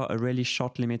either a really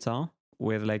short limiter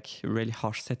with like really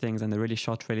harsh settings and a really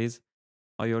short release,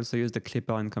 or you also use the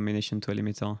clipper in combination to a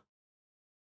limiter.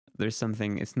 There's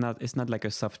something, it's not like a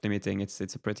soft limiting, it's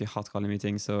a pretty hardcore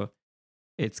limiting, so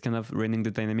it's kind of ruining the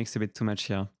dynamics a bit too much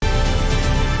here.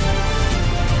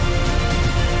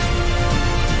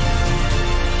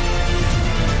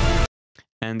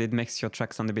 And it makes your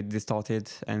track sound a bit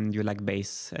distorted, and you like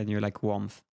bass and you like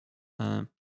warmth. So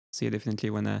you definitely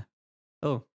wanna,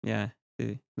 oh yeah,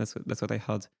 that's what I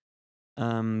heard.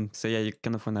 So yeah, you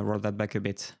kind of wanna roll that back a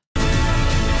bit.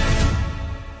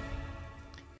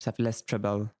 Just have less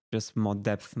treble, just more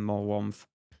depth, more warmth,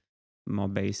 more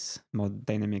bass, more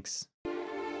dynamics.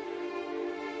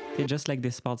 Okay, just like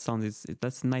this part sounds,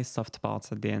 that's nice soft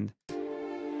parts at the end.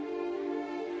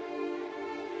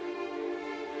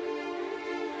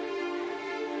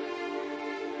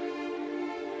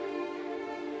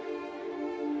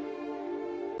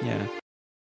 Yeah.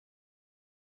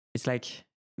 It's like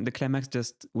the climax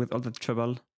just with all the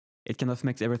treble, it kind of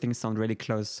makes everything sound really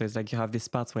close. So it's like you have this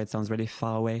part where it sounds really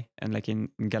far away and like in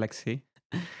Galaxy.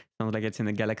 Sounds like it's in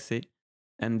a galaxy.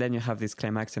 And then you have this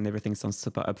climax and everything sounds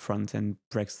super upfront and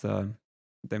breaks the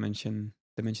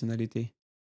dimensionality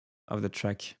of the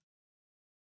track.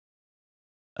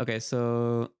 Okay,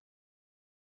 so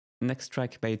next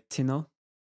track by Tino.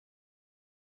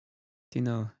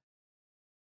 Tino,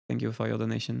 thank you for your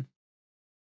donation.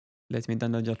 Let me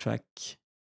download your track.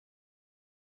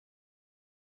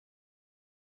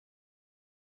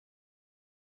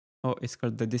 Oh, it's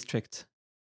called The District.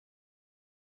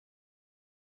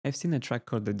 I've seen a track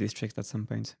called The District at some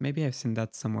point. Maybe I've seen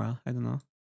that somewhere. I don't know.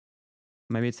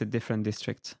 Maybe it's a different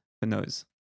district. Who knows?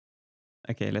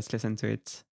 Okay, let's listen to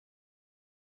it.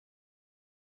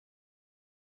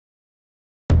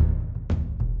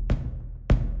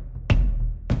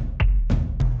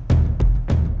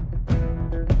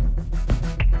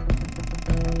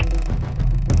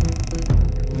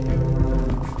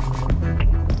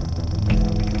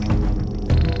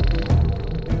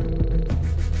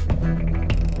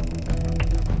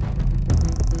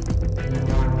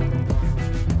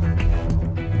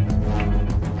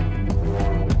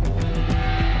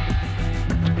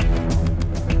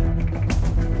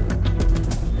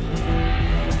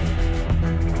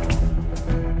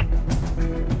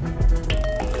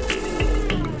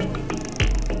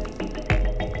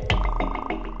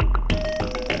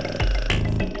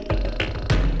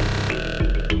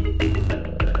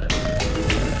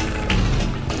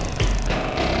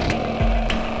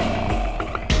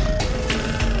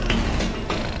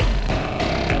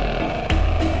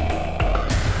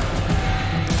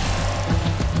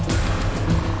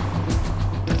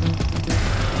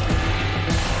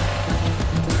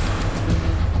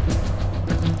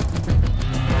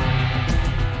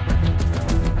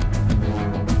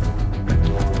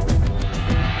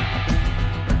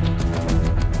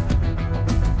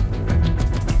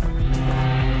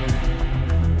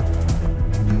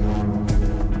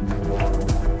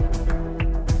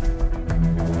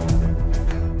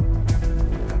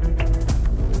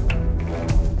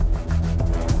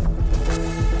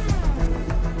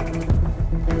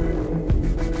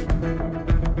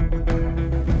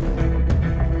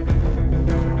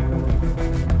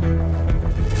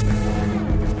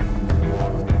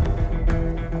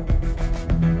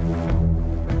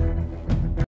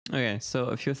 Okay, so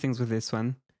a few things with this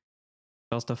one.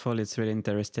 First of all, it's really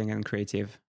interesting and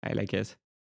creative. I like it.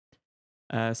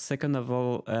 Second of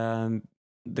all,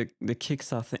 the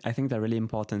kicks are, I think they're really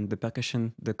important. The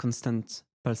percussion, the constant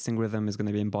pulsing rhythm is going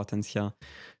to be important here.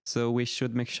 So we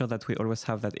should make sure that we always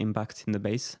have that impact in the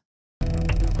bass.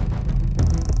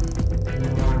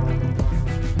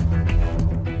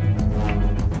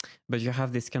 But you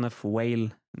have this kind of whale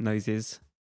noises,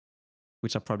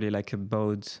 which are probably like a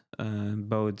bowed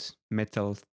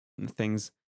metal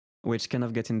things, which kind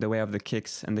of get in the way of the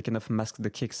kicks and they kind of mask the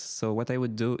kicks. So what I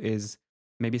would do is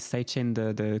maybe sidechain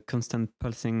the constant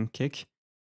pulsing kick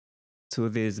to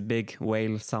these big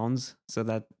whale sounds so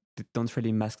that they don't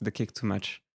really mask the kick too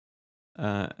much.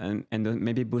 And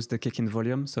maybe boost the kick in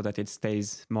volume so that it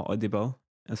stays more audible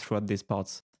throughout these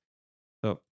parts.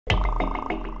 So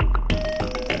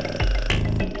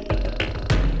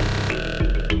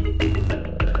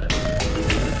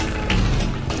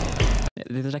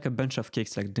there's like a bunch of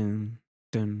kicks like dun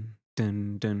dun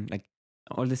dun dun, like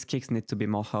all these kicks need to be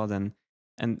more hard and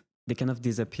they kind of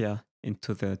disappear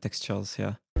into the textures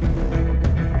here.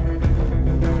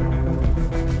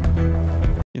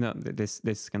 You know,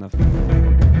 this kind of,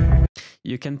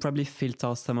 you can probably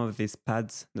filter some of these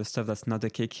pads, the stuff that's not a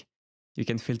kick. You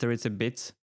can filter it a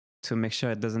bit to make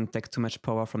sure it doesn't take too much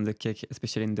power from the kick,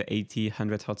 especially in the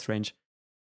 80-100 Hz range.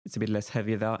 It's a bit less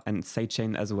heavy there, and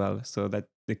sidechain as well, so that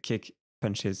the kick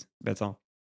punches better.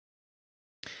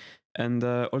 And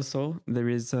also, there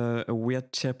is a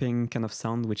weird chirping kind of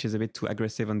sound, which is a bit too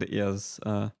aggressive on the ears.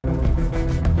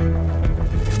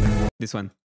 This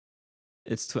one.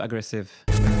 It's too aggressive.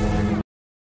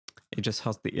 It just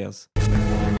hurts the ears.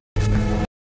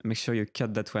 Make sure you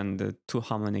cut that one, the two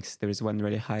harmonics. There is one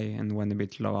really high and one a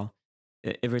bit lower.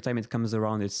 Every time it comes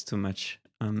around, it's too much.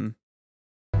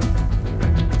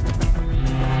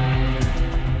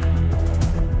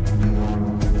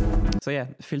 So yeah,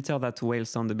 filter that whale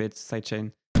sound a bit,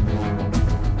 sidechain.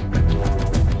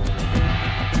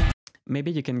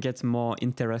 Maybe you can get more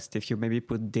interest if you maybe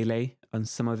put delay on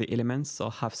some of the elements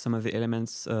or have some of the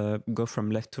elements go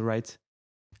from left to right,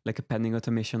 like a panning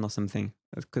automation or something.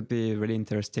 That could be really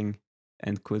interesting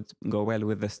and could go well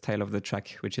with the style of the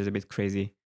track, which is a bit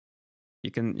crazy.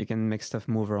 You can make stuff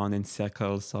move around in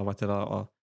circles or whatever, or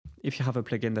if you have a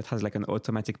plugin that has like an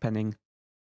automatic panning,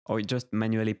 or just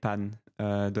manually pan,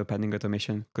 the panning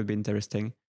automation could be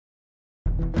interesting.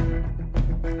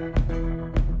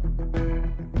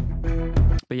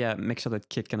 But yeah, make sure that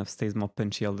kit kind of stays more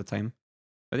punchy all the time.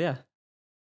 But yeah,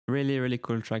 really, really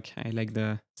cool track. I like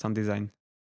the sound design.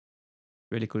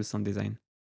 Really cool sound design.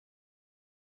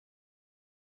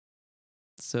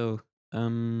 So,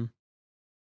 all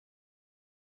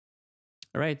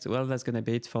right. Well, that's gonna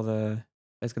be it for the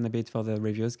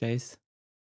reviews, guys.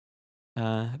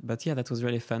 But yeah, that was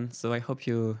really fun. So I hope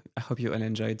you all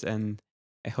enjoyed, and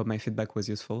I hope my feedback was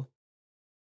useful.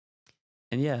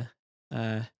 And yeah,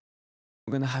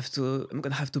 I'm gonna have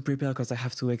to prepare because I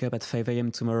have to wake up at 5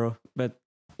 a.m. tomorrow. But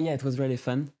yeah, it was really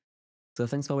fun. So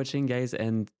thanks for watching, guys,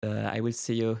 and I will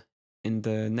see you in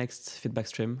the next feedback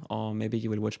stream, or maybe you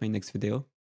will watch my next video.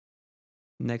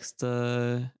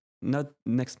 Not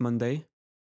next Monday,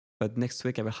 but next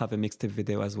week I will have a mixtape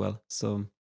video as well. So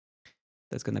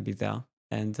that's gonna be there.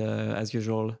 And as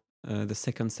usual, the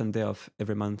second Sunday of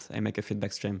every month, I make a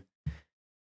feedback stream.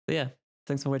 So yeah,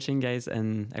 thanks for watching, guys,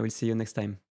 and I will see you next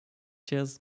time. Cheers.